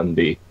town,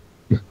 Dundee.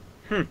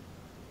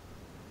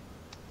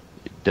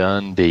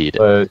 Dundee.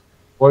 But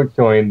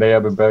fortunately, they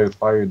have a better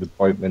fire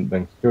department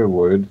than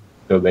Sherwood,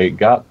 so they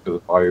got to the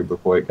fire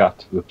before it got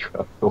to the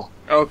trestle.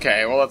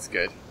 Okay, well that's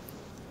good.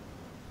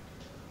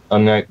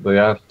 Unlike the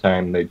last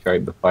time they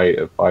tried to fight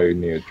a fire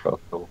near a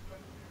trestle.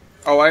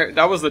 Oh,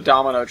 that was the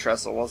domino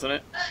trestle, wasn't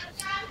it?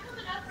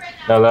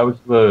 No, that was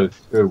the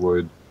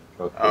Sherwood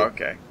trestle. Oh,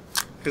 okay.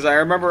 Because I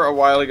remember a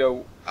while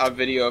ago a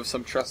video of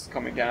some trestles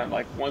coming down,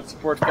 like one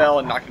support fell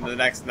and knocked into the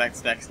next. That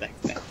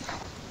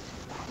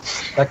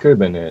could have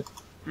been it,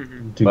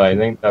 Mm-hmm. but I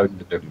think that was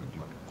the different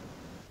one.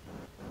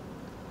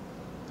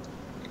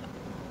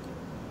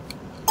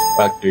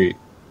 Actually,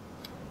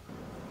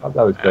 I thought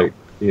that was like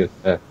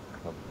CSF.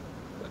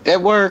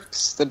 It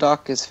works. The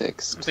dock is I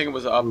fixed. think it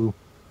was up.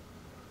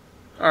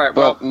 Alright,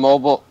 well, But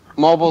mobile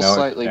No, it's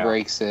slightly down.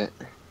 breaks it.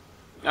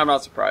 I'm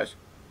not surprised.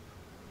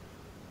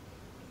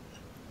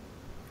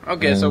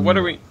 Okay, so what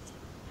are we...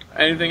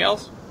 Anything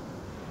else?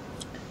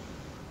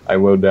 I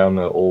rode down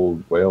the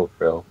old whale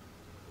trail.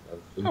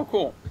 Oh,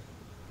 cool.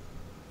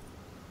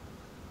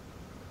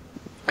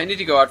 I need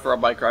to go out for a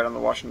bike ride on the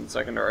Washington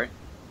Secondary.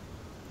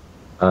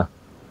 Huh?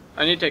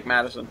 I need to take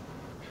Madison.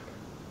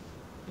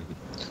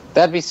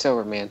 That'd be so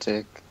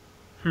romantic.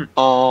 Hmm.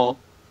 Oh.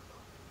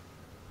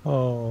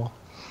 Oh.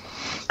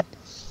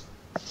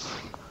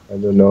 I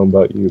don't know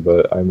about you,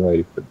 but I'm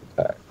ready for the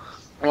attack.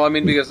 Well, I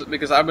mean,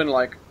 because I've been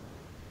like...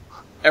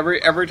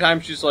 Every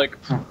time she's like,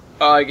 oh,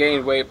 I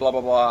gained weight, blah,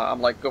 blah, blah, I'm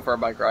like, go for a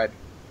bike ride.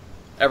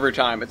 Every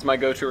time. It's my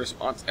go-to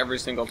response every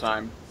single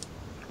time.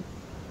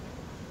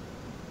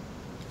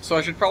 So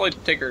I should probably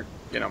take her,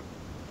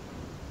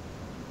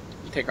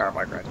 take her on a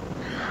bike ride.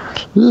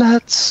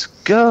 Let's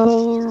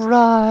go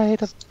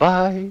ride a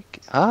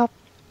bike up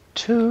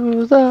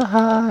to the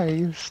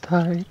highest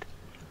height.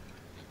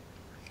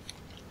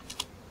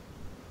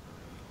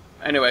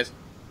 Anyways.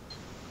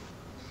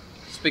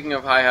 Speaking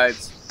of high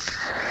heights,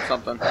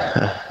 something.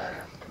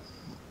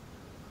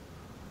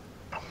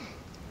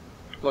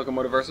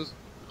 Locomotive Versus?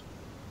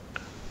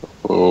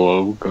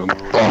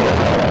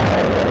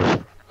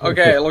 Locomotive.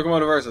 Okay,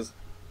 Locomotive Versus.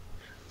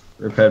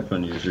 Rip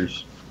headphone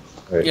users.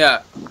 Right.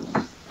 Yeah.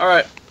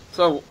 Alright,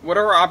 so what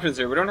are our options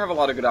here? We don't have a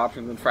lot of good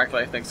options, and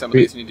frankly I think some of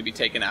these need to be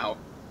taken out.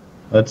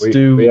 Let's We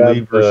do have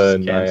Leave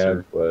versus the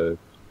Cancer. Niagara.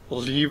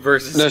 Leave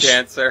versus No,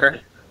 Cancer.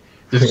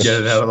 Just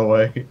get it out of the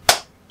way.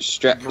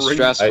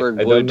 Strasbourg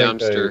I Blue don't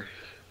think Dumpster.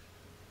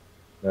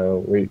 No,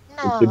 we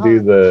should do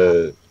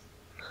the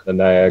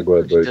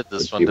Niagara. We did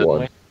this one, didn't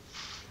we?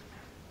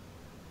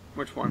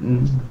 Which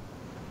one?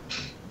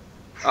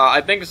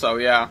 I think so,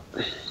 yeah.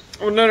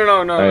 Oh,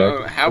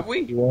 no. Have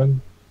we?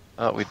 One?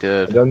 Oh, we I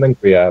did. don't think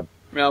we have.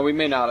 No, we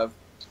may not have.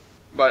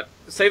 But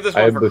save this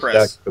I one have for the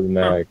Chris. stack for the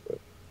Niagara.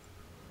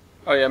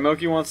 Oh yeah,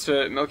 Milky wants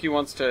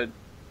to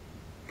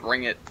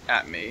bring it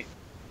at me.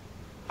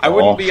 I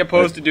wouldn't be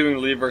opposed to doing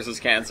Leave versus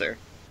Cancer.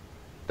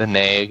 The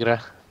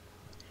Niagara.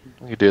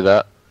 We could do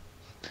that.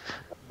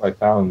 I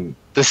found.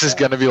 This is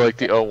gonna be like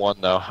the 01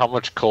 though. How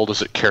much coal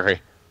does it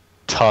carry?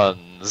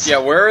 Tons. Yeah,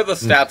 where are the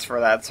stats for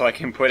that so I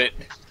can put it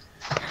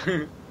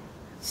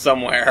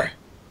somewhere?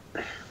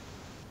 The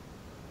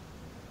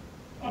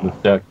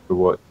stack for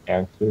what?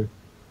 Cancer?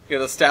 Yeah,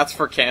 the stats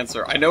for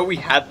Cancer. I know we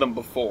had them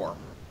before.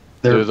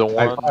 They're the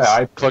ones.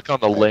 I click on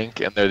the link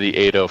and they're the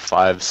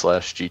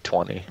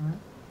 805/G20.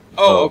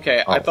 Oh,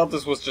 okay. I thought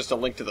this was just a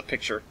link to the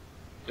picture.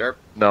 Derp.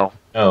 No.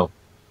 No.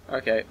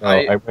 Okay. No,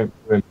 I went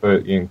and put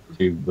it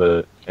into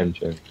the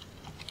engine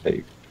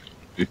page.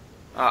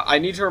 I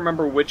need to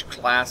remember which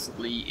class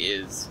Lee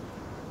is.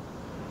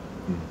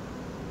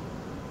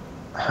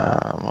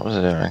 What was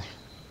it doing?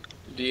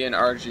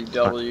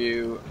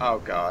 DNRGW. Oh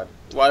god.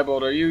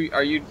 Weibold, are you?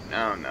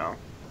 Oh no.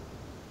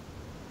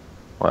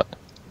 What?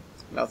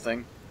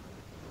 Nothing.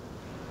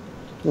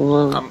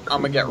 I'm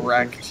gonna get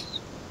wrecked.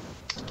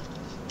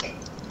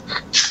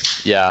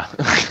 Yeah.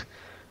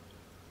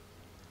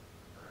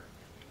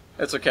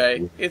 It's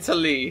okay. It's a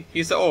Lee.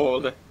 He's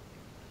old.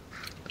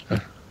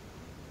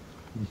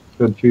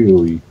 So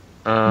chewy.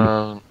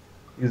 um.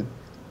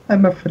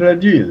 I'm a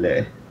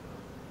fragile.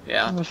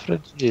 Yeah. I'm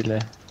fragile.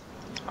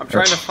 I'm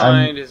trying to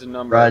find his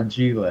number.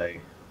 Fragile.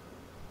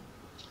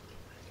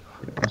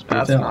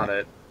 That's not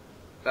it.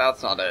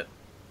 That's not it.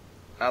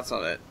 That's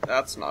not it.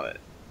 That's not it.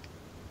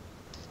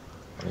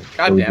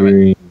 God So damn it.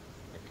 green.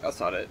 That's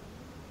not it.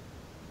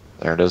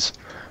 There it is.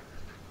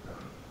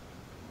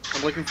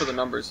 I'm looking for the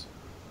numbers.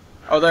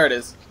 Oh, there it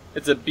is.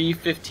 It's a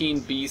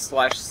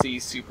B15B/C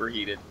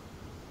superheated.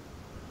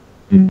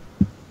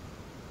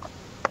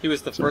 He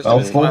was the first in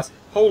his mouthful? class.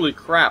 Holy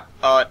crap.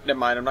 Never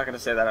mind. I'm not going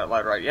to say that out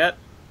loud right yet.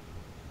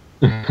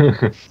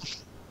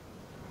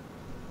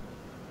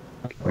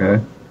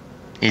 Okay.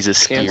 He's a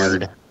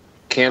scared.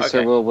 Cancer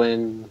Okay. will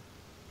win.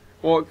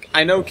 Well,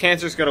 I know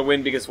Cancer's going to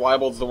win because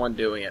Weibold's the one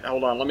doing it.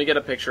 Hold on. Let me get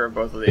a picture of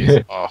both of these.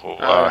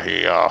 I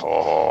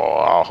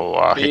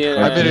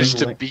managed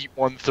to beat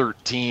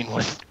 113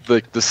 with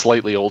the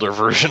slightly older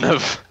version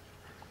of.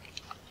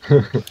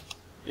 Can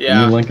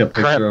Yeah. you link a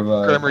picture of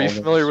Graham, are you all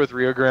familiar this? with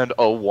Rio Grande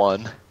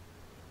 01?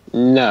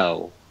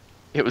 No.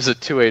 It was a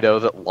 280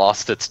 that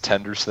lost its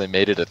tender, so they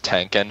made it a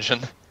tank engine.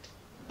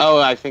 Oh,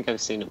 I think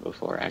I've seen it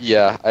before, actually.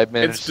 Yeah, I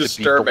managed to beat the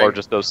disturbing.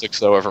 largest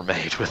 060 ever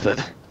made with it.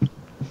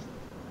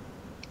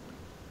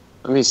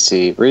 Let me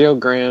see. Rio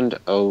Grande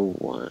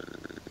 01.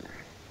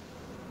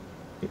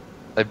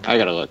 I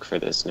gotta look for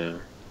this now.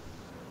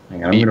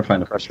 Hang on, I'm gonna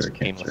find a picture of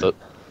Keen with Cancer.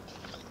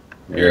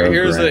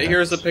 it.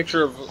 Here's a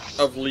picture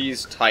of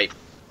Lee's type.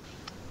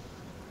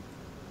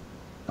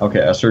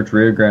 Okay, I searched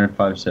Rio Grande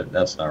 57.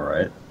 That's not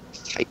right.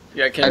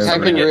 Yeah, I can typed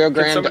somebody in get, Rio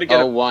can somebody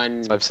Grande get a, 01,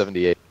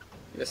 578.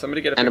 yeah,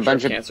 somebody get a And a picture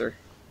bunch of of- Cancer,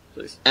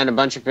 please. and a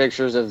bunch of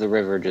pictures of the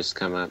river just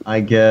come up. I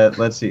get,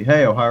 let's see,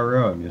 hey, Ohio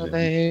Railroad My Museum.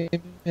 name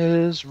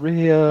is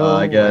Rio.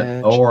 I get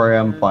and-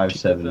 ORM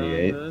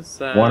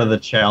 578. One of the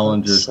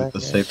challengers with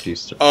the safety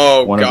stripes.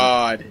 Oh one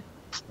god.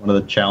 One of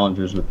the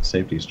challengers with the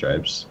safety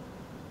stripes.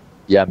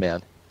 Yeah,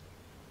 man.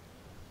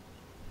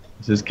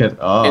 It's just can.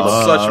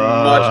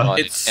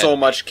 It's so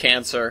much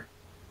cancer.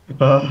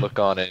 Look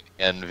on it,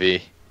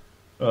 envy.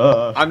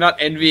 I'm not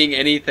envying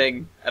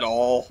anything at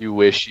all. You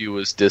wish you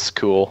was this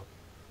cool.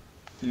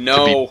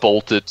 No. To be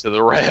bolted to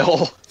the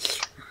rail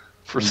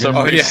for some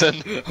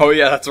reason. Yeah. Oh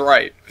yeah, that's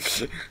right.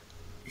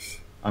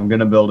 I'm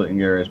gonna build it in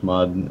Garry's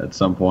Mod at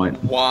some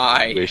point.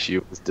 Why? Wish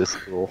you was this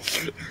cool.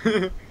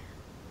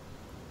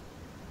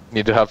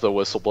 Need to have the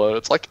whistle blow.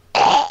 It's like,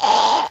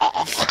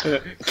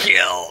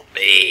 kill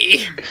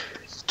me.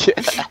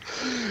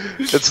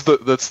 That's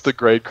the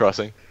grade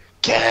crossing.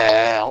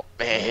 Kill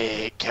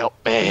me,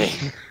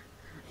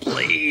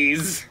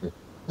 please,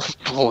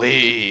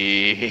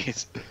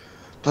 please.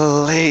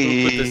 We'll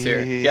put this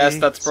here. Yes,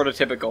 that's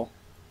prototypical.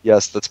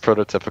 Yes, that's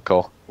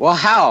prototypical. Well,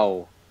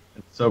 how?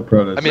 It's so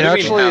prototypical. I mean,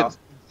 actually,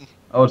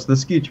 it's the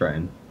ski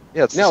train.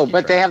 Yeah, it's no, the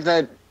but they have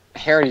the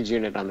heritage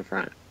unit on the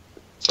front.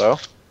 So,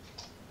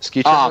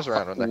 ski train was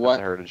around when they had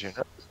the heritage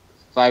unit.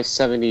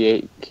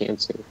 578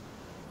 cancer.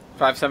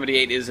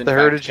 578 is in the fact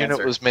heritage cancer.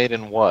 unit was made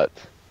in what?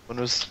 When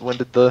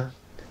did the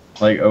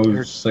like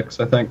 06,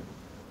 I think.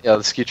 Yeah,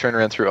 the ski train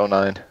ran through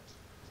 09.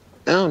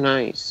 Oh,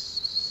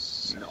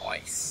 nice.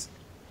 Nice.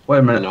 Wait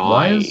a minute.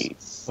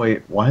 Nice.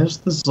 Why is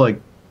this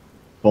like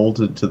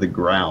bolted to the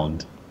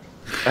ground?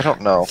 I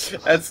don't know.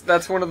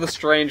 That's one of the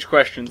strange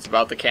questions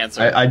about the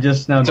cancer. I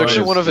just now. It's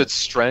actually one of its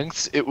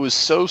strengths. It was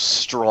so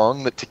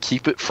strong that to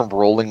keep it from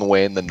rolling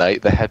away in the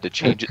night, they had to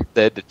change it.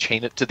 They had to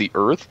chain it to the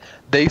earth.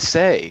 They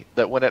say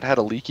that when it had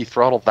a leaky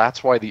throttle,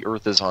 that's why the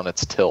earth is on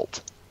its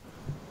tilt.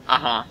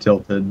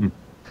 Tilted.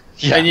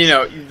 Yeah.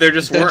 And there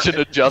just weren't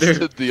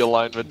adjusted the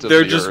alignment of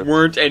there the just earth.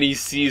 weren't any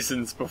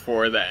seasons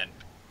before then.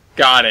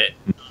 Got it.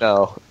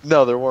 No,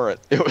 there weren't.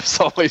 It was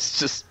always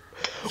just.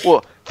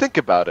 Well, think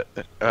about it.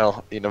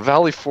 Well,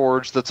 Valley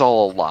Forge, that's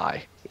all a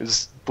lie.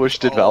 Bush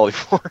did Valley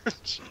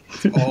Forge.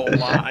 It's all a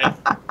lie.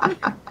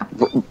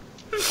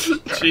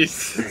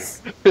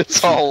 Jesus.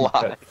 It's all a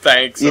lie.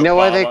 Thanks, You know Obama.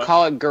 why they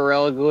call it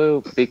Gorilla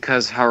Glue?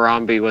 Because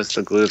Harambe was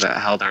the glue that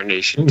held our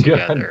nation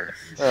together.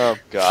 Oh,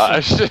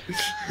 gosh.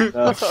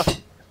 Not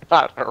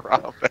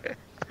Harambe.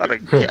 Not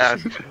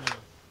again.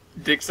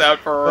 Dicks out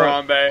for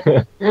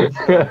Harambe.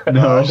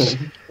 No.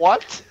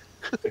 What?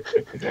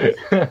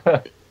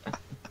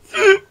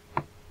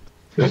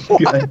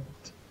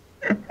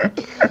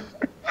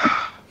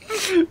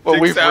 Well,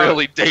 we've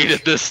really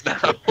dated this now.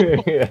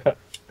 Yeah.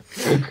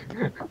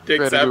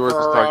 Dicks Randy out Worth for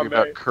was talking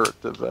about Harambe.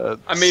 Kurt the Vet.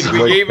 I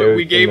mean,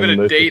 we gave it a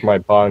This date. is my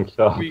pawn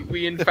shop.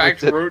 We in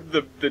fact wrote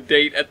the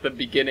date at the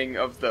beginning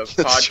of the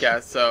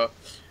podcast, so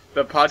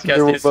the Yeah,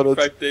 podcast is but in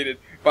it's- fact dated.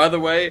 By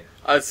the way,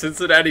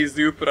 Cincinnati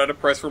Zoo put out a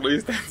press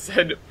release that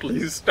said,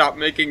 "Please stop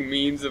making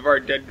memes of our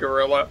dead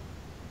gorilla."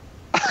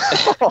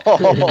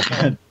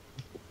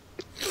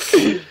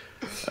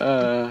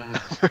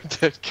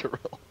 Dead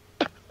gorilla.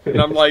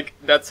 And I'm like,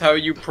 that's how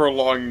you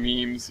prolong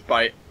memes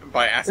by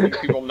asking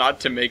people not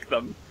to make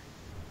them.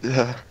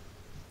 Yeah.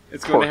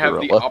 It's going Poor to have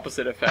the gorilla.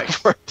 opposite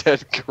effect. Poor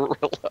dead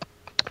gorilla.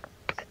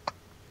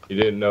 You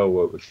didn't know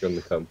what was going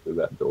to come through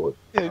that door.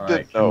 He All didn't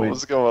right, know what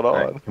was going on.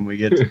 Alright, can we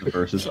get to the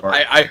versus part?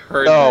 I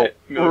heard No, that.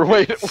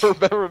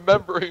 we're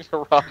remembering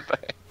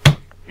Harambe.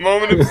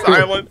 Moment of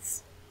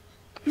silence.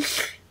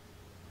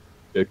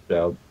 Dicks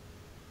out.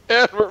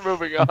 And we're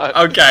moving on.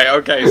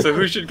 Okay, so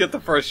who should get the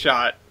first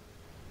shot?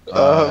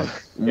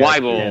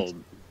 Wybold.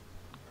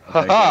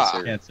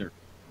 Haha. Cancer.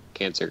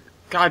 Cancer.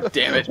 God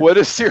damn it. What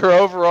is your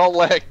overall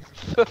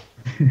length?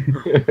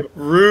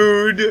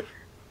 Rude.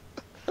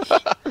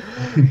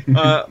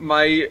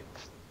 My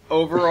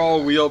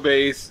overall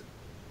wheelbase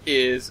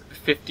is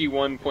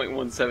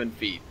 51.17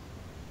 feet.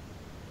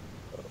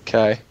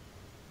 Okay.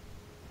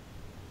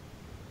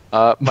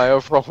 My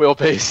overall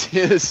wheelbase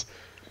is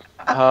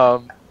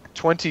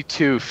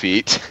 22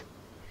 feet.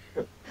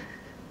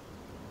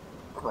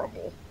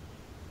 Grumble.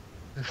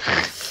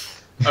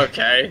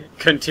 Okay,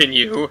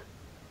 continue.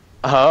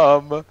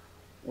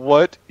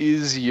 What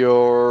is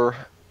your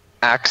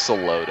axle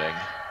loading?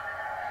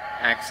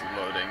 Axle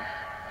loading.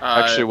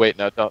 Actually, wait,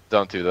 no,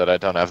 don't do that. I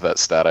don't have that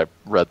stat. I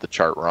read the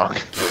chart wrong.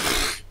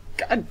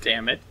 God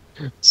damn it.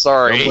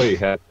 Sorry. Nobody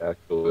had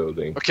actual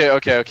loading.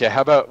 Okay.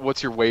 How about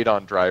what's your weight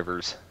on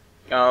drivers?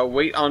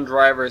 Weight on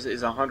drivers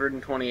is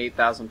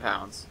 128,000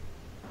 pounds.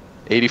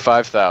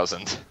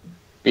 85,000.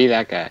 Be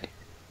that guy.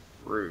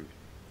 Rude.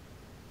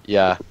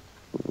 Yeah.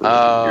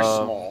 You're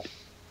small.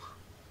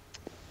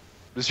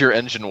 What is your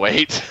engine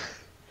weight?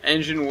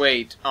 Engine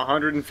weight,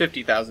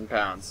 150,000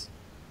 pounds.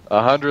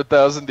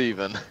 100,000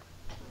 even.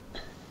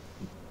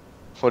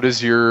 What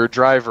is your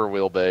driver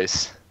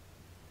wheelbase?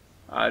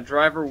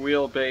 Driver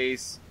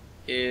wheelbase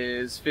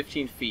is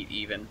 15 feet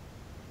even.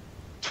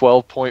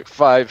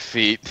 12.5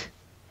 feet.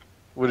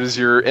 What is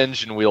your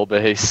engine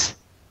wheelbase?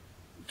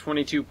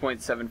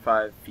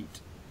 22.75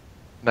 feet.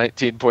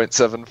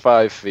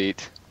 19.75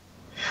 feet.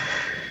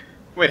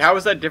 Wait, how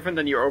is that different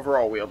than your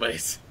overall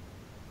wheelbase?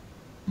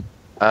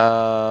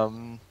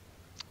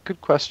 Good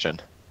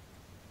question.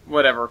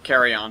 Whatever,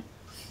 carry on.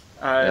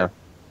 Yeah.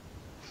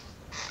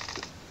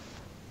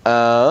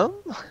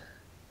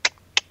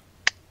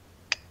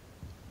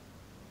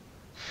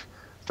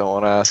 Don't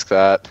want to ask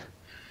that.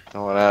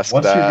 Don't want to ask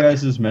What's that. your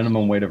guys'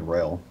 minimum weight of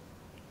rail?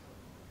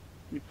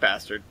 You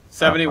bastard.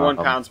 71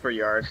 pounds per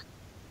yard.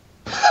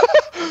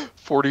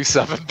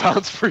 47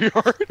 pounds per yard.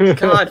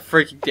 God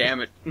freaking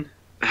damn it.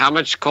 How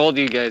much coal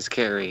do you guys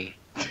carry?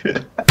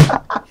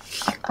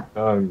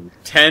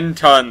 10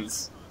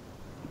 tons.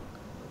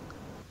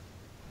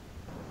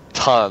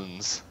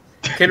 Tons.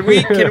 Can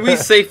we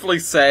safely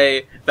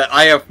say that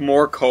I have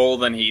more coal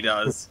than he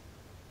does?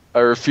 I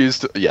refuse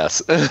to.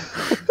 Yes.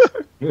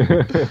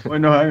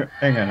 Wait, no,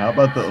 hang on. How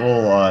about the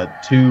little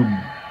tube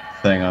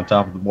thing on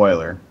top of the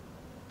boiler?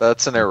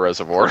 That's an air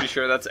reservoir. Pretty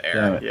sure that's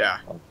Damn air. it. Yeah.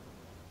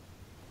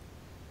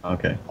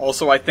 Okay.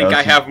 Also, I think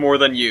I have more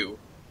than you.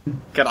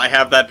 Can I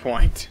have that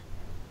point?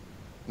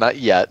 Not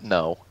yet,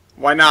 no.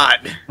 Why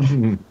not?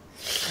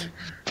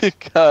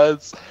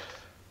 Because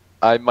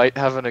I might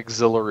have an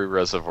auxiliary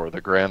reservoir. The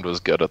Grand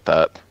was good at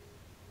that.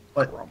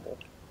 What? Rumble.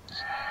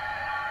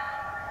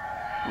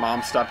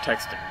 Mom, stop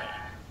texting me.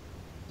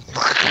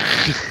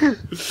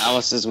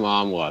 Alice's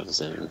mom loves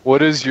him.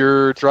 What is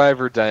your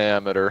driver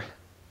diameter?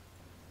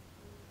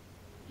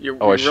 You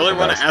I really should've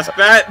want to asked ask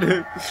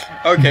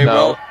that? Okay, No.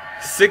 well,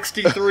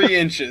 63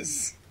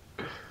 inches.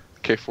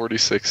 Okay,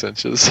 46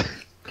 inches.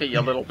 Okay, you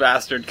little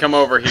bastard, come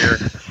over here.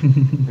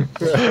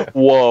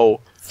 Whoa.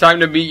 It's time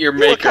to meet your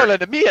You're maker. calling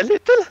to me a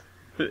little?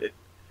 I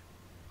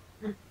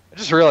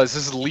just realized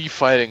this is Lee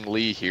fighting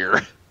Lee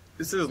here.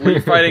 This is Lee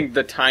fighting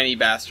the tiny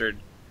bastard.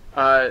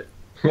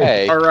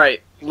 Hey,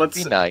 Alright,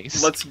 let's be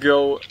nice. let's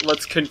go,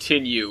 let's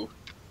continue.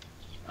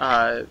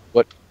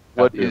 What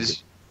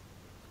is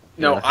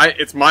No, Yeah.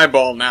 it's my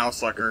ball now,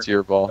 sucker. it's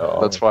your ball? Oh.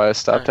 That's why I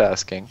stopped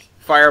asking.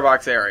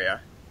 Firebox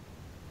area.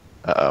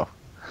 Uh-oh.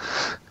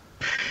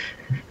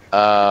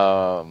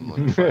 Let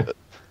me find it.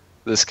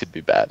 This could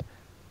be bad.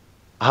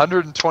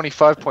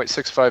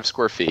 125.65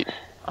 square feet.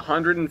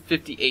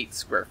 158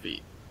 square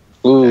feet.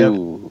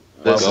 Ooh.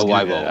 This is Go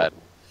gonna be Wyville. bad.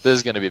 This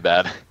is gonna be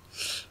bad.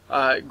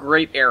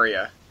 Great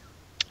area.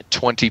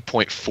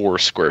 20.4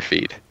 square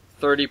feet.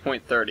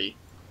 30.30.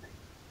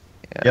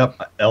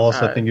 Yep, Ellis,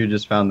 I think you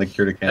just found the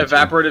cure to cancer.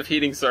 Evaporative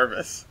heating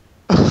service.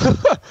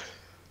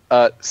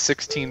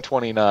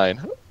 1629.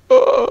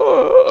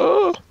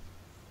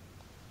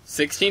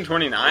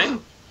 1629?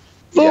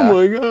 Yeah.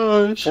 my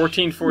gosh.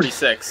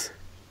 1446.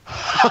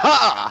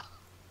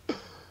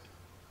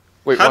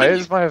 Wait, How why did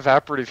is my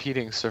evaporative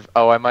heating serv?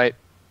 Oh, I might.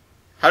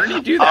 How did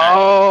he do that?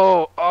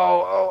 Oh,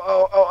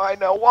 I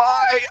know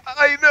why.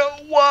 I know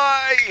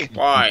why.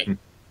 Why?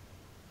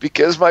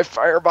 Because my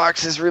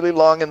firebox is really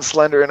long and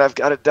slender, and I've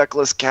got a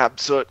deckless cap,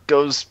 so it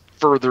goes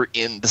further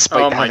in,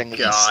 despite Oh my having these-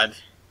 god.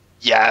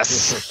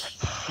 Yes.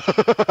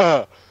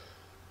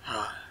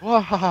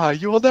 Wow,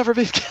 you will never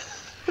be.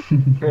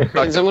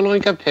 Can someone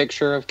link a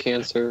picture of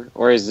cancer?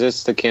 Or is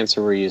this the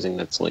cancer we're using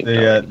that's linked?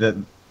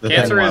 The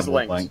Cancer thing is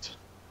Wyville linked.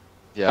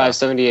 Yeah.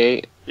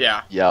 578?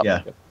 Yeah. Yeah.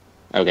 Yeah,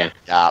 Okay.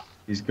 Yeah.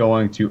 he's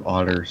going to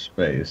outer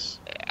space.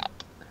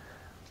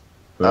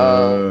 Um,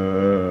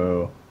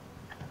 Oh.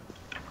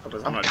 I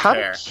was on I'm a kind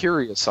tear. of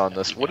curious on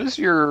this. What is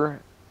your?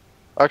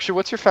 Actually,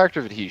 what's your factor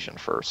of adhesion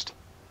first?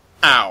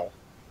 Ow.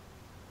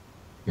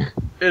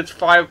 It's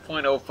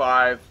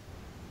 5.05.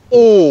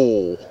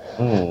 Oh.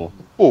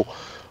 Oh.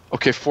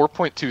 Okay,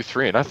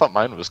 4.23, and I thought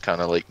mine was kind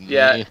of like.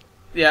 Yeah. meh.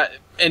 Yeah,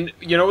 and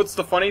you know what's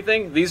the funny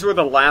thing? These were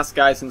the last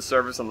guys in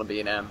service on the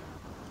B&M.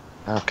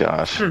 Oh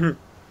gosh.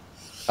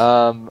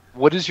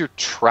 What is your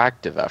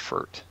tractive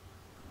effort?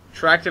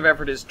 Tractive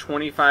effort is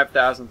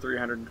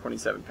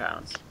 25,327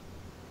 pounds.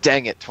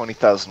 Dang it,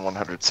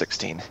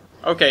 20,116.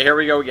 Okay, here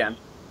we go again.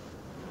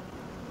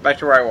 Back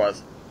to where I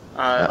was.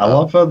 I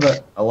love how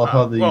these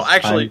well,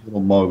 actually- tiny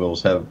little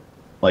Moguls have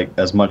like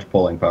as much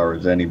pulling power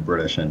as any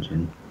British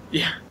engine,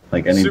 Yeah.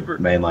 like any Super-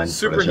 mainline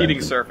British Superheating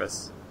engine.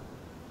 surface.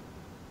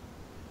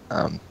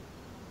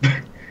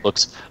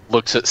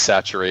 Looks at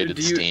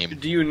saturated steam.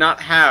 Do you not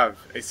have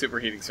a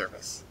superheating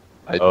surface?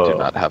 I do Oh.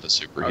 not have a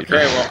superheater.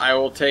 Okay, well I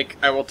will take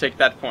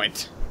that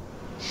point.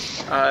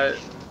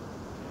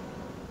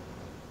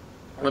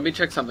 Let me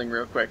check something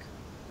real quick.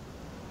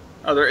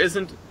 Oh,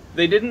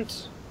 they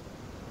didn't.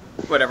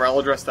 Whatever, I'll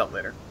address that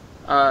later.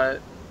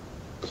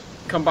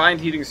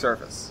 Combined heating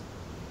surface.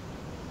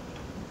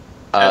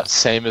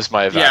 Same as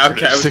my evaporative. Yeah,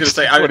 okay, I was gonna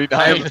say I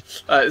 1629. have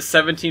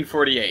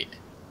 1748.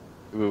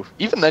 Ooh.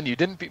 Even then, you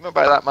didn't beat me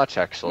by that much,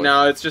 actually.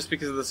 No, it's just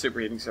because of the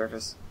superheating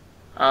surface.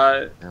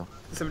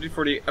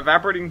 1740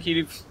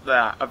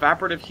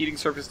 evaporative heating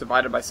surface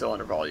divided by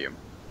cylinder volume.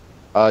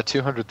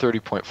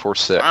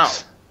 230.46. Wow.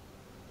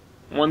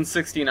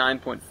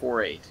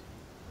 169.48.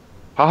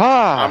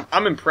 Haha!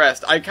 I'm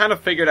impressed. I kind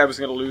of figured I was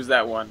going to lose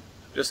that one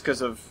just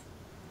because of.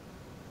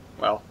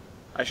 Well,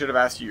 I should have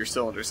asked you your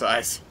cylinder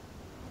size.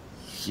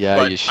 Yeah,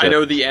 but you should. I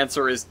know the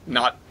answer is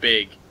not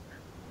big.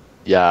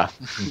 Yeah.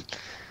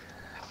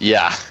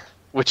 Yeah.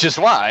 Which is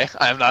why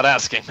I'm not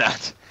asking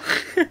that.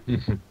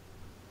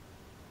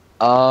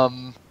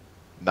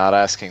 Not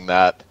asking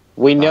that.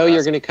 We know Not you're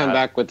asking going to come that.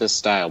 back with the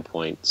style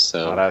point,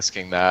 so... Not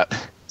asking that.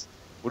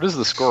 What is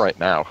the score right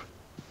now?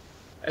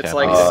 It's Can't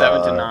like be.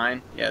 7 to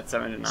 9. Yeah, it's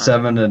 7 to 9.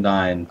 7 to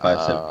 9,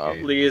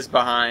 578. Lee is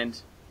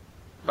behind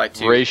by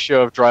 2.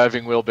 Ratio of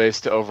driving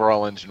wheelbase to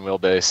overall engine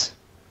wheelbase.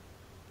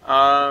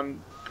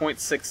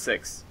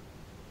 0.66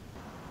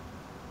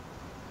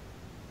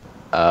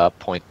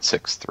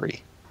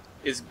 0.63.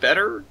 is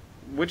better.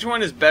 Which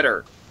one is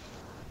better?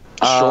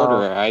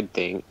 Shorter, I'd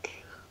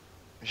think.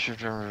 Because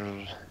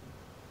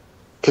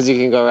you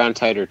can go around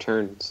tighter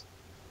turns.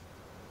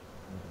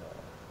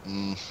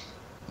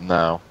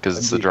 No, because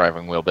it's the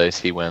driving wheelbase.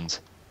 He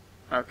wins.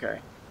 Okay.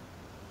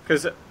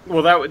 Because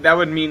that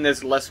would mean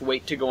there's less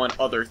weight to go on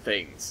other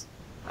things,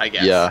 I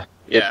guess. Yeah.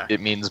 Yeah.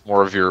 It means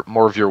more of your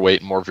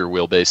weight and more of your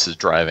wheelbase is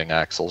driving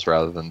axles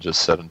rather than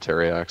just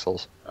sedentary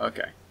axles.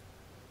 Okay.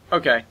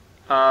 Okay.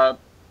 Well,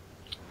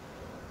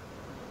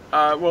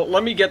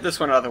 let me get this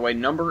one out of the way.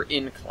 Number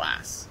in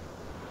class.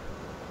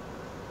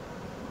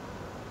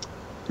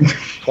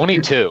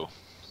 22.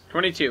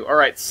 22. All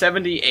right.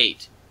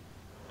 78.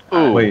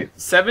 Ooh. Wait,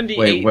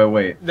 78.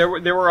 wait. There were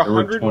There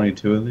 100. were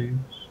 22 of these?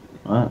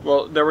 What?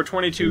 Well, there were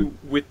 22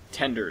 with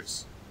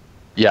tenders.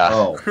 Yeah.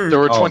 Oh. There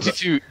were Oh,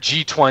 22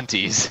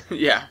 G20s.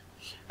 Yeah.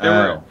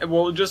 There were,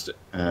 well, just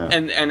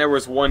and there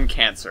was one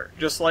cancer.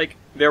 Just like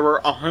there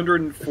were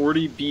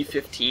 140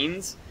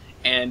 B-15s,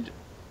 and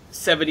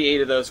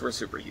 78 of those were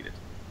superheated.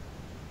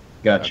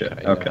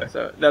 Gotcha. Okay.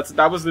 So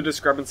that was the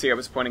discrepancy I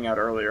was pointing out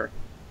earlier.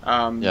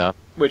 Yeah.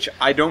 Which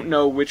I don't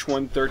know which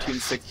one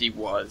 1360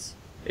 was.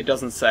 It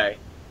doesn't say.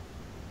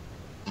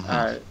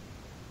 Let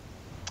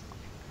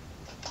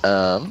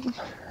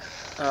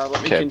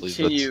me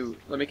continue.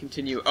 Let me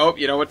continue. Oh,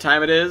 you know what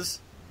time it is?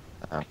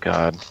 Oh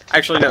God.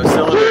 Actually, no.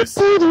 Cylinders.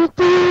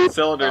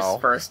 Cylinders Oh.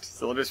 first.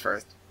 Cylinders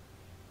first.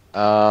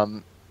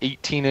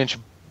 18-inch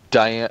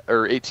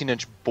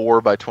 18-inch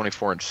bore by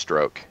 24-inch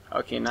stroke.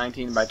 Okay,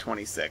 19 by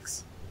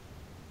 26.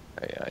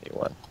 Yeah, you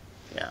won.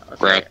 Yeah. Okay.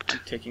 Correct. I'm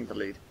taking the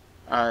lead.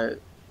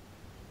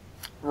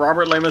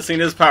 Robert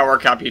Lamacina's power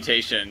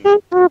computation.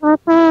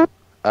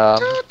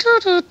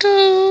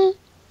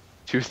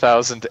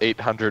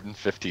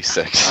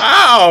 2,856.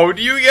 How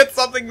do you get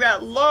something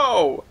that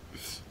low?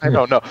 I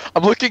don't know.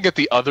 I'm looking at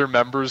the other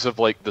members of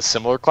like the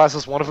similar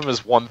classes. One of them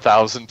is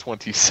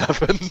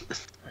 1,027.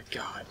 My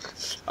God.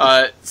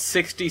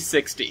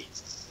 6060.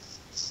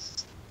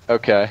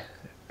 Okay.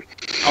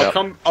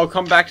 Yep. I'll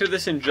come back to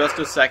this in just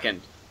a second.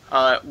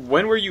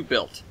 When were you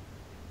built?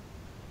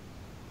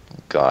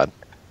 God.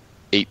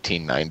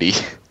 1890.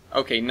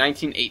 Okay,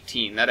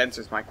 1918. That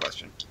answers my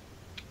question.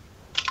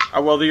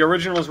 Well, the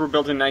originals were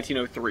built in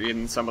 1903,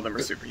 and some of them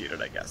are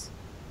superheated, I guess.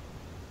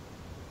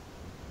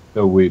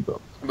 So we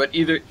built. But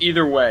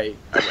either way,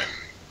 I win.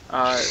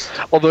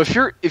 Although if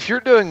you're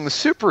doing the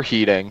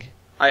superheating,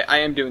 I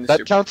am doing the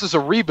that counts as a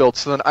rebuild.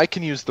 So then I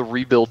can use the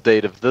rebuild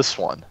date of this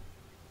one.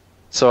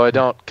 So I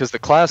don't, because the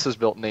class is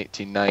built in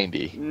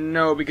 1890.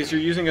 No, because you're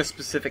using a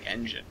specific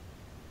engine.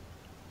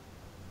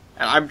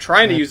 And I'm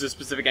trying to use a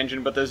specific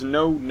engine, but there's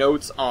no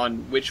notes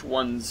on which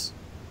ones,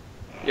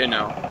 you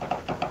know.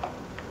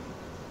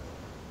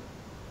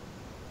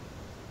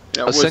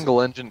 A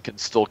single engine can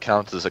still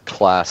count as a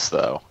class,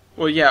 though.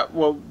 Well, yeah.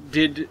 Well,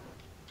 did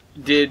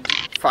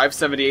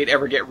 578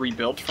 ever get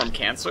rebuilt from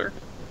cancer?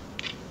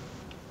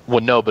 Well,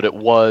 no, but it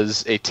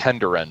was a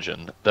tender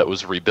engine that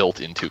was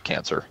rebuilt into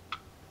cancer.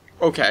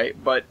 Okay,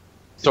 but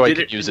so I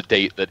could use a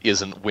date that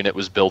isn't when it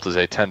was built as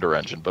a tender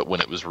engine, but when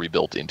it was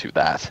rebuilt into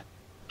that,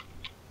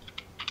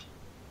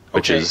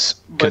 which is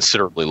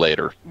considerably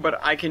later.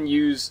 But I can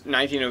use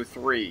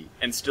 1903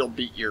 and still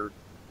beat your,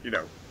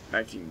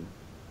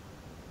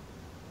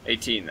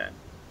 1918 then.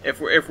 If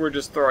we're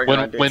just throwing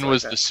out dates when like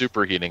was that. the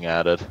superheating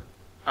added?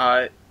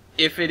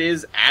 If it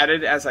is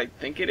added as I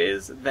think it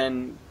is,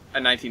 then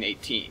a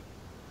 1918.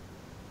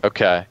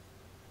 Okay,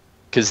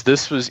 because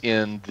this was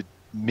in the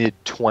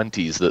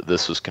mid-20s that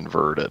this was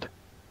converted.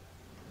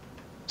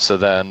 So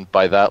then,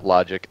 by that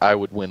logic, I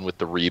would win with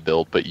the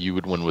rebuild, but you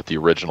would win with the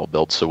original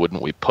build, so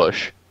wouldn't we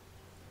push?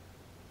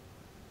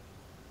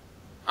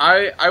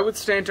 I would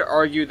stand to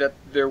argue that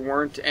there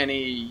weren't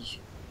any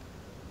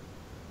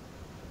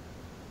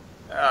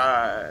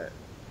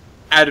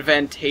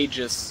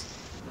advantageous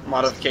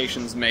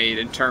modifications made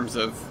in terms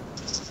of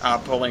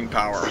pulling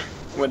power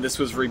when this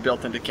was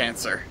rebuilt into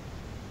cancer.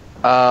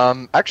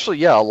 Actually,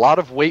 yeah, a lot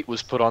of weight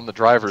was put on the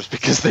drivers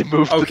because they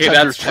moved the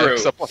tender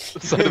tanks up on the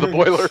side of the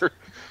boiler.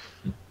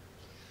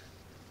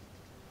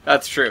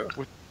 That's true.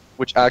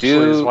 Which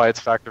actually is why its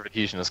factor of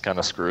adhesion is kind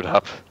of screwed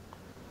up.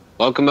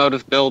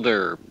 Locomotive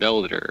builder.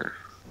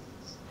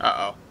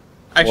 Uh-oh.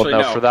 Actually,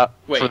 well, no.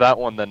 Wait. For that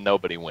one, then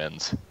nobody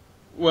wins.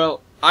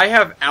 Well, I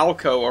have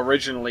Alco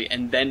originally,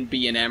 and then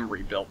B&M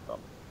rebuilt them.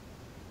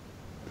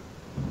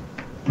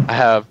 I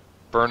have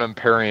Burnham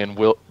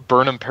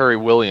Perry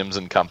Williams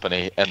and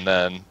Company, and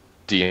then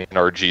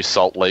DNRG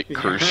Salt Lake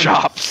Cruise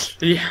Shops.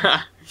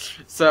 Yeah.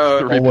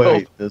 So.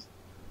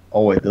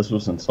 Oh wait, this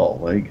was in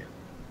Salt Lake.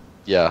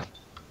 Yeah,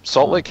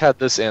 Salt Lake had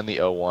this and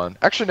the 01.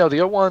 Actually, no,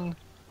 the 01.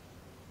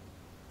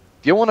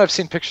 The 01, I've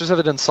seen pictures of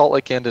it in Salt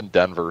Lake and in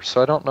Denver,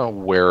 so I don't know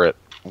where it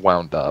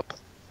wound up.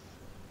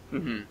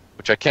 Mm-hmm.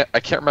 which I can't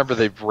remember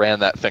they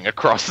ran that thing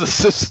across the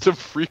system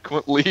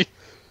frequently.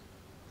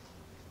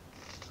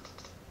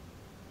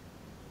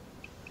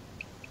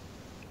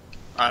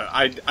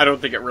 I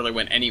don't think it really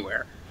went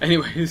anywhere.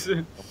 Anyways,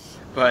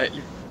 but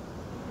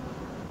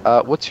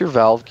What's your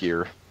valve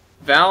gear?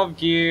 valve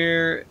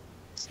gear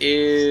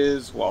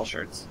is wall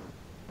shirts.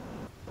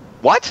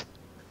 What?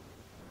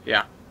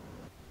 Yeah.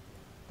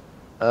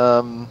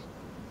 Do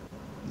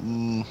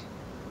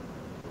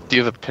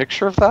you have a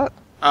picture of that?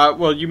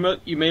 Well, you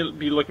may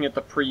be looking at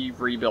the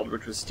pre-rebuild,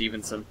 which was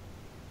Stevenson.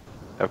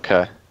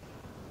 Okay.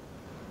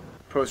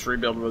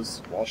 Post-rebuild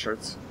was wall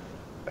shirts.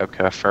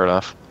 Okay, fair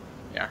enough.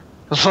 Yeah.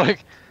 It's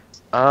like,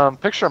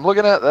 picture I'm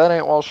looking at, that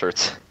ain't wall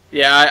shirts.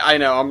 Yeah, I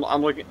know.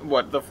 I'm looking.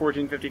 What, the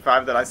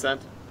 1455 that I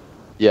sent?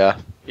 Yeah.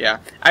 Yeah.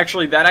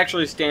 Actually, that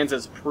actually stands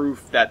as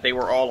proof that they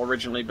were all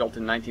originally built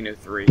in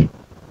 1903.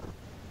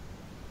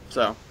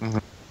 So,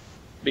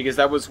 because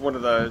that was one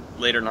of the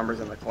later numbers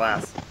in the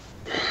class.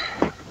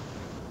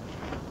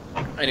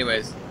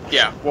 Anyways,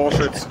 yeah, wall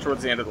shirts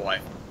towards the end of the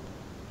life.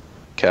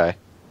 Okay.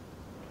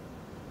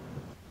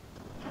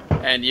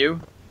 And you?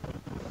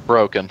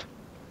 Broken.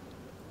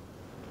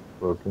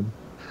 Broken.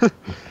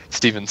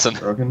 Stevenson.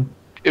 Broken?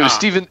 It was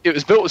It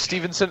was built with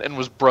Stevenson and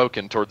was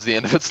broken towards the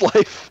end of its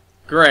life.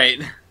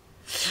 Great.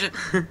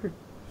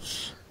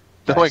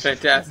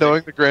 Fantastic.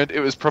 Knowing the Grand, it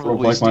was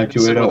probably Like my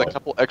Stevenson 280. with a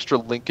couple extra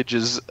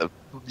linkages, a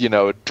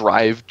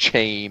drive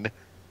chain,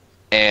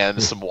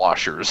 and some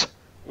washers.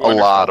 Wonderful.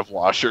 A lot of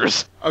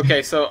washers.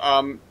 Okay, so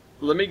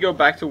let me go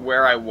back to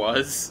where I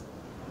was.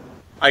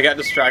 I got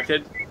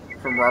distracted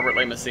from Robert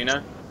Le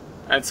Messina,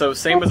 and so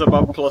same as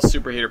above plus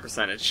superheater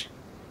percentage.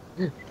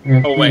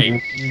 Oh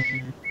wait,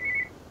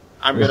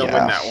 I'm gonna win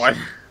that one.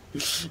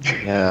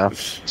 Yeah.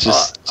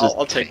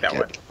 I'll take that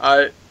one.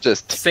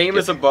 Just Same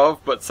as above,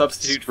 but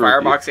substitute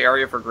firebox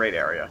area for great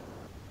area.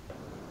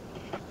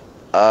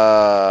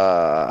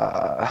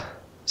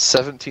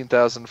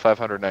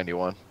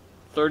 17,591.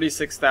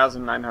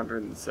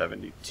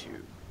 36,972.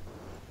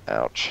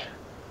 Ouch.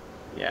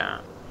 Yeah.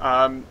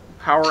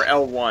 Power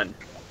L1.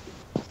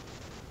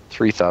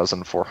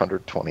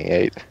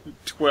 3,428.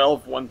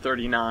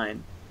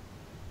 12,139.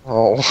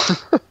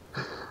 Oh.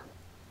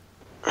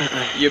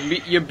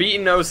 You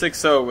beat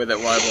 060 with it,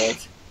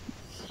 Wybolt.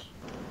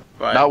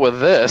 But Not with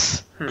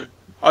this.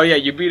 oh yeah,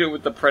 you beat it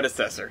with the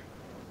predecessor.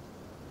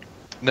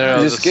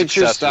 No, Just the get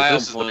your successor. style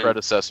This is the point.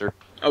 predecessor.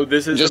 Oh,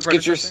 this is Just the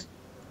get your predecessor?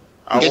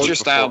 get was your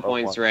style before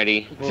points L1.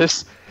 ready.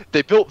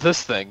 They built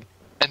this thing,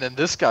 and then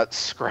this got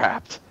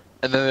scrapped.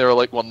 And then they were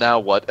like, well, now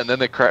what? And then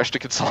they crashed to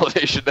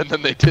consolidation, and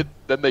then they did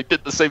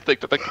the same thing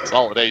to the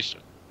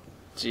consolidation.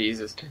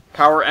 Jesus.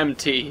 Power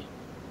MT.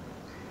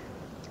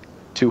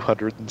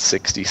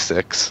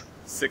 266.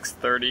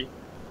 630.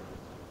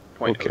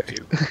 Okay.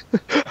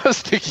 I was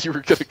thinking you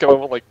were going to come up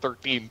with like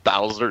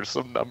 13,000 or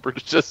some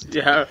numbers. Just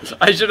Yeah,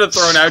 I should have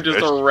thrown out just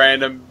a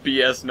random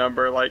BS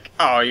number, like,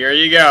 oh, here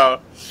you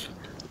go.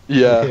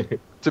 Yeah,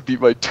 to beat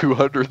my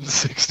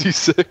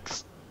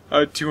 266.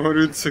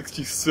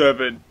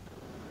 267.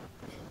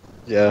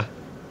 Yeah.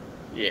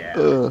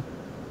 Yeah.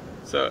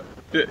 So,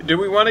 do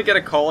we want to get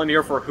a call in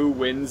here for who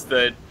wins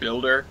the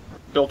builder?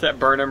 Built at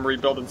Burnham,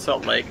 rebuilt in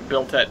Salt Lake.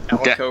 Built at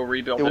Elko,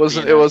 rebuilt It at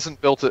wasn't. B&M. It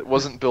wasn't built. It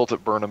wasn't built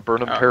at Burnham.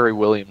 Burnham Oh. Perry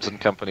Williams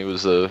and Company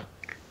was a.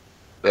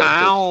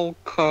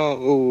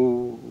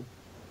 Alco.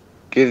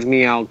 Give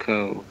me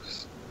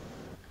Alcos.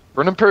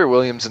 Burnham Perry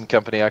Williams and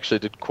Company actually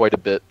did quite a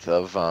bit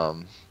of.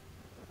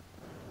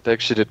 They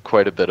actually did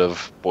quite a bit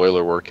of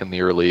boiler work in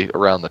the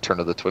around the turn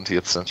of the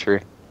 20th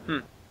century.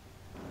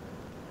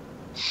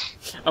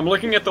 I'm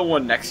looking at the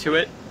one next to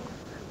it.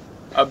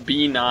 A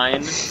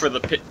B9 for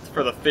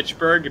the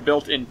Fitchburg,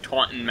 built in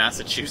Taunton,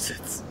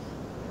 Massachusetts.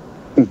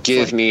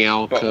 Give me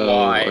but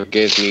why? Alco or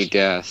give me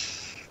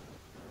death.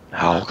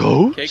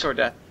 Alco? Cake or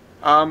death?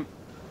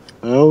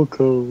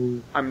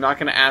 Alco. I'm not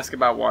going to ask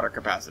about water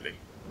capacity.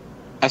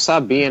 I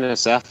saw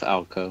BNSF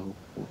Alco.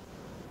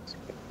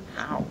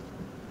 How?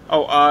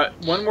 Oh,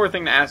 one more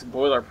thing to ask: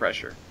 boiler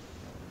pressure.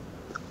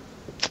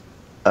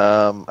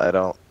 I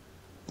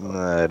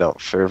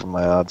don't favor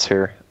my odds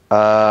here.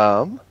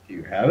 Do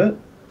you have it?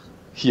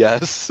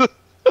 Yes.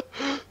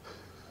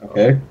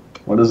 Okay.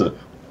 What is it?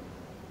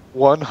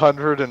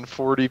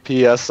 140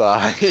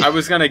 psi. I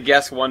was gonna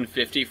guess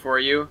 150 for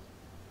you.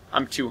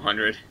 I'm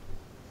 200.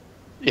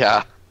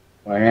 Yeah.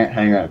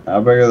 Hang on. How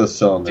big are the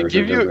cylinders? To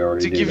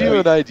give you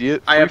an idea,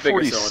 I have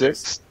bigger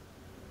 346. To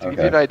give you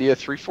Okay. an idea,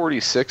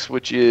 346,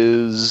 which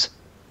is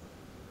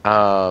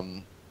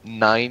 9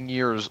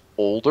 years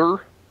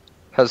older,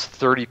 has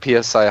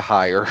 30 psi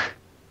higher.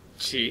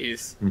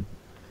 Jeez.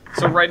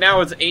 So right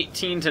now it's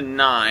 18 to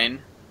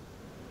 9.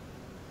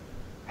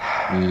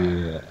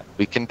 Yeah.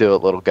 We can do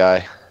it, little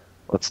guy.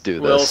 Let's do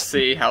this. We'll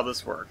see how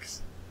this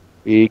works.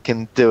 We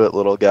can do it,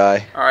 little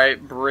guy. All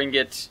right, bring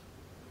it.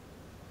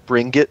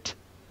 Bring it.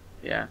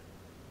 Yeah.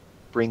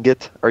 Bring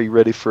it. Are you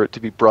ready for it to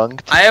be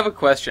brunged? I have a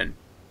question.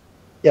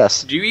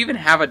 Yes. Do you even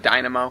have a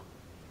dynamo?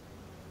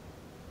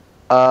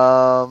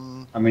 I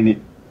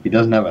mean, he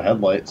doesn't have a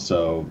headlight,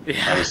 so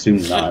Yeah. I assume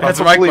not. That's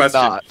my Probably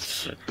question. not.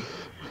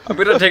 I'm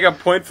gonna take a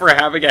point for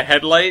having a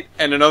headlight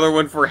and another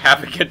one for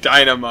having a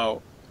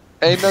dynamo.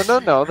 Hey,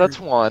 no, that's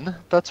one.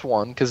 That's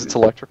one, because it's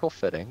electrical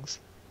fittings.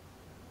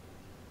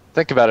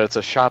 Think about it, it's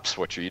a shop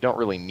switcher. You don't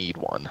really need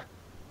one.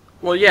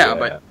 Well, yeah,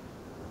 but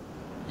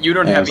you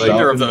don't have Like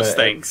either of in those the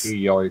things. XP,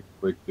 you always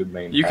switch the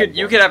main You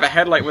headlight. could have a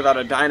headlight without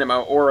a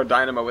dynamo or a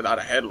dynamo without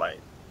a headlight.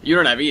 You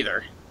don't have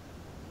either.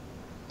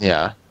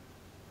 Yeah.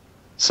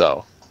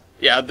 So.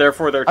 Yeah,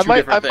 therefore they're two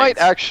different I things. might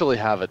actually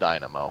have a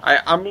dynamo.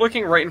 I'm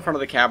looking right in front of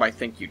the cab. I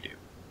think you do.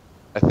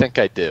 I think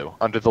I do,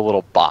 under the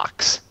little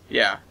box.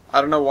 Yeah, I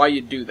don't know why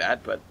you'd do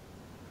that, but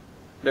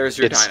there's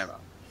your dynamo.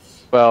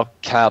 Well,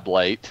 cab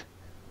light,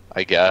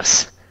 I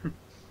guess.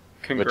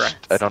 Congrats.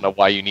 Which I don't know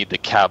why you need the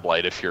cab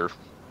light if you're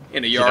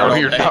In a yard all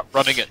you're day. not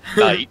running at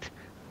night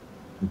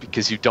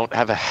because you don't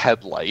have a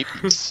headlight.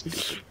 You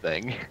stupid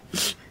thing.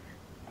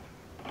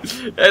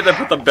 And they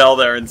put the bell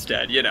there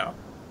instead, you know.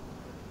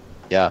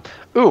 Yeah.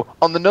 Ooh,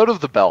 on the note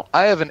of the bell,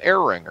 I have an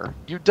air ringer.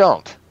 You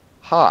don't.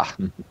 Ha.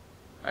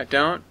 I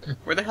don't.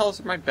 Where the hell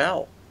is my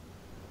bell?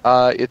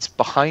 It's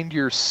behind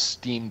your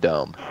steam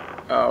dome.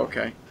 Oh,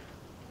 okay.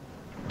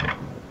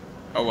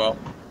 Oh well.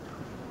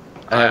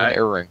 I have an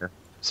air ringer.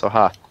 So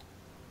ha.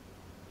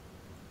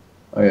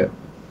 Okay.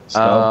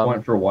 Style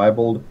point for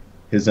Weibold.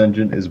 His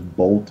engine is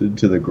bolted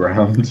to the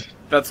ground.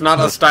 That's not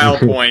a style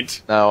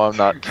point. No, I'm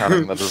not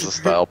counting that as a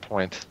style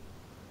point.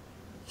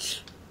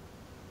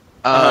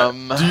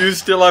 Do you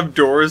still have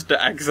doors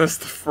to access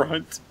the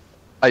front?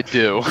 I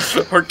do.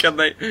 Or can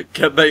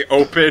they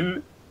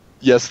open?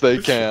 Yes, they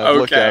can.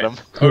 Look Okay. at them.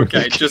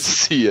 Okay, You can just-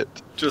 see it.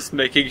 Just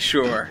making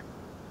sure.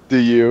 Do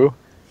you?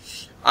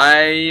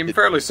 I'm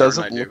fairly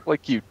certain I Doesn't do. look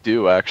like you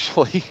do,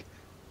 actually.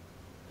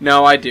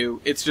 No, I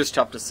do. It's just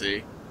tough to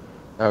see.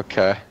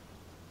 Okay.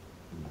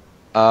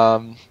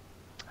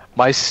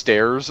 My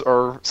stairs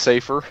are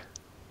safer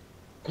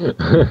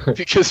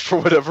because for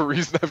whatever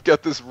reason I've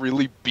got this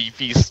really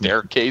beefy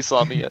staircase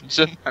on the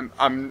engine.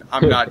 I'm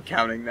not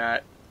counting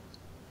that.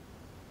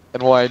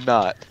 And why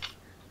not?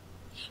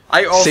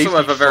 I also Safety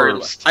have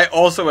first. I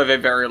also have a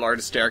very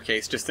large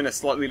staircase, just in a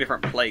slightly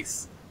different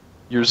place.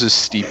 Yours is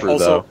steeper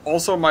Also,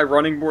 though. my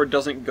running board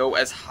doesn't go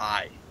as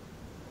high.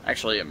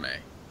 Actually, it may.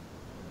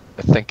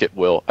 I think it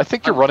will. I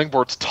think your running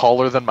board's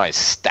taller than my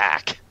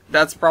stack.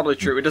 That's probably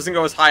true. It doesn't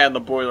go as high on the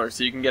boiler,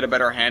 so you can get a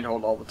better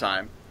handhold all the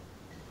time.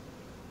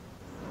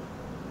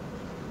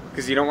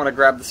 Because you don't want to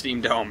grab the steam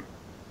dome.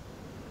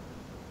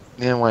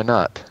 Yeah, why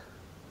not?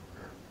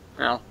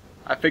 Well,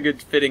 I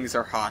figured fittings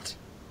are hot.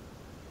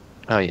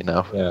 Oh, you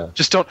know. Yeah.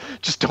 Just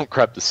don't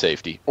grab the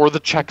safety or the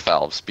check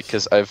valves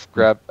because I've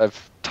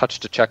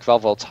touched a check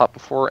valve while it's hot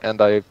before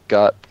and I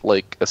got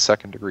like a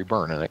 2nd-degree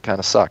burn and it kind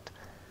of sucked.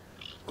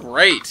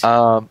 Great.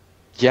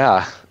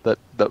 Yeah, that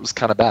was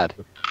kind of bad.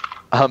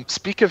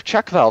 Speak of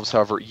check valves,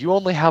 however, you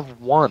only have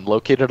one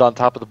located on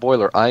top of the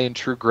boiler. I, in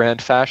true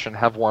grand fashion,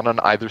 have one on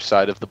either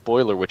side of the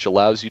boiler, which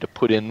allows you to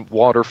put in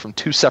water from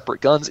 2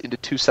 separate guns into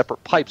 2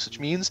 separate pipes, which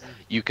means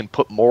you can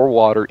put more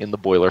water in the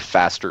boiler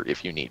faster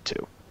if you need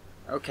to.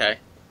 Okay.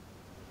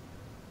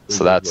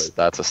 So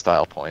that's a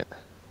style point.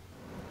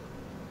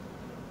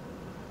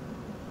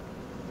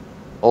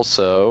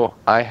 Also,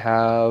 I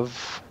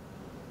have...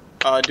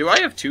 Do I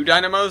have 2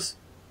 dynamos?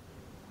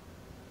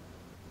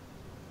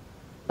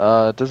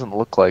 It doesn't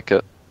look like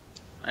it.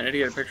 I need to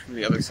get a picture from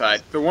the other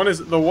side. The one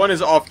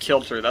is off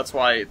kilter. That's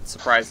why it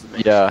surprises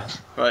me. Yeah,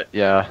 But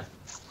yeah.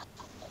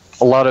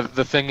 A lot of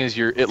the thing is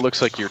it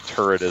looks like your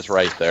turret is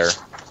right there.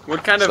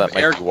 what kind So of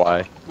that might be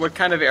why. what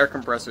kind of air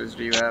compressors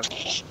do you have?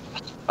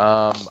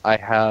 I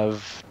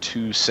have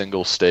 2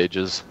 single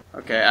stages.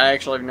 Okay, I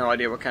actually have no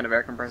idea what kind of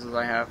air compressors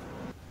I have.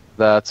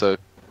 That's a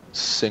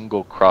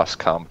single cross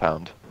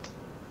compound.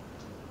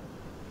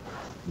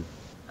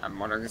 I'm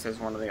wondering if there's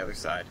one on the other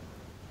side.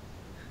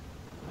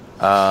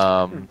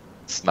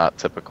 It's not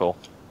typical.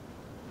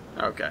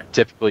 Okay.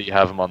 Typically, you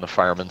have them on the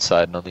fireman's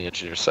side, and on the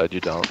engineer's side, you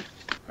don't.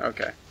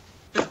 Okay.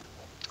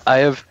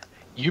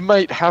 You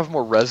might have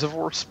more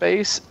reservoir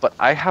space, but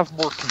I have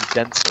more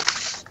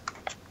condenser.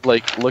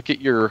 Like, look at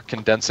your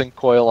condensing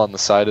coil on the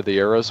side of the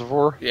air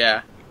reservoir.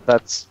 Yeah.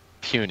 That's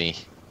puny.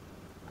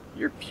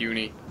 You're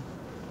puny.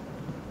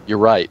 You're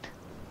right.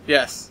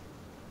 Yes,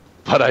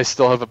 But I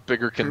still have a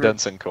bigger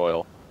condensing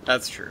coil.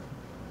 that's true.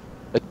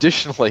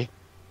 Additionally,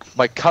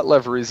 my cut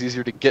lever is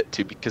easier to get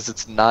to because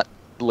it's not,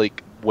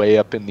 like, way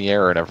up in the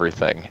air and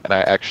everything. And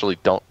I actually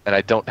don't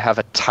have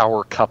a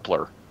tower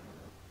coupler.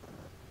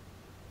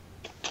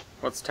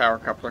 What's tower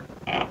coupler?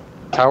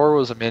 Tower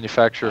was a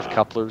manufacturer of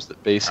couplers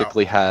that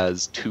basically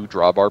has 2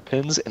 drawbar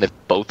pins, and if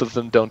both of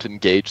them don't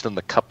engage, then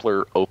the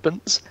coupler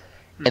opens,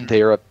 and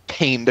they are a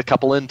pain to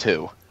couple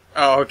into.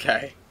 Oh,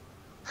 okay.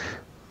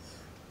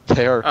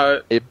 They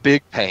are a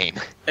big pain.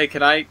 Hey,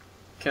 can I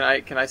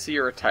see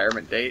your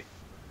retirement date?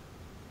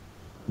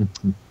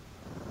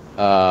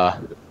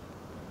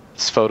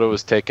 This photo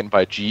was taken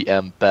by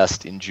GM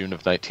Best in June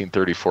of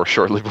 1934,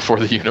 shortly before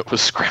the unit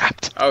was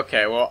scrapped.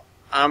 Okay, well,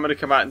 I'm gonna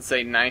come out and say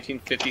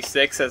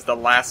 1956 as the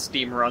last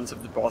steam runs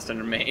of the Boston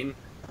and Maine.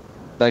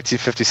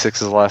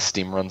 1956 is the last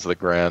steam runs of the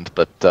Grand,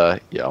 but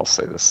yeah, I'll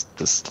say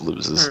this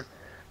loses.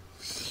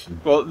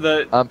 Well,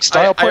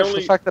 Style point for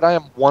only... the fact that I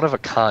am one of a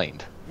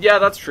kind. Yeah,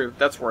 that's true.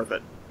 That's worth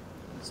it.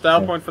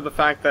 Style Yeah. point for the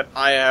fact that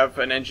I have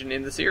an engine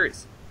in the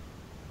series.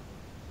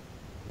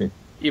 Okay.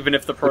 Even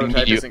if the do you mean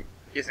prototype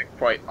isn't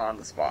quite on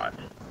the spot.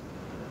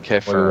 Okay,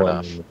 fair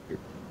enough.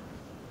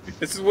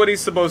 This is what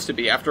he's supposed to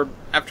be. After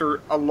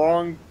a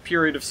long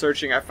period of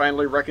searching, I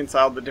finally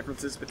reconciled the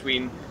differences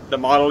between the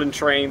model in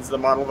trains, the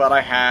model that I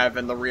have,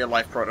 and the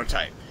real-life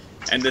prototype.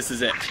 And this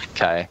is it.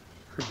 Okay.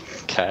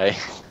 Okay.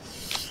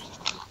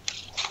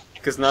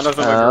 Because none of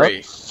them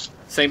agree.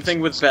 Same thing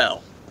with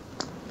Bell.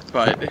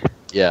 But,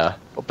 Yeah.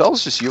 Well,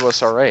 Bell's just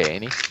USRA,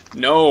 ain't he?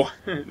 no,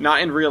 not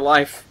in real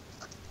life.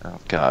 Oh,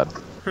 God.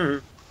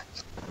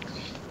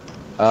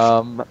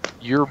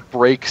 Your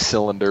brake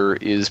cylinder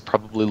is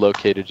probably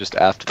located just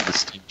after the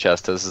steam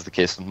chest, as is the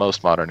case with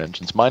most modern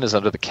engines. Mine is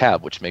under the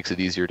cab, which makes it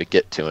easier to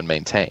get to and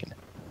maintain.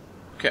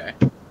 Okay.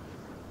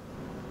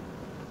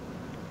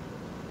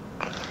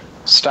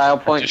 Style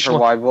point Additional-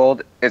 for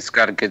Weibold, it's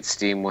got a good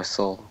steam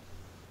whistle.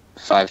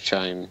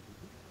 5-chime.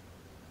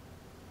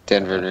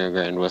 Denver and Rio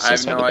Grande I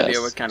whistles have are no the idea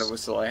best. what kind of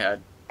whistle I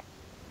had.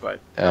 But,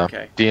 Yeah.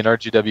 okay.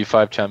 DNRGW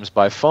 5 chimes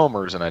by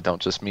foamers, and I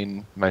don't just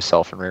mean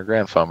myself and Rear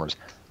Grand foamers.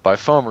 By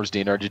foamers,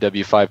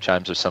 DNRGW 5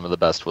 chimes are some of the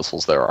best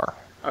whistles there are.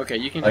 Okay,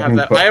 you can I have can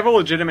that. put- I have a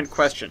legitimate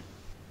question.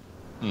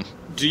 Hmm.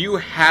 Do you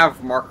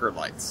have marker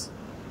lights?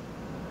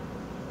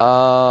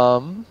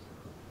 Um,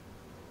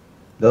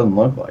 Doesn't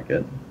look like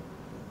it.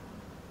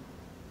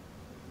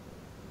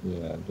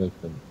 Yeah, just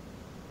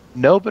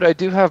no, but I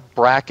do have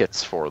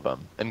brackets for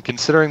them. And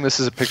considering this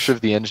is a picture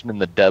of the engine in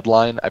the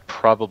deadline, I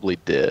probably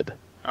did.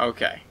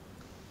 Okay.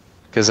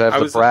 Because I have I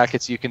the was-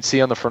 brackets, you can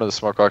see on the front of the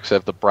smoke box, I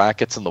have the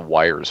brackets and the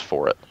wires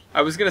for it.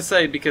 I was gonna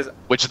say, because...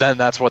 Which then,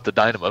 that's what the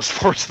dynamo's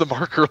for, is the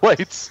marker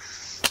lights.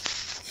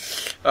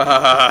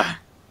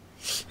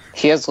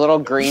 He has little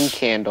green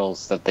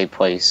candles that they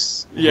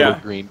place. Yeah.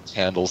 Little green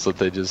candles that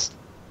they just...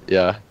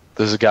 Yeah.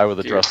 There's a guy with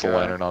a Dear Dressel God.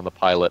 lantern on the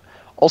pilot.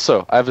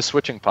 Also, I have a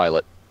switching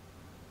pilot.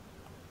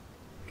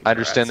 I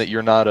understand that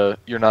you're not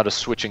a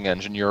switching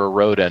engine, you're a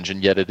road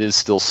engine, yet it is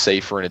still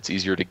safer and it's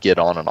easier to get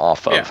on and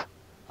off of. Yeah.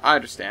 I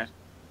understand.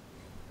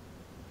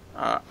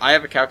 I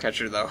have a cow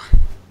catcher, though.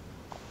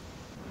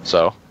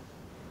 So,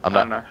 I'm I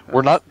don't not.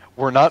 know.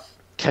 We're not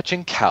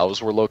catching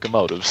cows. We're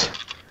locomotives.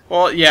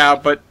 Well, yeah,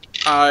 but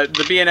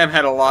the B&M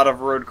had a lot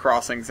of road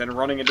crossings, and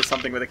running into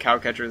something with a cow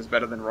catcher is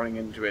better than running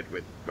into it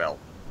with, well,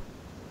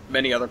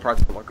 many other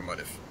parts of the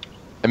locomotive.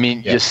 I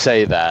mean, Yeah. you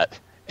say that,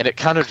 and it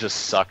kind of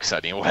just sucks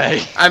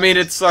anyway. I mean,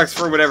 it sucks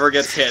for whatever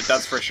gets hit,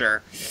 that's for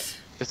sure.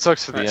 It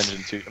sucks for the Right.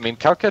 engine too. I mean,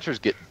 cow catchers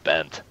get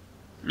bent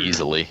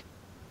easily.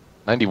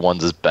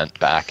 91's is bent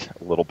back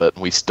a little bit,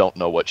 and we don't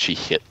know what she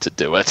hit to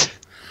do it.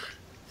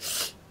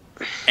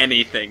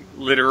 Anything.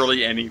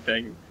 Literally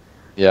anything.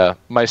 Yeah,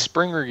 my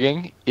spring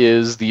rigging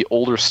is the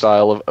older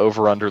style of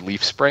over-under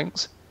leaf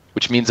springs,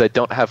 which means I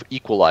don't have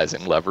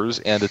equalizing levers,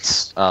 and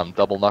it's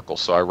double knuckle,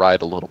 so I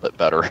ride a little bit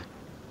better.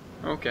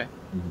 Okay.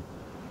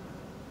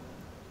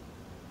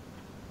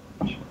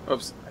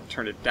 Oops, I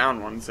turned it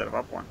down one instead of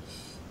up one.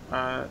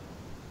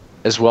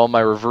 As well, my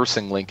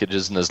reversing linkage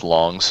isn't as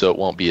long, so it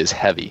won't be as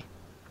heavy.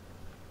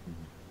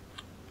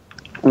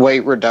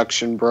 Weight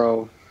reduction,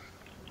 bro.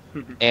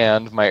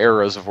 And my air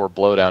reservoir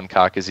blowdown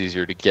cock is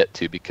easier to get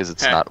to because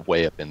it's Heh. not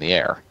way up in the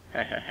air.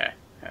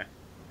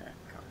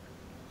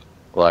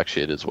 Well,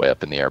 actually, it is way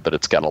up in the air, but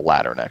it's got a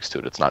ladder next to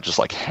it. It's not just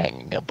like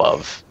hanging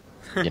above,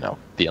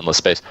 the endless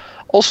space.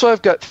 Also,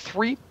 I've got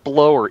 3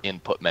 blower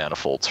input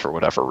manifolds for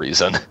whatever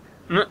reason.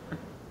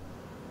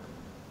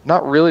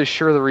 Not really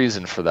sure the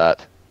reason for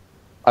that.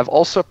 I've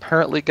also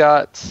apparently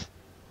got...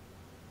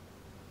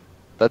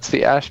 That's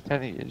the ash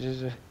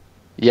penny.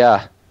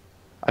 Yeah.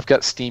 I've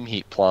got steam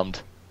heat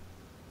plumbed.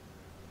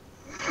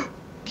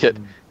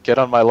 Get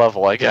on my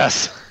level, I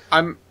guess.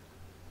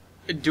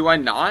 Do I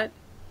not?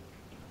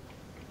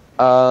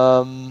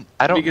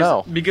 I don't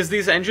know. Because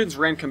these engines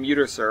ran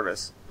commuter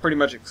service pretty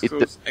much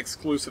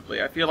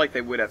exclusively. I feel like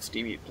they would have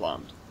steam heat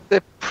plumbed. They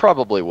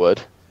probably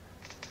would.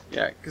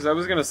 Yeah, because I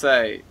was gonna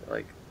say,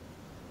 like...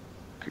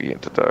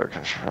 Into dark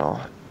control.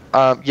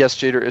 Yes,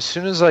 Jader, as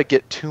soon as I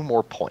get 2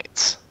 more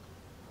points.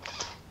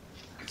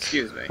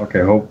 Excuse me.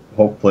 Okay,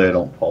 hopefully I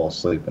don't fall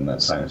asleep in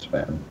that time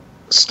span.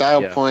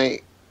 Style Yeah.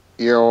 point,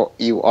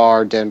 you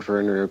are Denver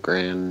and Rio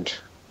Grande,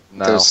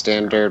 No. the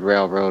standard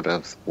railroad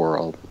of the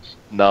world.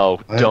 No,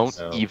 What? don't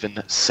No.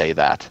 even say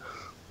that.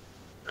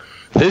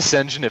 This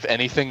engine, if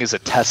anything, is a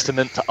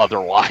testament to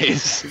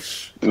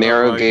otherwise.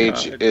 Narrow my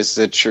gauge God. is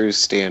the true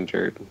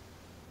standard.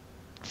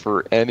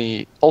 For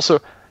any... Also,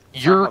 how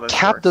your this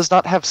cab works. does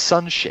not have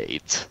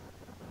sunshades.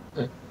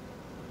 Which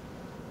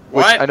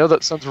What? I know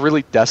that sounds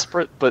really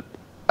desperate, but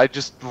I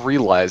just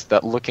realized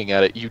that looking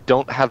at it, you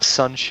don't have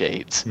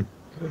sunshades.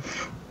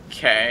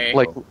 Okay.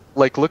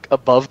 Like look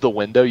above the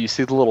window, you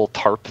see the little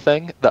tarp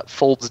thing that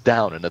folds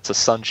down, and it's a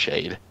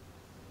sunshade.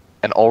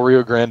 And all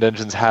Rio Grande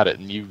engines had it,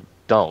 and you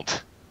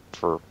don't,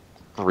 for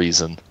a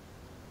reason.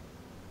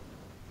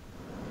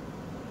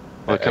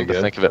 Well, come to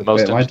guess. think of it,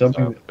 most Wait, am I engines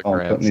dumping? are the Oh, I'm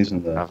Grands putting these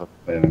in the. have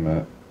Wait a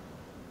minute.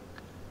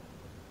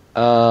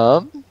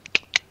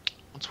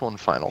 what's one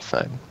final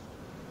thing?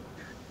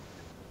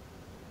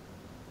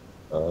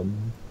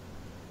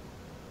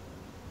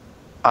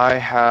 I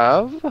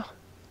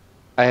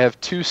have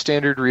two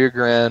standard Rio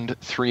Grande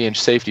 3-inch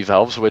safety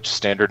valves, which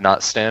standard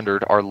not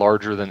standard are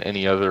larger than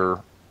any other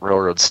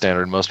railroad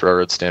standard. Most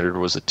railroad standard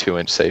was a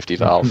 2-inch safety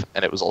valve,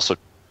 and it was also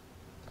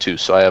 2,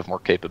 so I have more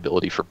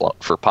capability for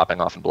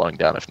popping off and blowing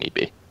down if need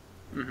be.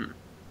 Mm-hmm.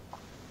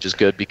 Which is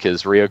good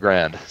because Rio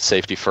Grande,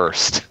 safety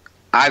first.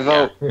 I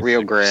vote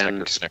Rio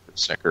Grande.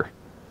 Snicker.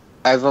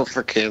 I vote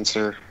for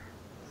cancer.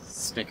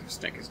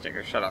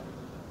 Snicker, shut up.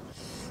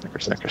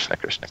 Snicker.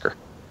 Snicker,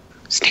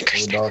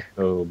 I would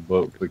also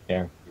vote for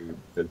cancer because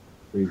it's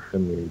pretty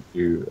similar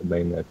to a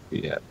main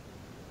SPF.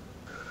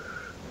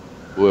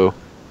 Woo.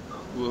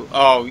 Ooh,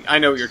 oh, I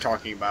know what you're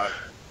talking about.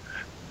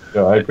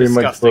 So I A pretty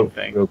much disgusting vote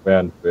thing. for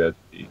Grand for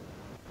SP.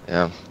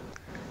 Yeah.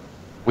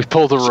 We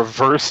pulled a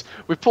reverse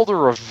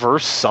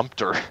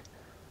Sumter.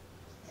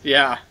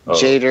 Yeah. Oh,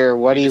 Jader,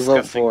 what do you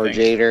vote Disgusting for,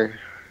 thing.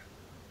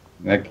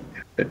 Jader?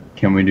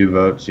 Can we do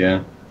votes?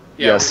 Yeah.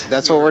 Yeah, Yes.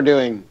 That's what we're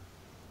doing.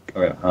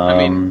 Okay. I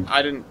mean,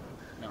 I didn't.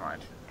 Never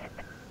mind.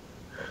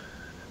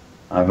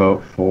 I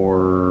vote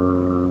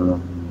for.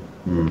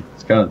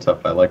 It's kind of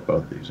tough. I like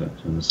both these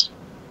options.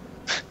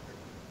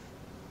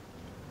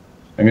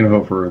 I'm gonna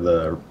vote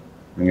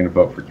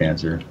for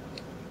cancer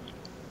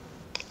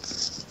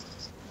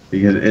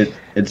because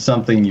it's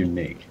something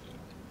unique.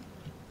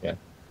 Yeah.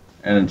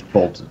 And it's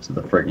bolted to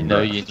the friggin' You know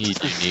ground. you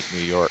need unique New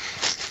York.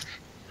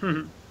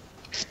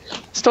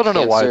 Still don't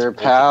know why it's Cancer bolted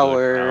to the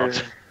power.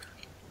 ground.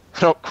 I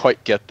don't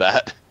quite get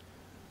that.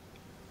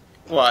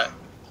 What?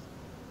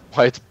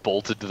 Why it's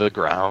bolted to the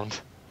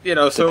ground. You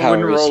know, so The it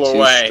wouldn't power is roll too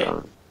away.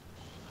 strong.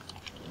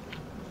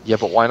 Yeah,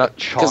 but why not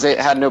chalk Because it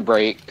had no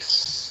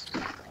brakes.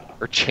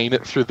 or chain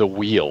it through the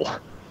wheel?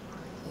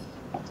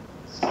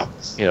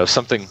 You know,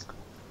 something.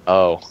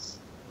 Oh,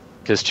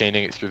 because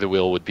chaining it through the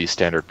wheel would be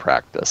standard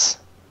practice.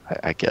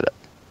 I get it.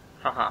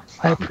 Haha.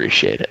 I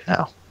appreciate it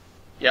now.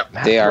 Yep.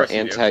 They of are course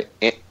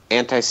you do.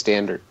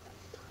 anti-standard.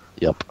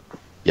 Yep.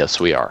 Yes,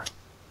 we are.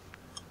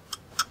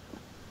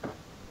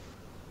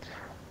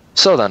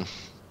 So then,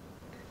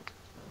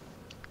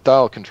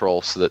 dial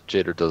control so that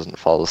Jader doesn't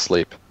fall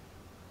asleep.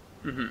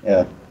 Mhm.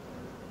 Yeah.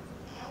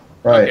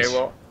 Right. Okay,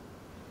 well,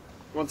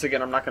 once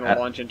again, I'm not going to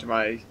launch into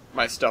my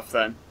stuff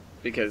then,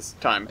 because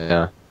time.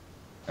 Yeah.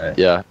 Right.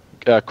 Yeah.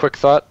 Quick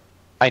thought.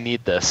 I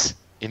need this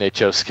in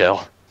HO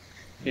scale.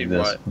 Need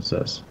this. what? What's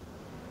this?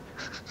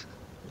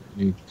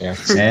 You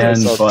cancer. And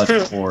So-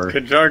 but for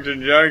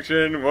Conjunction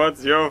junction,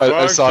 what's your function?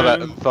 I saw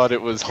that and thought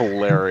it was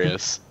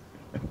hilarious.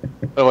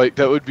 Like,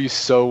 that would be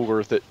so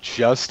worth it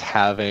just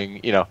having,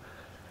 you know,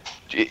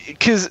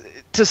 because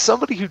to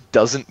somebody who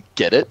doesn't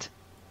get it,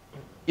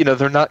 you know,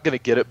 they're not going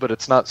to get it, but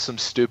it's not some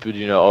stupid,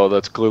 you know, oh,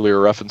 that's clearly a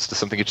reference to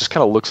something. It just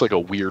kind of looks like a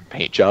weird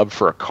paint job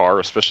for a car,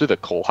 especially the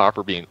coal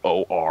hopper being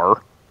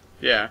OR.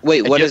 Yeah.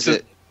 Wait, what yet is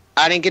it?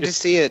 I didn't get to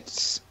see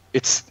it.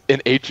 It's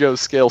an HO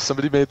scale.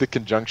 Somebody made the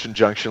conjunction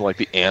junction like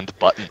the and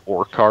button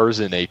or cars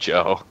in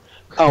HO.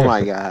 Oh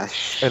my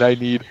gosh. And I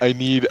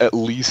need at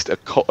least a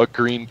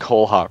green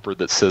coal hopper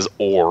that says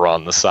 "or"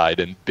 on the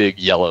side in big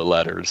yellow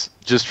letters,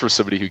 just for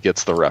somebody who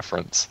gets the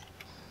reference.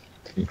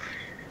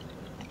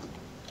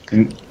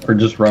 or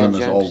just running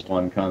this Conjunction. old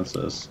one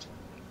consist.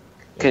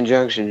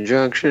 Conjunction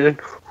junction.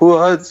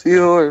 What's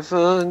your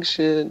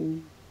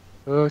function?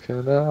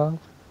 Looking out,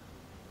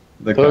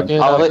 The looking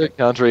consist. I'll out let- the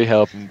country,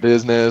 helping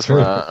business I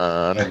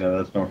run. know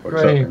that's Norfolk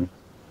Right. Southern.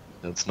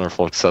 That's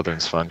Norfolk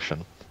Southern's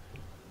function.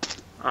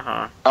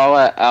 Uh-huh. I'll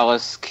let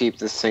Ellis keep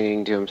the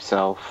singing to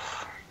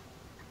himself.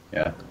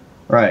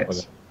 Right. Okay.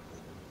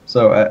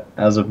 So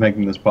as of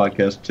making this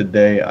podcast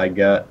today,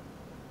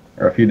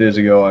 a few days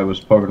ago, I was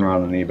poking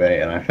around on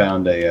eBay and I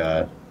found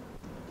a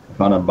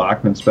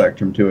Bachmann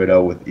Spectrum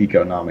 280 with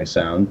Econami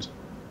sound.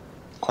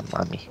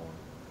 Konami.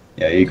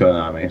 Yeah,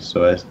 Econami.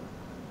 So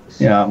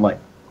I'm like,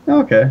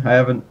 okay, I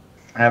haven't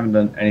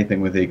done anything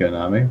with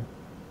Econami.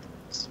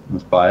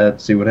 Let's buy it,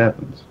 see what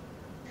happens.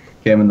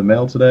 Came in the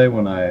mail today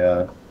when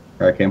I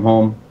came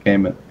home.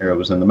 Here it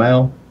was in the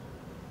mail.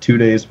 2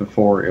 days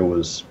before it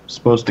was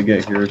supposed to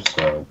get here.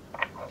 So,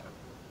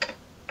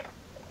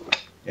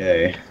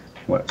 yay!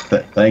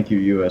 Thank you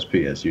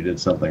USPS. You did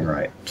something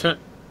right.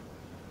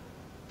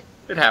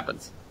 It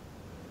happens.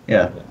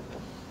 Yeah,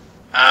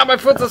 Ah, my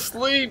foot's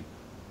asleep!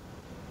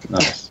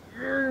 nice.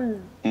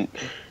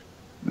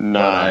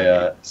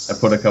 Nice. I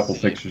put a couple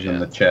pictures in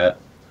the chat.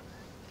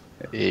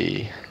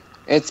 Hey.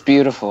 It's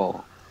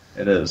beautiful.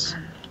 It is.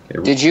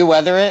 Okay, Did you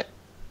weather it?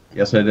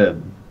 Yes, I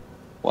did.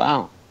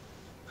 Wow.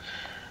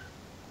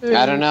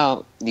 I don't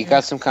know. You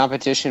got some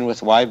competition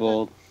with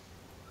Weibold.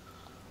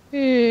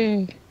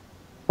 Wait,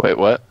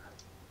 what?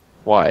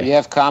 Why? You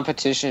have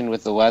competition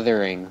with the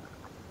weathering.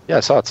 Yeah, I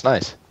saw it's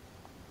nice.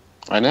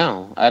 I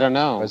know. I don't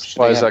know.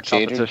 Why I is have that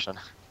Jader- competition?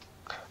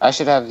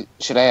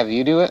 Should I have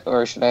you do it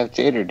or should I have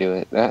Jader do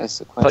it? That is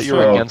the I thought question. you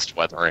were So- against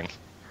weathering.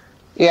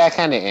 Yeah, I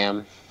kind of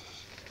am.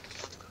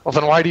 Well,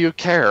 then why do you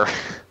care?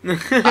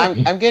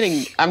 I'm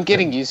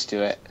getting used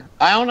to it.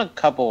 I own a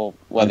couple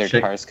weathered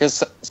cars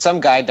because some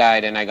guy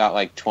died and I got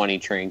like 20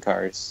 train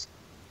cars.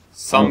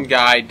 Some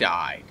guy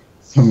died.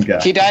 Some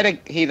guy. He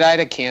died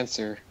of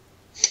cancer.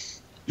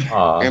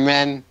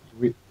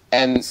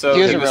 And So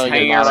he was he a was really good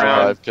hanging model.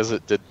 around. Because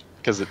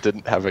it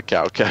didn't have a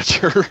cow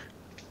catcher.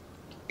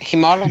 He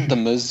modeled the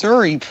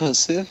Missouri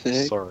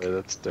Pacific. Sorry,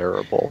 that's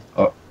terrible.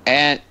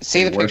 And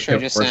see the picture I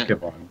just where's sent.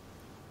 Kibon?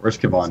 Where's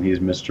Kibon? He's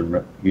Mr.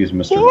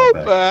 What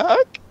Mopac.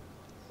 back?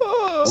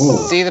 Ooh.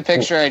 See the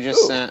picture I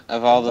just sent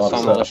of all the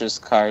Awesome. malicious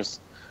cars.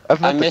 I've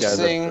met I'm the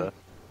missing- guy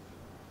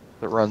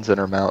that runs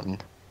Intermountain.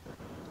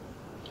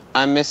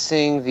 I'm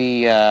missing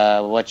the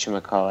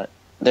whatchamacallit.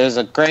 There's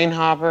a grain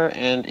hopper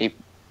and a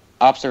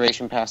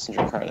observation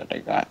passenger car that I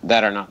got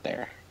that are not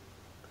there.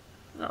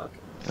 Oh,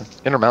 okay.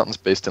 Intermountain's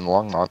based in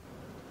Longmont.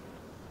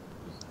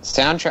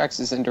 Soundtracks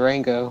is in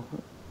Durango.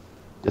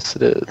 Yes,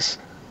 it is.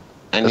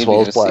 I As need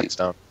well to as go see.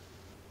 Blackstone.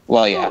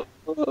 Well, yeah.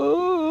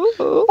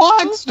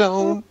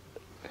 Blackstone.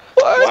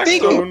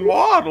 Blackstone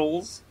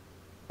models.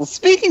 Well,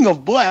 speaking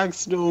of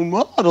Blackstone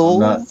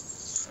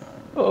models,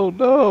 Oh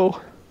no.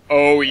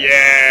 Oh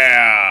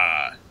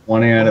yeah.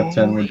 20 out of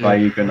 10 would buy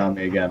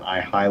Economy again. I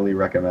highly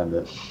recommend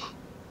it.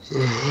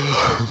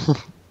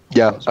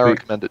 Yeah, I Speak-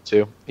 recommend it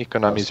too.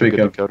 Economies are speak good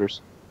of-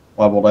 decoders.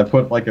 Well, I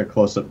put like a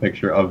close-up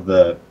picture of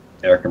the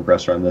air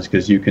compressor on this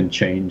because you can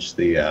change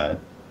the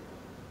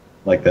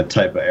like the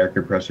type of air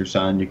compressor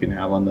sound you can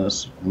have on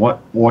this. What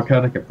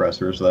kind of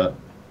compressor is that?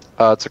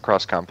 It's a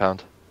cross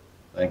compound.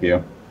 Thank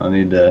you. I'll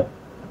need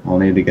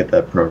to get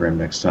that program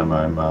next time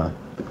I'm at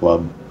the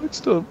club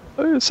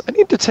I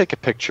need to take a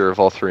picture of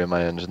all three of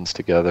my engines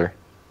together.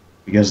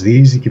 because the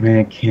Easy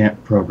Command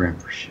can't program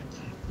for shit.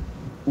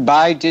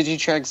 buy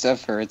Digitrack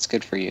Zephyr. It's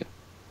good for you.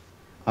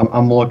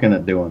 I'm looking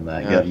at doing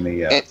that, Yeah. getting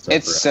the.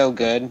 It's so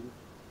good.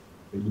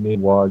 You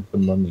need lots of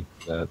money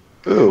for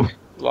that. Ooh. Lots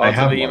of lots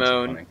of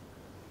emone. money.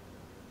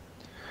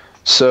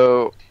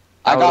 So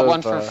I out got of,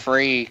 one for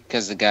free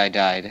because the guy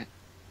died.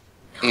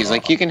 He's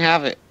like, you can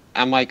have it.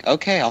 I'm like,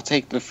 okay, I'll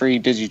take the free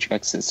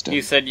Digitrack system.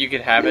 You said you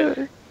could have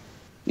it.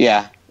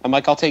 Yeah. I'm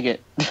like, I'll take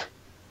it.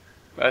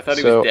 But I thought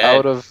he so was dead.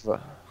 out of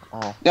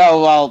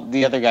No, well,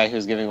 the other guy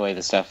who's giving away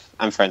the stuff,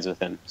 I'm friends with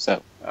him,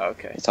 so Oh,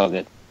 okay. it's all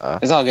good. Ah.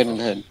 It's all good in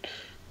the hood.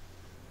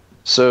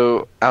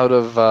 So, out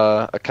of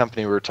a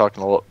company we were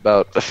talking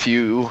about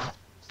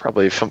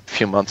probably a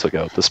few months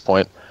ago at this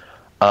point,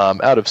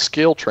 out of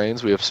Scale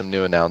Trains, we have some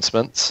new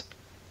announcements.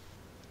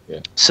 Yeah.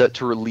 Set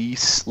to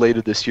release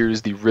later this year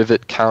is the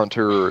Rivet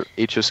Counter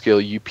HO Scale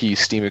UP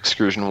Steam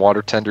Excursion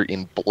Water Tender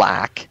in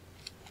black,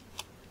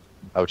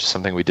 which is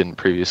something we didn't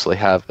previously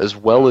have, as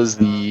well as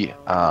the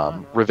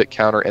Rivet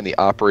Counter and the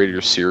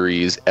Operator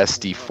Series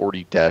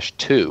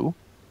SD40-2,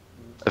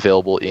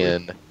 available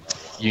in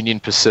Union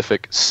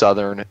Pacific,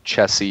 Southern,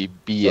 Chessie,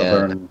 BN,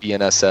 Southern.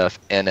 BNSF,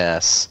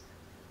 NS,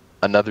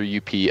 another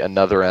UP,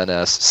 another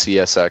NS,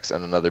 CSX,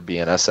 and another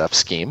BNSF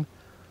scheme.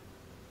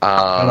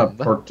 Kind of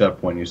perked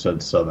up when you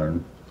said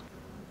Southern.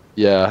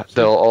 Yeah,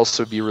 they'll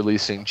also be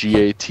releasing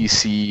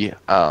GATC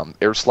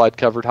air slide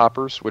covered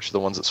hoppers, which are the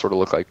ones that sort of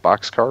look like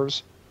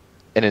boxcars.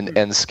 And in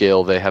N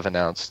scale, they have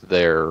announced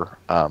their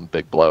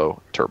big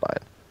blow turbine.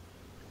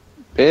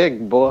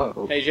 Big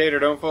blow. Hey Jader,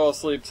 don't fall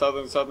asleep.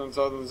 Southern, southern,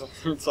 southern,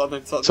 southern,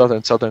 southern, southern.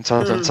 Southern, southern,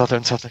 southern,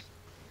 southern, southern.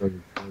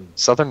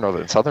 Southern,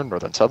 northern, southern,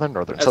 northern, southern,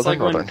 northern, It's southern, like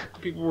when northern.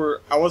 people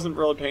were. I wasn't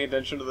really paying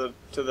attention to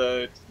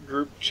the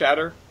group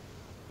chatter,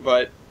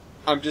 but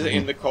I'm just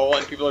in the call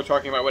and people are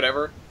talking about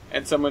whatever,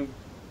 and someone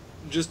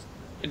just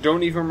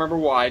don't even remember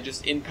why,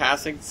 just in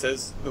passing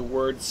says the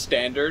word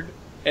standard,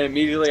 and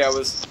immediately I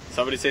was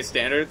somebody say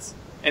standards,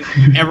 and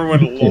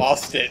everyone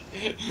lost it.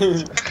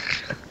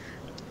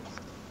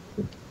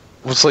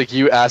 It was like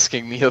you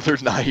asking the other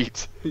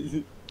night.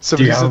 Do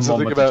Somebody you have said a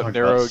something moment to about talk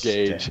narrow about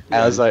gauge standard?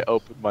 as I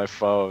opened my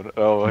phone.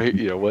 Oh,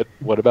 hey,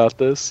 what about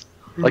this?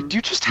 Like, do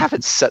you just have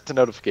it set to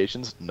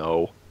notifications?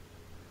 No.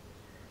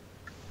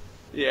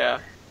 Yeah,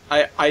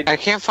 I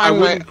can't I find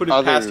wouldn't my put it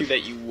other... past you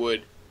that you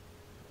would.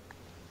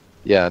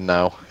 Yeah,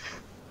 no.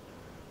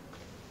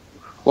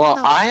 Well,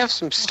 I have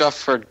some stuff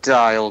for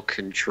dial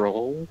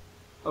control.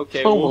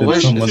 Okay, Oh, well,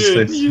 did someone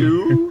say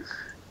you.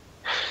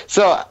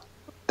 So,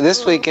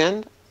 this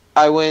weekend,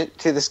 I went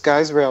to this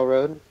guy's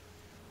railroad,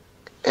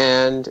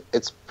 and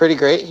it's pretty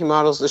great. He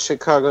models the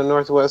Chicago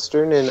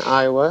Northwestern in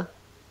Iowa.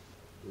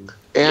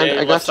 And Yay,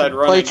 I got West Side to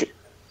play. Running.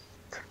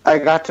 I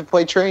got to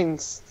play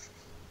trains.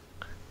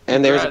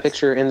 And there's a Congrats.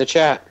 picture in the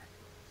chat.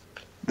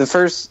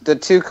 The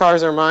two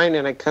cars are mine,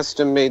 and I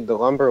custom made the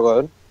lumber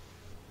load.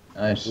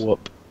 Nice.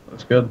 Whoop.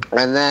 That's good.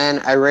 And then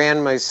I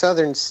ran my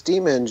Southern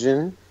steam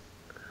engine.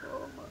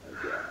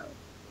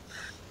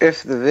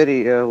 If the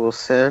video will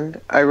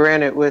send, I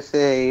ran it with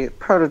a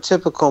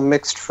prototypical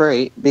mixed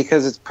freight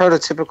because it's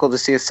prototypical to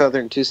see a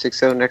Southern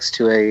 260 next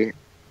to a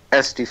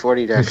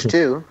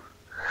SD40-2.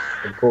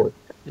 Of course.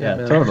 Yeah,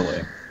 man.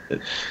 totally.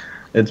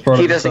 It's part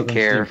He of the doesn't Southern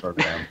care. Steam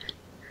program.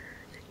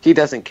 He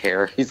doesn't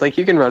care. He's like,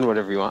 you can run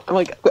whatever you want. I'm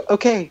like,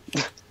 okay.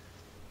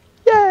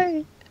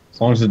 Yay!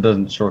 As long as it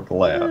doesn't short the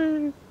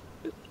layout.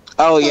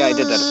 Oh yeah, I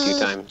did that a few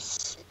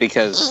times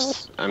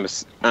because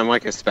I'm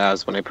like a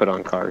spaz when I put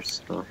on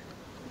cars. So.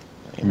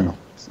 You know,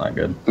 It's not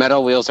good.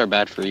 Metal wheels are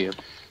bad for you.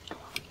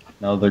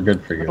 No, they're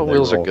good for you. metal They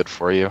wheels are roll. good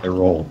for you. They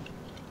roll.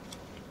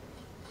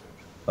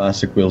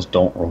 Plastic wheels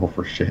don't roll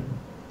for shit.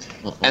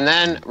 And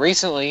then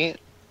recently,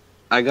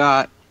 I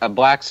got a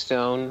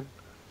Blackstone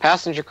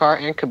passenger car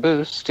and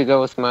caboose to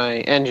go with my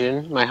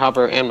engine, my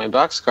hopper, and my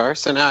boxcar.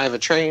 So now I have a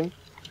train,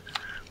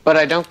 but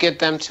I don't get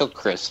them till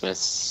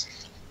Christmas.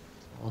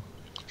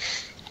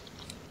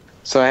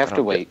 So I have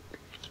to wait.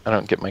 I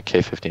don't get my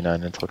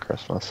K59 until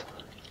Christmas.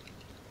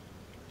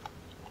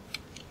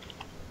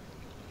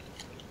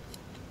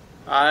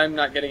 I'm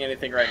not getting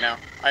anything right now.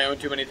 I own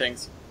too many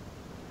things.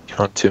 You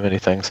own too many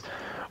things.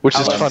 Which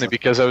is I love funny it.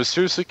 because I was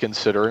seriously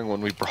considering when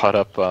we brought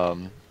up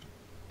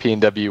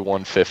P&W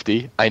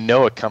 150. I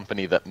know a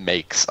company that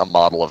makes a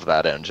model of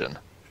that engine.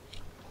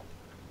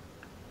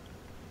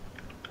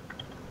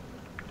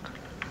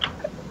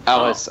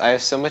 Ellis, I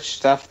have so much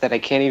stuff that I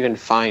can't even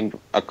find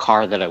a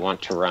car that I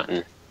want to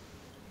run.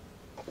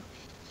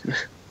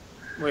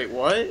 Wait,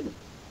 what?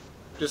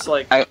 Just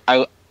like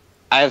I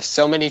have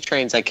so many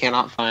trains I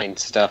cannot find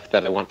stuff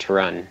that I want to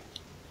run.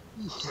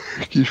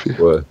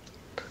 What?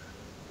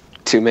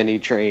 Too many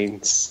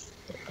trains.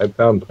 I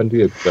found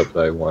plenty of stuff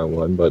that I want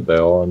one, but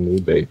they're all on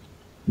eBay.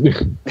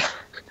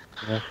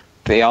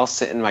 They all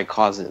sit in my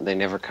closet and they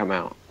never come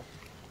out.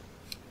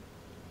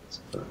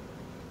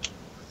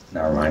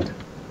 Never mind.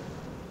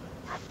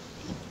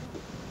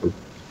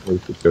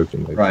 Where's the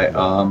joking? Right.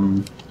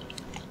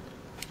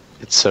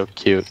 It's so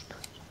cute.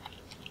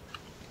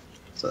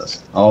 What's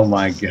this? Oh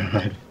my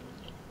god.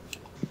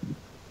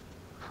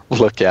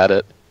 Look at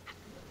it.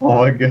 Oh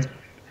my god.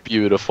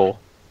 Beautiful.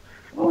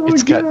 Oh my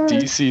It's got god.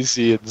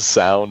 DCC and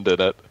sound in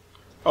it.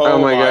 oh, Oh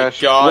my my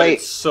gosh. god, Wait.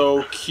 it's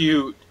so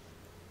cute.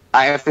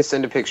 I have to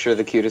send a picture of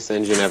the cutest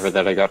engine ever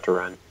that I got to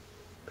run.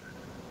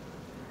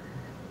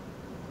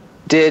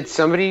 Did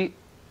somebody...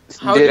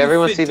 How do you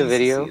everyone fit see the DCC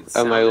video and of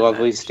sound my in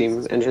lovely that? steam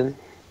Jesus. engine?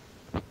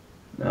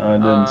 No, it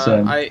didn't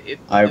send.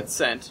 It's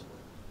sent.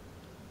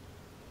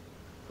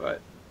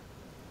 But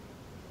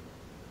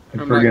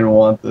I I'm freaking not-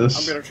 want this.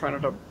 I'm gonna try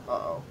not to.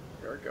 Uh-oh.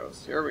 Here it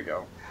goes. Here we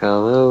go.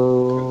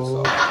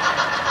 Hello.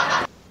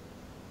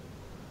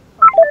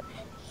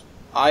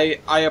 I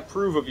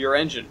approve of your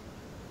engine.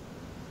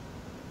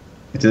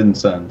 It didn't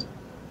send.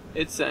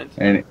 It's sent.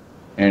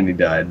 And he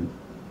died.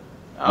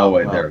 Oh,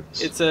 wait, there it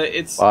is.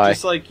 It's Why?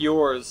 just like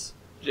yours,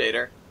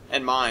 Jader,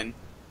 and mine.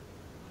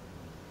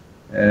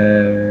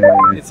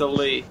 It's a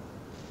Lee.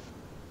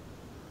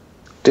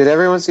 Did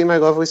everyone see my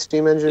lovely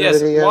steam engine Yes.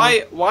 video?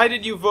 Why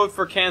did you vote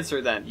for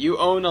cancer then? You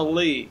own a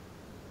Lee.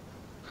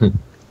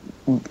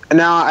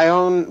 Now I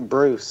own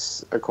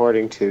Bruce,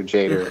 according to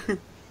Jader.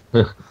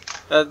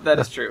 That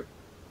is true.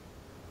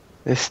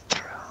 It's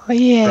true.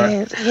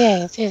 Yes,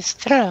 yes, it's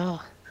true.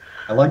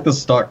 I like the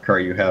stock car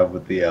you have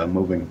with the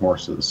moving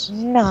horses.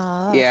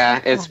 No.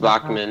 Yeah, it's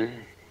Bachman.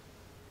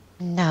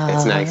 No.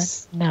 It's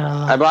nice. I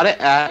No. bought it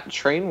at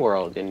Train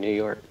World in New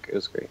York. It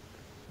was great.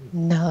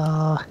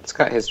 No. It's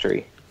got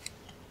history.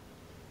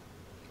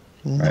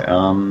 Right,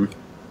 on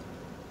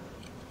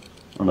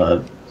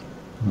a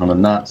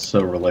not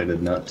so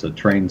related note to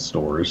train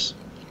stores,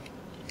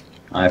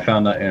 I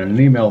found out in an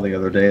email the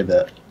other day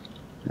that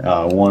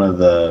one of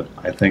the,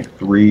 I think,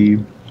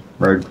 3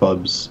 road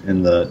clubs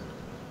in the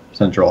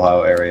Central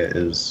Ohio area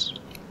is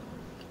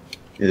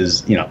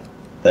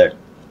that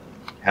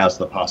has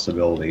the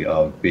possibility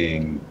of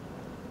being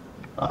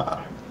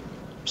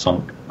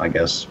sunk, I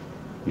guess,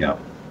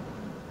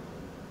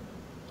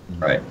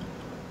 right.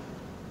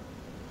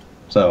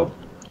 So,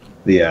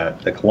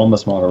 the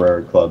Columbus Motor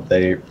Railroad Club,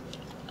 they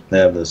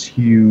have this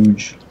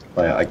huge.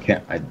 I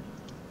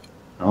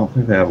don't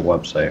think they have a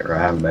website, or I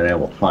haven't been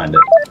able to find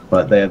it.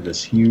 But they have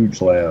this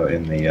huge layout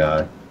in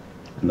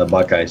the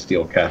Buckeye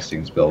Steel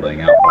Castings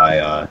building out by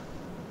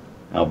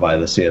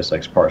the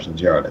CSX Parsons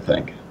Yard, I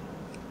think.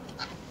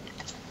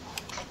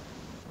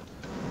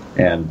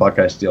 And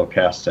Buckeye Steel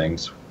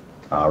Castings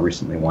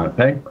recently went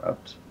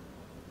bankrupt.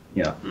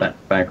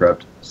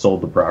 Bankrupt,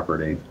 sold the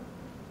property.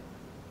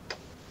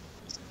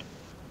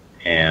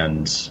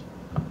 And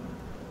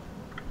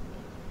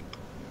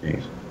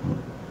geez,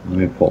 let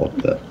me pull up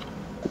the.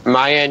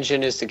 My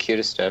engine is the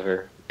cutest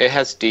ever. It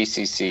has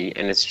DCC,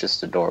 and it's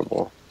just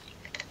adorable.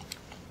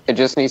 It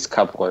just needs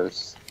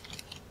couplers.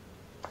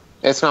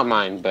 It's not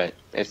mine, but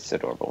it's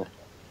adorable.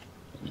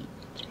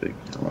 Speak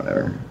or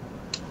whatever.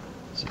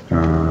 Is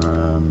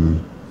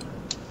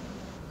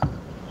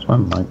my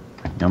mic?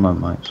 Yeah, my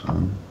mic's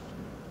on.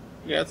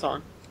 Yeah, it's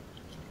on.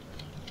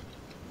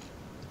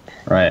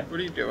 Right. What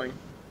are you doing?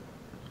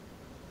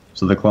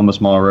 So the Columbus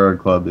Mall Railroad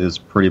Club is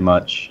pretty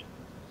much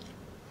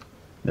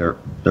they're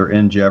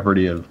in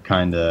jeopardy of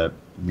kind of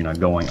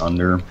going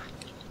under.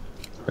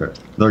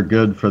 They're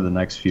good for the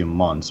next few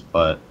months,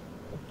 but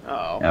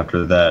Oh,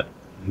 after that,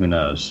 who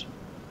knows?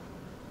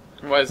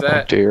 why is Oh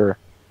that? dear.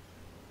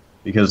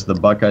 Because the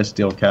Buckeye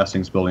Steel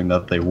Castings building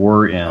that they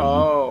were in,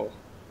 Oh,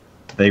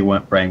 they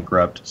went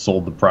bankrupt,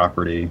 sold the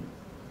property,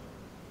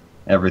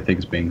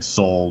 everything's being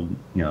sold,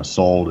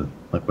 sold and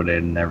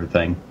liquidated and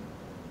everything.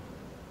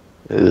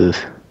 Ugh.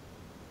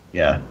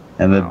 Yeah,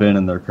 and they've Wow. been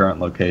in their current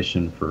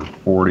location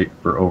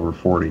for over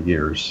 40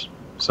 years.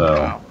 So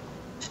Wow.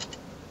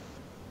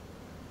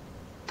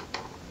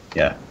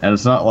 yeah, and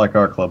it's not like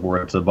our club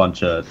where it's a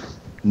bunch of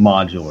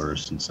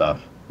modulars and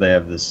stuff. They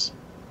have this.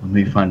 Let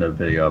me find a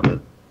video of it.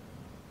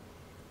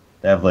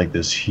 They have like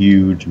this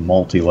huge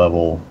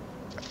multi-level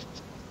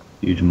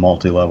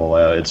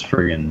layout. It's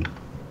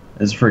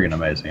friggin'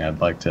 amazing. I'd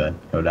like to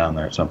go down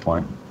there at some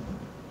point.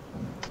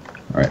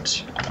 All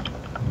right.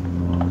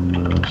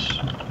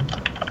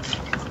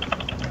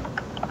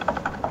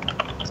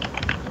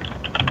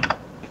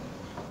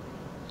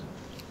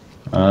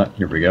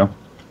 Here we go.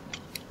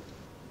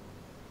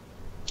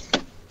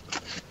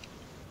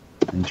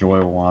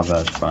 Enjoy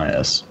Wabash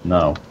Bias.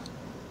 No.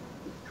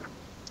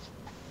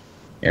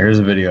 Here's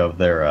a video of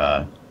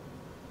their,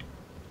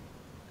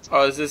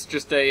 Oh, is this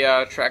just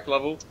a track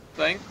level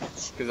thing?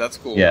 Because that's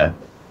cool. yeah.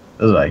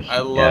 This is like, I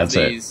love that's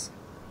these.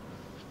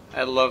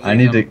 I love these. I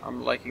need to-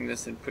 I'm liking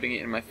this and putting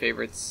it in my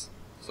favorites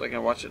so I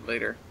can watch it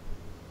later.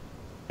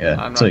 Yeah,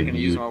 I'm it's not a going to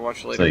use huge, my watch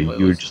it's later a playlist.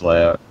 huge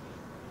layout.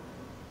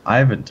 I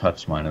haven't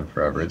touched mine in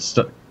forever. It's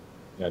still,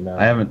 Yeah, no.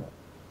 I haven't.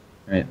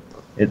 Right,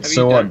 it's Have you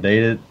so done-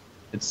 outdated.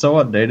 It's so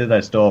outdated. I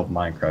still have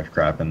Minecraft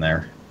crap in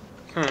there,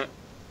 and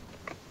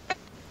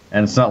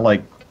it's not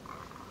like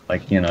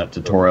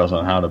tutorials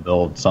on how to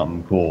build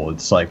something cool.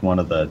 It's like one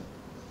of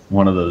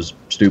those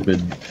stupid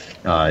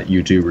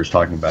YouTubers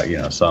talking about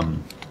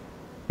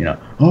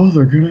oh,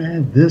 they're gonna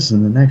add this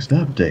in the next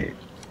update.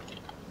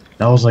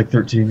 That was like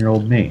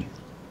 13-year-old me.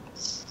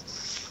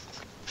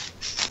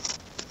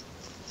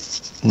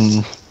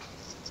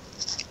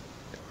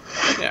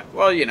 Yeah,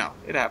 well,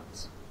 it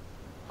happens.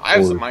 I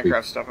have some Or-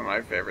 Minecraft stuff in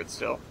my favorites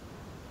still.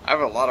 I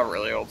have a lot of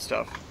really old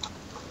stuff.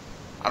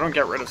 I don't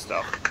get rid of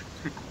stuff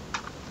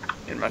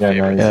in my Yeah, no,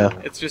 favorites.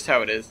 yeah. It's just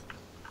how it is.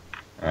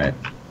 All right.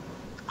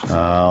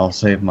 I'll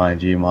save my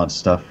Gmod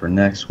stuff for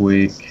next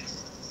week.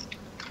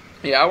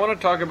 Yeah, I want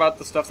to talk about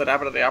the stuff that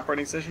happened at the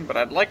operating session, but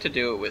I'd like to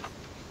do it with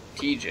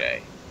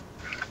TJ.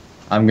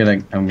 I'm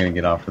gonna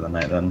get off for the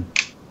night then.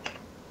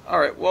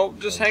 Alright, well,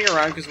 just hang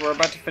around because we're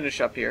about to finish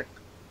up here.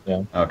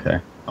 Okay,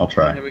 I'll And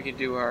try. then we can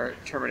do our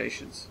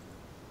terminations.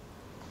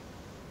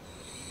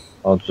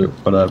 I'll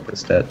just Put up a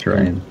stat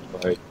train.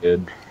 what I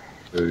did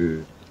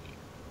to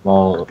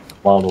model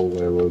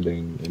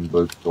railroading and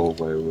virtual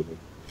railroading.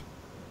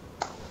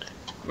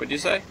 What'd you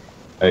say?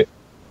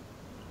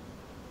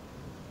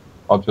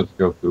 I'll just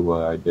go through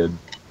what I did.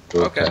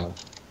 So Okay.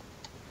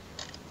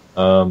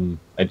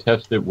 I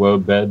tested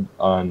roadbed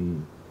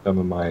on some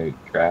of my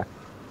tracks.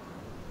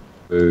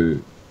 So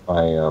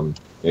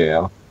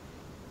yeah.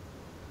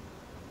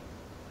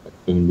 It's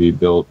gonna be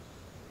built.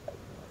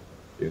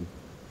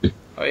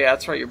 Oh yeah,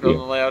 that's right, you're building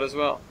Yeah. a layout as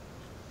well.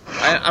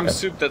 I'm Yeah.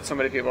 souped that so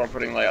many people are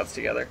putting layouts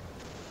together.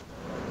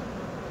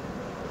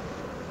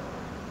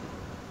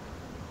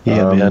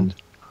 Yeah, Um, man.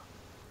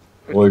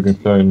 We're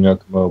concerned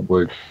Locomotive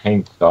Versus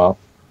paint stop,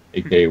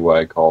 aka what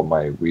I call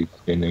my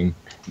reskinning,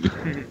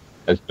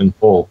 has been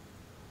full.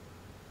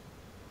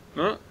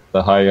 Huh?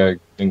 The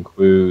hierarchy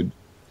include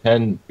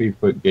 10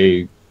 3-foot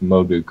gauge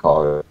motor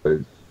cars,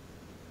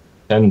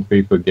 10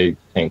 3-foot gauge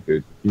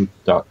tankers, a few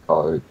stock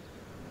cars,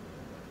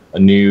 a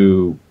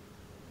new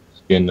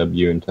skin of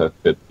UNTF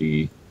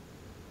 50,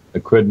 a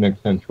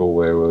Quidnick Central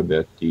Railroad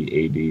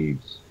SD80s,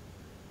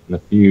 and a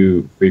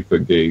few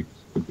 3-foot gauge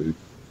cabooses.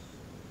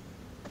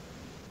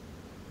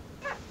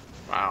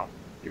 Wow,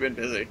 you've been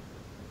busy.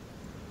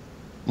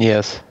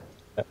 Yes.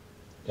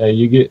 Yeah,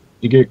 you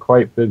get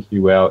quite busy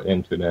without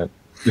internet.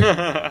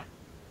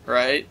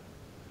 Right?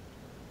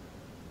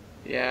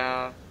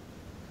 Yeah.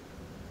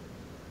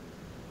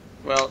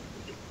 Well,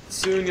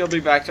 soon you'll be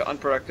back to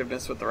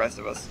unproductiveness with the rest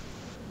of us.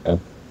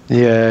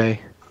 Yay.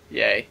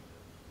 Yay.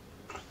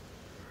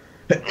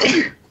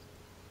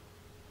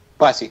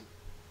 Bless you.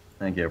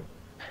 Thank you.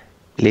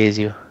 Bless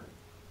you.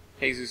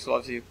 Jesus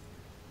loves you.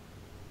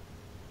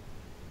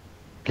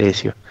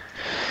 Bless you.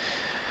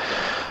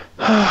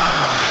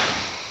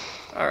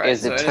 Alright,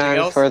 Is so it anything time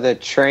else? for the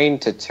train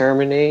to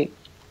terminate?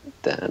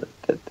 I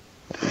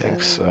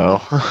think so.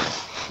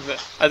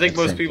 I think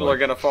most seems people like- are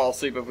gonna fall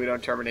asleep if we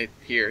don't terminate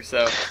here,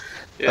 so...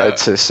 Yeah, I'd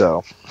say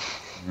so.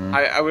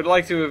 I would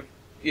like to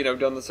have,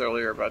 done this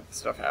earlier, but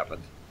stuff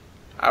happened.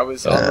 I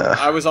was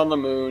on the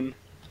moon.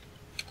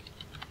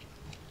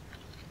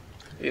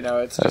 It's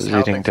I just was how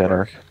eating things dinner.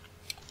 work.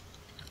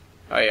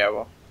 Oh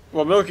yeah,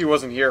 well, Milky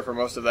wasn't here for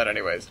most of that,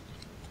 anyways.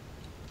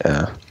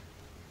 Yeah.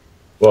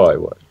 Well, I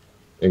was.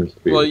 In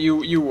spirit. Well,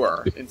 you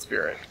were in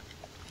spirit.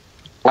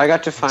 I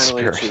got to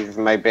finally Spirit. achieve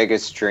my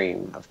biggest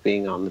dream of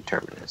being on the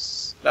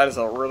Terminus. That is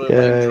a really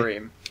Yay. lame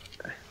dream.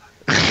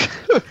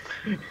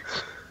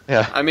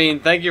 Yeah. I mean,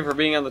 thank you for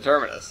being on the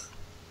Terminus.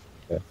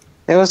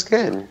 It was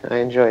good. I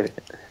enjoyed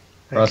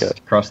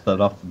it. Cross that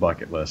off the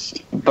bucket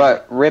list.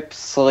 But rip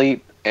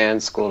sleep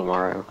and school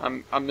tomorrow.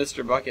 I'm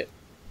Mr. Bucket.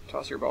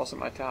 Toss your balls at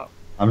my top.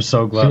 I'm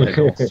so glad I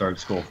don't start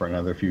school for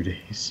another few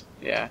days.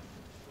 Yeah.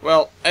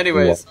 Well,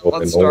 anyways, Well,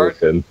 let's in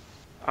start. Oregon.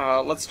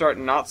 let's start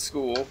not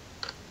school.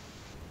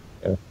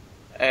 Yeah.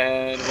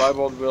 And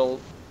Wybold will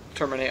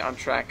terminate on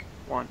track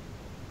 1.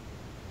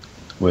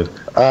 With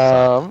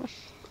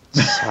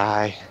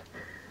Sigh.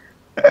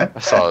 I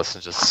saw this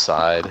and just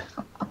sighed.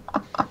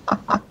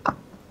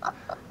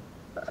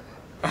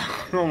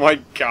 Oh my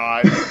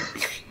god.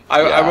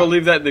 I will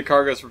leave that in the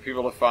cargoes for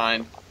people to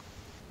find.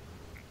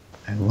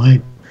 I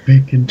like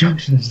big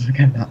conjunctions. I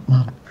cannot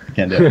love. I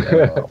can't do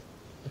it.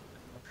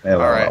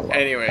 Alright,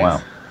 anyways.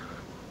 Wow.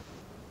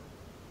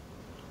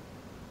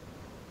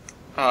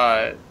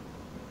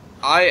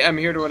 I am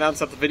here to announce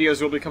that the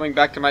videos will be coming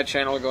back to my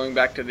channel, going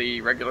back to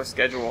the regular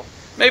schedule.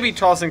 Maybe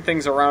tossing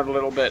things around a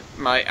little bit.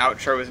 My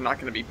outro is not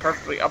going to be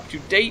perfectly up to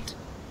date,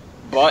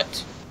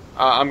 but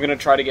I'm going to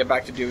try to get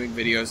back to doing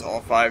videos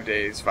all 5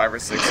 days, 5 or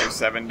 6 or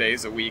 7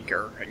 days a week,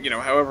 or, you know,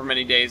 however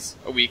many days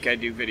a week I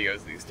do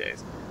videos these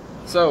days.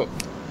 So,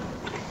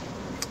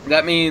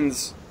 that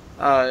means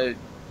there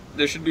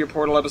should be a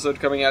Portal episode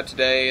coming out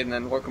today, and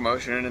then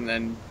Locomotion, and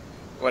then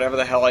whatever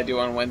the hell I do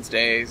on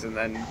Wednesdays, and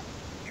then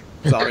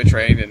Zombie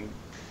Train, and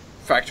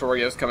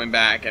Factorio's coming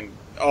back, and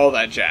all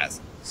that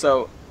jazz.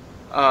 So,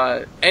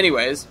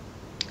 anyways,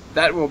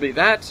 that will be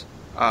that.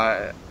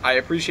 I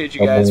appreciate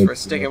you guys for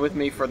sticking with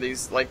me for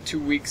these, like, 2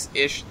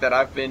 weeks-ish that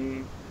I've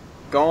been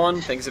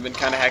gone. Things have been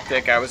kind of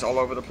hectic. I was all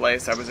over the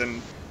place. I was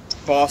in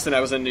Boston,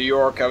 I was in New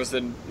York, I was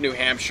in New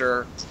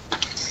Hampshire.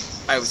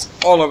 I was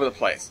all over the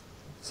place.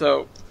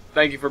 So,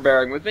 thank you for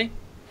bearing with me,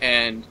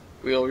 and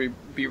we'll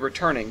be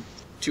returning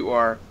to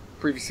our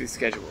previously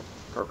scheduled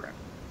program.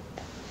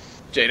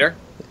 Jader?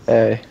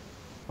 Hey.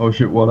 Oh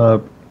shit! What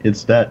up?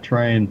 It's that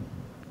train.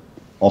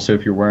 Also,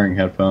 if you're wearing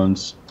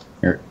headphones,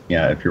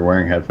 if you're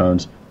wearing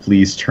headphones,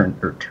 please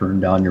turn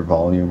down your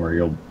volume, or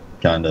you'll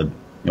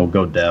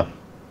go deaf.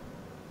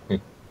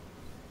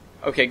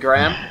 Okay,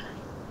 Graham?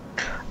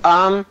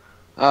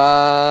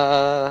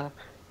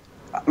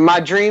 My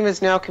dream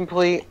is now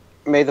complete.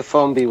 May the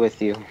foam be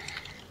with you.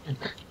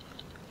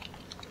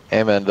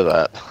 Amen to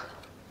that.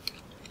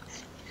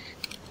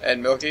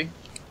 And Milky?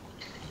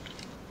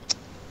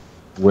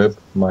 Whip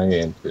my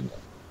internet.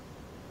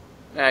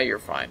 Nah, you're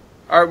fine.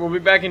 Alright, we'll be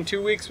back in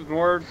 2 weeks with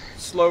more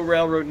slow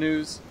railroad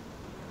news.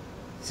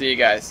 See you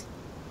guys.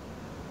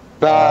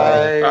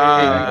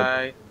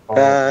 Bye.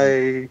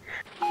 Bye.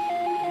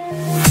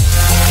 Bye.